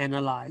needs to be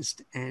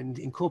analyzed and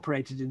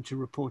incorporated into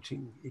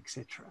reporting,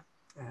 etc.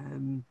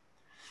 And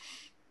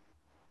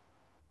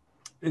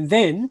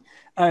then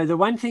the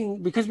one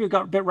thing, because we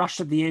got a bit rushed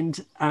at the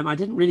end, I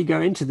didn't really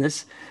go into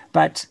this,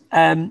 but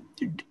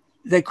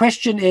the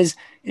question is,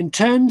 in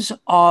terms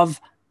of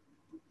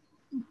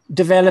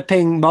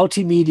developing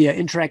multimedia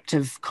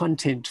interactive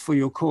content for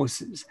your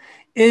courses,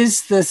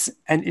 is this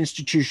an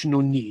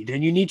institutional need?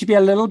 And you need to be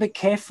a little bit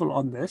careful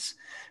on this,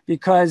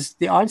 because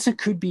the answer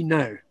could be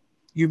no.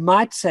 You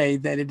might say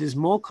that it is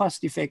more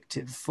cost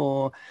effective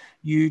for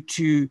you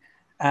to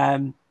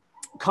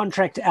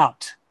contract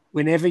out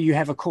whenever you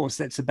have a course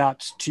that's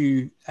about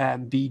to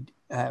be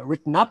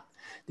written up.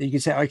 Then you can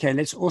say, okay,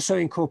 let's also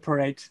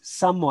incorporate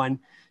someone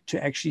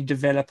to actually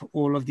develop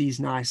all of these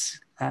nice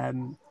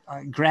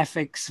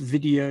graphics,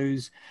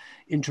 videos,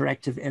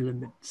 interactive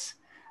elements.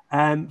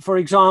 For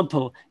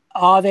example,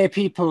 are there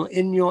people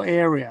in your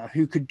area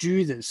who could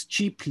do this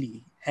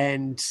cheaply?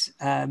 And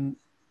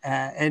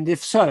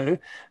if so,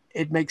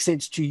 it makes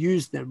sense to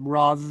use them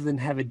rather than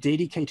have a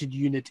dedicated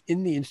unit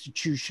in the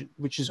institution,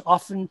 which is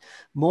often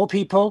more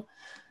people.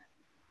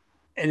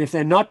 And if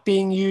they're not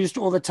being used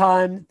all the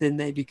time, then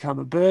they become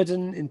a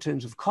burden in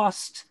terms of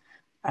cost.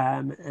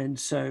 And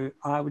so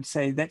I would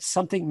say that's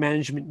something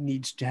management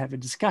needs to have a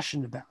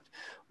discussion about.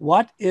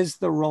 What is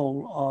the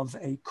role of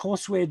a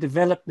courseware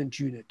development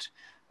unit,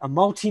 a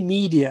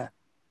multimedia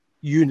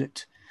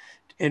unit,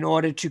 in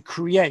order to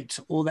create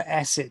all the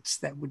assets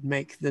that would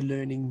make the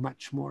learning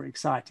much more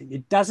exciting?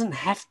 It doesn't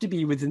have to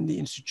be within the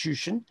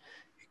institution.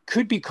 It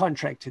could be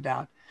contracted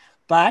out,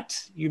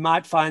 but you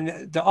might find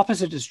that the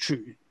opposite is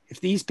true.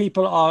 If these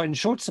people are in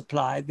short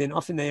supply, then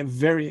often they are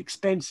very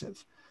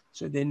expensive.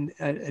 So then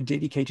a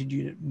dedicated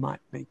unit might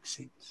make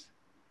sense.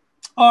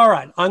 All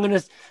right, I'm going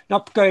to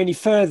not go any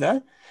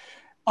further.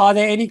 Are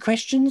there any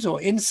questions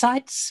or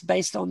insights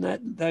based on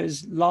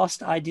those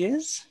last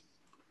ideas?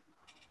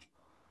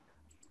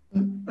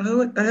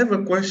 I have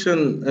a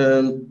question.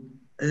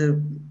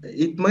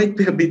 It might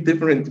be a bit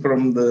different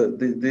from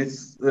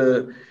this.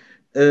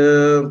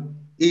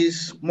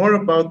 Is more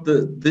about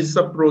this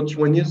approach.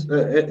 When you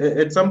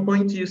at some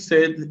point you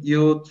said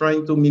you're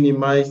trying to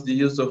minimize the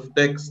use of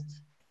text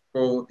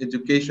for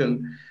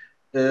education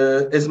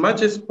as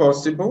much as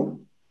possible.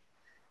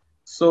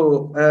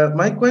 So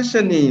my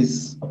question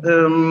is,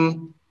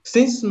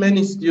 since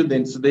many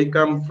students, they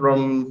come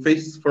from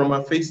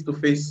a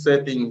face-to-face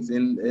settings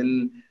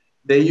and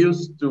they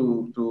used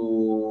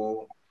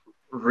to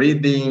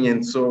reading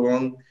and so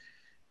on,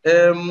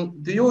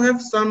 do you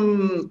have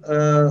some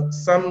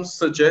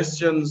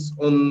suggestions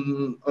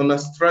on a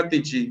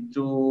strategy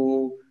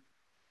to,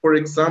 for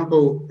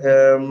example,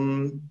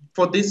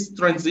 for this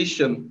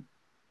transition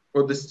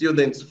for the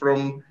students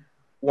from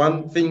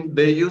one thing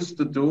they used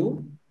to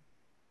do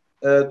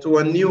to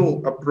a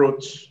new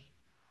approach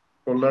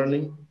for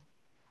learning?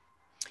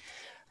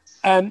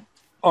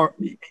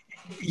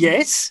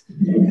 Yes.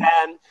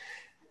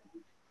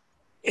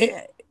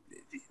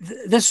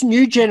 This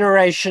new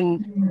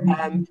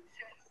generation,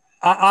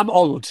 I'm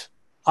old.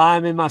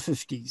 I'm in my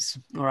 50s,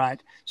 all right?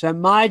 So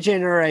my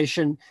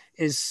generation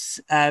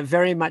is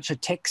very much a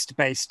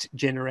text-based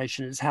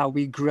generation. It's how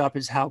we grew up,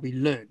 is how we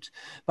learned.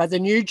 But the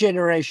new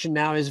generation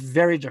now is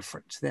very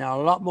different. They are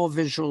a lot more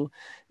visual.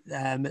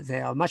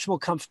 They are much more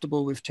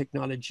comfortable with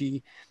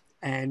technology.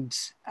 And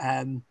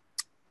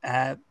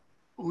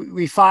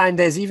we find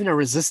there's even a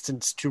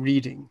resistance to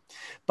reading.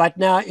 But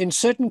now in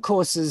certain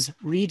courses,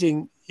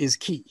 reading is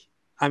key.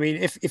 I mean,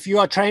 if you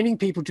are training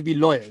people to be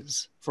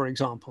lawyers, for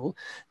example,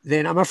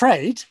 then I'm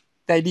afraid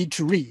they need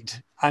to read.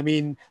 I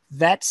mean,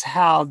 that's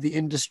how the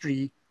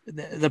industry,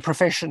 the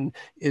profession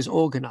is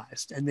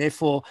organized. And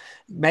therefore,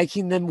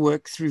 making them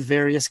work through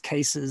various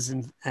cases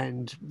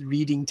and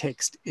reading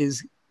text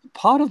is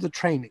part of the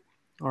training.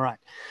 All right.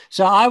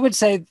 So I would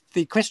say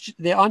the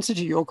answer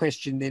to your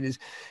question then is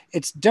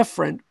it's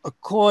different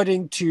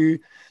according to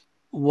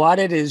what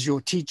it is you're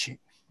teaching,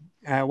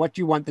 what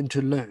you want them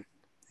to learn.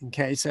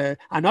 Okay, so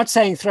I'm not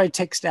saying throw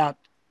text out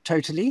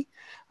totally.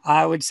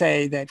 I would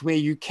say that where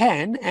you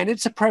can, and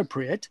it's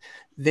appropriate,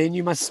 then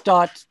you must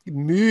start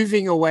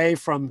moving away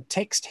from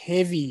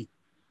text-heavy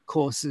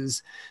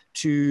courses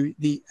to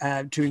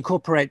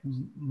incorporate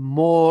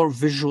more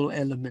visual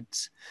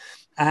elements.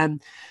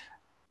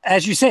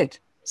 As you said,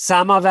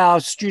 some of our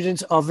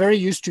students are very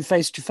used to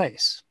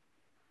face-to-face.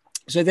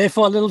 So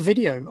therefore, a little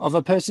video of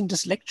a person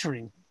just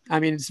lecturing. I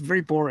mean, it's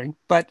very boring,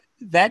 but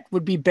that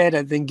would be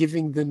better than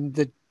giving them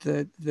the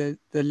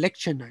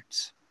lecture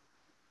notes,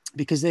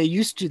 because they're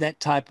used to that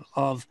type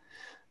of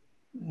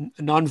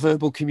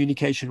nonverbal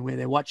communication where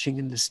they're watching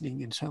and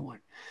listening and so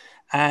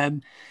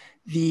on.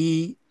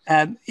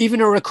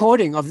 Even a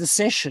recording of the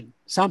session,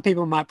 some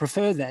people might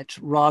prefer that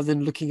rather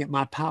than looking at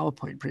my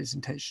PowerPoint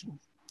presentation,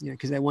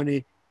 because they want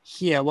to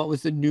hear what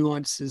was the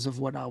nuances of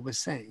what I was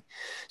saying.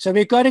 So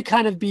we've got to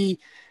kind of the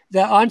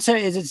answer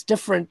is it's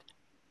different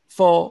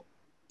for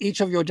each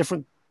of your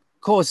different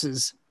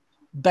courses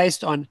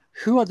based on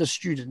who are the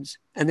students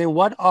and then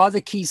what are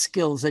the key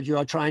skills that you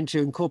are trying to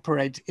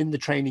incorporate in the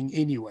training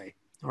anyway.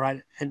 All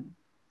right. And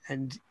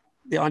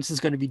the answer is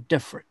going to be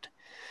different.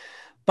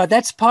 But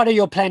that's part of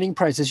your planning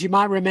process. You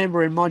might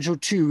remember in module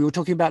 2, we were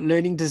talking about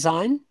learning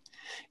design.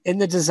 In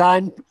the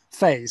design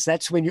phase,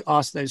 that's when you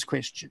ask those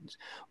questions.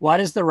 What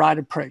is the right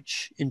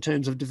approach in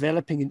terms of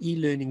developing an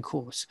e-learning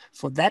course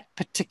for that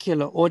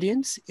particular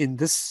audience in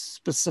this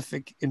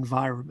specific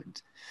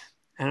environment?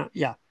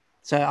 Yeah,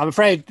 so I'm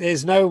afraid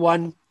there's no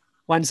one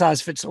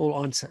size fits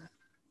all answer.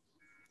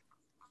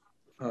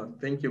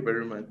 Thank you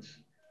very much.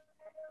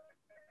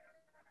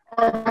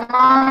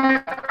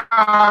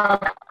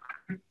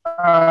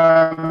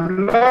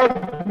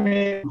 Let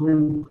me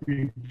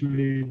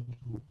quickly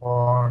to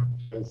what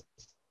is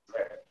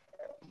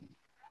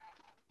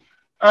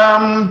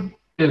said.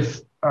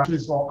 It's a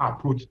seesaw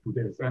approach to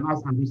this, and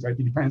as Andrew said,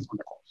 it depends on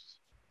the course.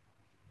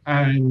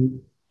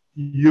 And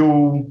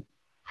you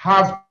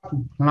have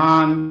to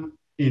plan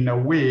in a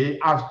way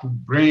as to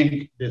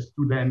bring the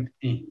student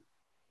in.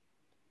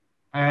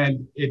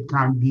 And it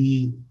can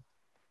be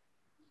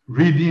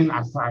reading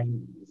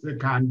assignments, it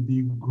can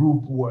be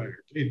group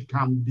work, it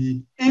can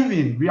be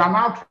even, we are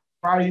now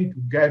trying to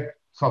get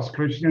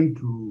subscription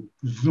to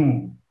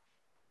Zoom.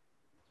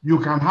 You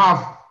can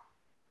have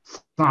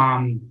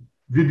some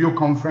video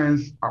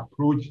conference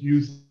approach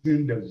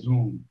using the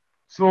Zoom.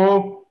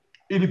 So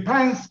it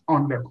depends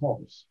on the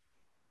course.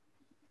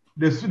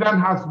 The student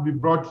has to be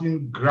brought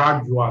in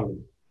gradually.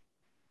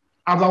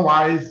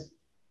 Otherwise,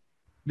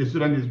 the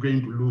student is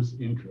going to lose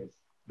interest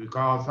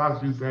because,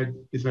 as you said,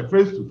 it's a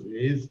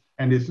face-to-face,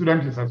 and the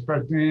student is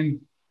expecting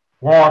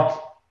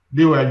what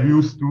they were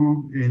used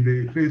to in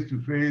the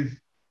face-to-face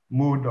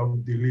mode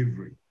of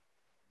delivery.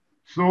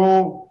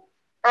 So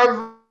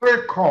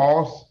every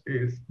course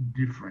is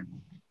different.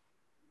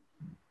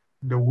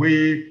 The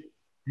way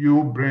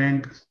you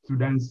bring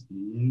students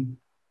in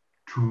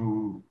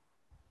to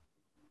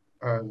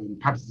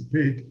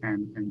participate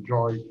and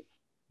enjoy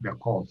the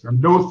course.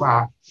 And those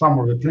are some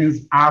of the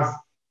things as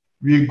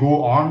we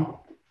go on.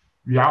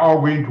 We are all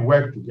going to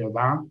work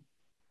together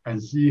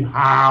and see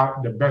how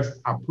the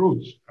best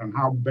approach and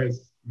how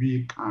best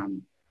we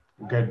can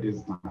get this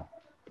done.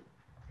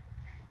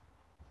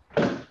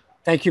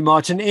 Thank you,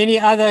 Martin. Any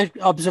other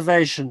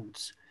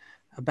observations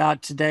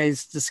about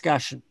today's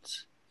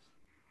discussions?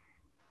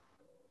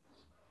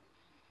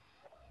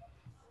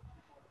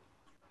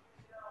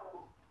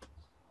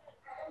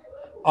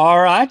 All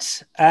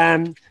right.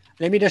 Let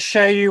me just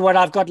show you what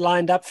I've got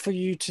lined up for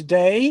you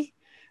today.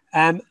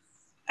 I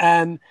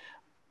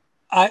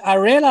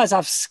realize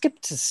I've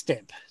skipped a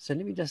step. So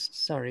let me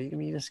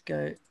just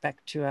go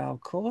back to our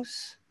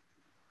course.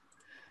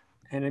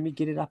 And let me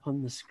get it up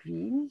on the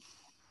screen.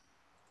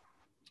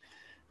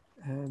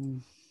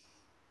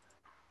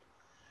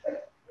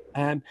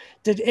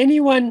 Did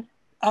anyone,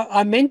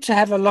 I meant to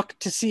have a look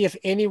to see if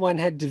anyone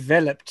had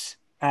developed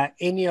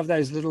any of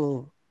those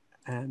little,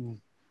 I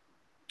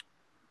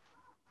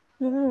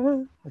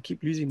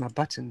keep losing my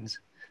buttons.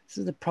 This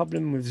is the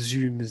problem with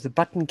Zoom, is the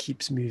button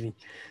keeps moving.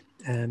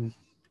 Here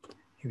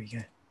we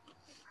go.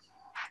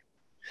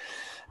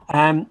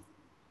 I'm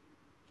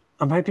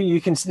hoping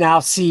you can now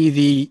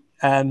see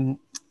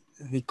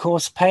the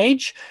course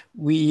page.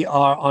 We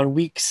are on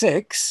week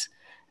 6,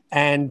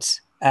 and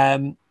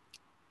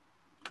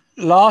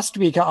last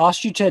week I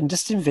asked you to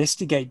just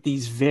investigate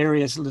these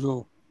various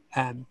little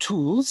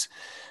tools.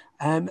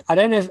 I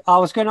don't know if I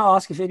was going to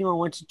ask if anyone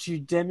wanted to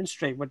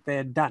demonstrate what they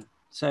had done.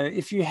 So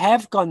if you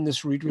have gone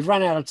this route, we've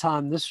run out of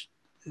time this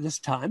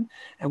time,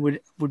 and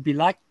would be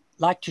like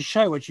to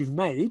show what you've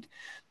made,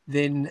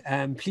 then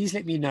please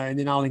let me know, and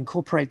then I'll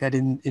incorporate that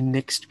in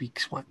next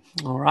week's one.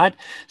 All right.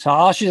 So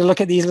I'll ask you to look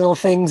at these little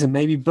things and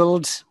maybe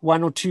build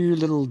 1 or 2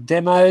 little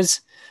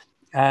demos.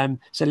 So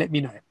let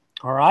me know.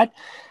 All right.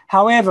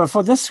 However,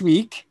 for this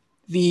week,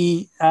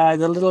 the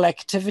little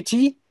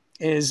activity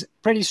is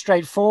pretty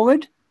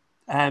straightforward.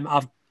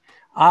 I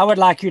would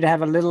like you to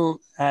have a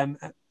little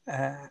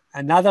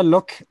another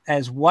look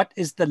as what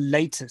is the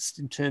latest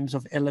in terms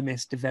of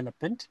LMS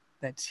development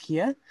that's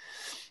here.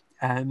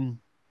 And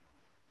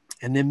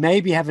then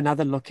maybe have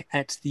another look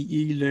at the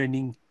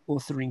e-learning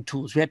authoring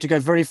tools. We had to go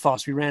very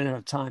fast. We ran out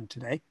of time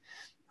today.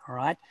 All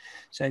right.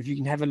 So if you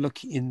can have a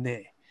look in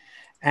there.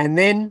 And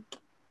then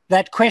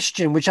that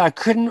question, which I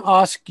couldn't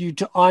ask you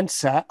to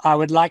answer, I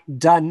would like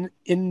done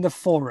in the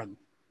forum.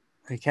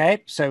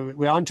 Okay. So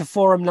we're on to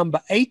forum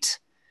number 8.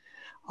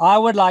 I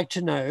would like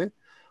to know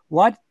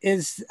what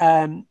is,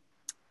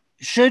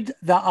 should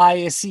the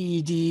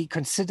ISCED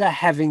consider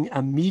having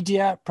a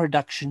media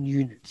production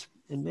unit?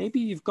 And maybe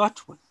you've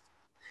got one.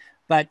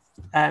 But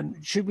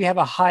should we have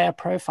a higher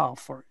profile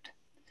for it?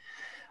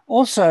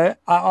 Also,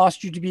 I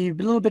asked you to be a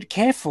little bit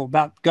careful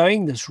about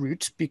going this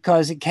route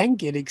because it can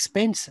get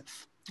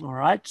expensive. All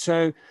right.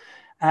 So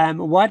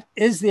what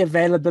is the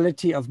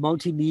availability of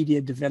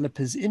multimedia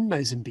developers in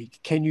Mozambique?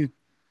 Can you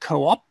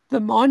co-opt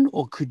them on,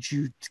 or could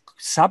you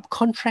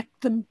subcontract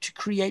them to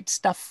create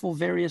stuff for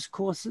various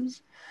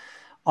courses?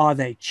 Are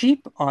they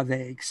cheap? Are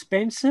they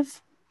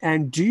expensive?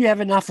 And do you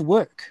have enough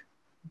work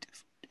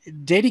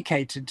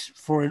dedicated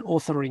for an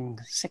authoring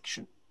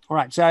section? All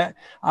right, so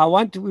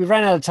we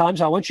ran out of time,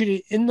 so I want you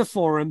to, in the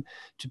forum,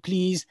 to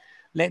please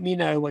let me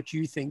know what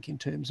you think in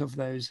terms of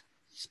those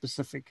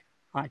specific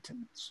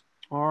items.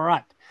 All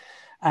right,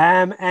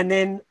 and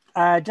then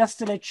just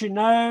to let you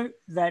know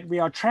that we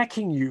are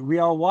tracking you, we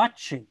are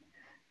watching,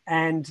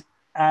 and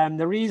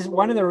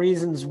one of the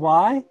reasons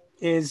why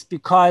is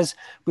because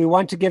we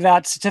want to give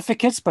out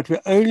certificates, but we're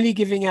only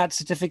giving out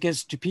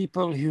certificates to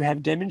people who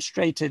have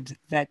demonstrated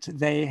that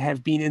they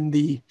have been in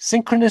the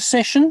synchronous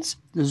sessions,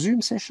 the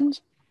Zoom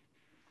sessions,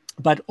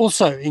 but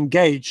also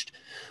engaged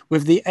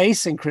with the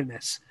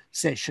asynchronous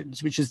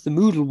sessions, which is the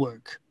Moodle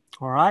work.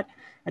 All right.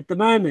 At the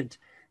moment,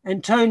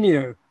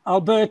 Antonio,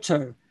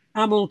 Alberto,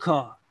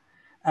 Amilcar,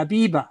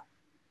 Abiba,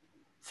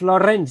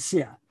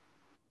 Florencia,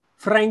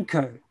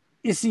 Franco,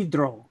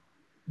 Isidro,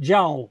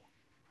 João,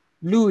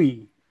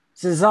 Louis,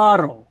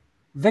 Cesaro,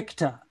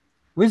 Victor,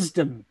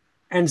 Wisdom,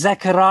 and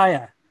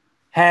Zachariah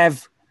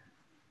have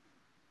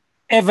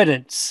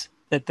evidence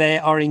that they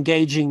are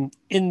engaging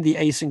in the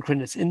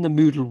asynchronous, in the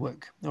Moodle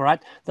work. All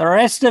right. The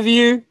rest of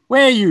you,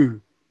 where are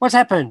you? What's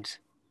happened?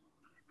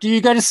 Do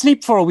you go to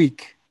sleep for a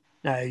week?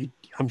 No,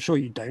 I'm sure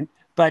you don't.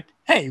 But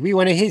hey, we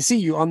want to see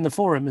you on the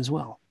forum as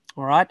well.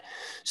 All right.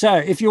 So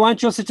if you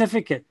want your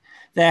certificate,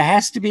 there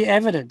has to be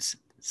evidence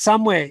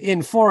somewhere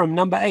in forum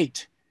number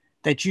 8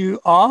 that you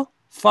are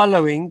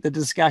following the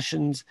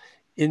discussions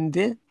in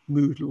the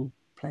Moodle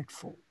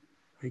platform.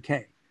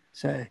 Okay.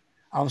 So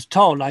I was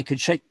told I could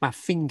shake my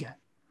finger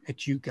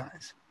at you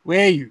guys.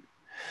 Where are you?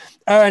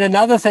 Oh, and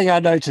another thing I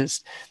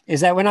noticed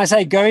is that when I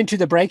say go into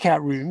the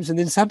breakout rooms, and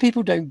then some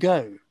people don't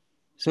go.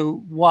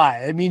 So why?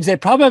 It means they're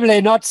probably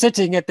not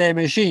sitting at their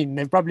machine.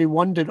 They've probably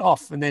wandered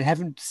off and they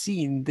haven't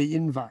seen the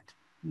invite.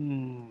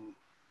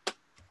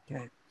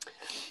 Okay.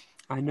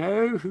 I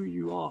know who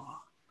you are.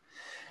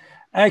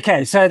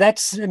 Okay, so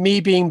that's me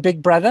being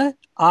Big Brother.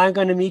 I'm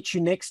going to meet you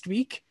next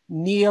week.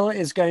 Neil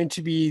is going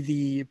to be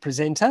the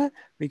presenter.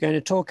 We're going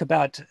to talk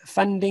about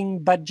funding,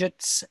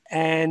 budgets,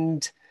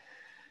 and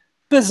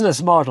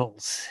business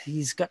models.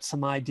 He's got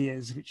some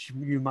ideas which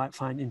you might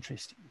find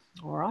interesting.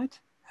 All right.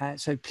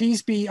 So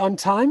please be on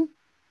time,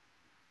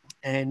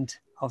 and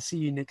I'll see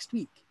you next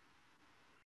week.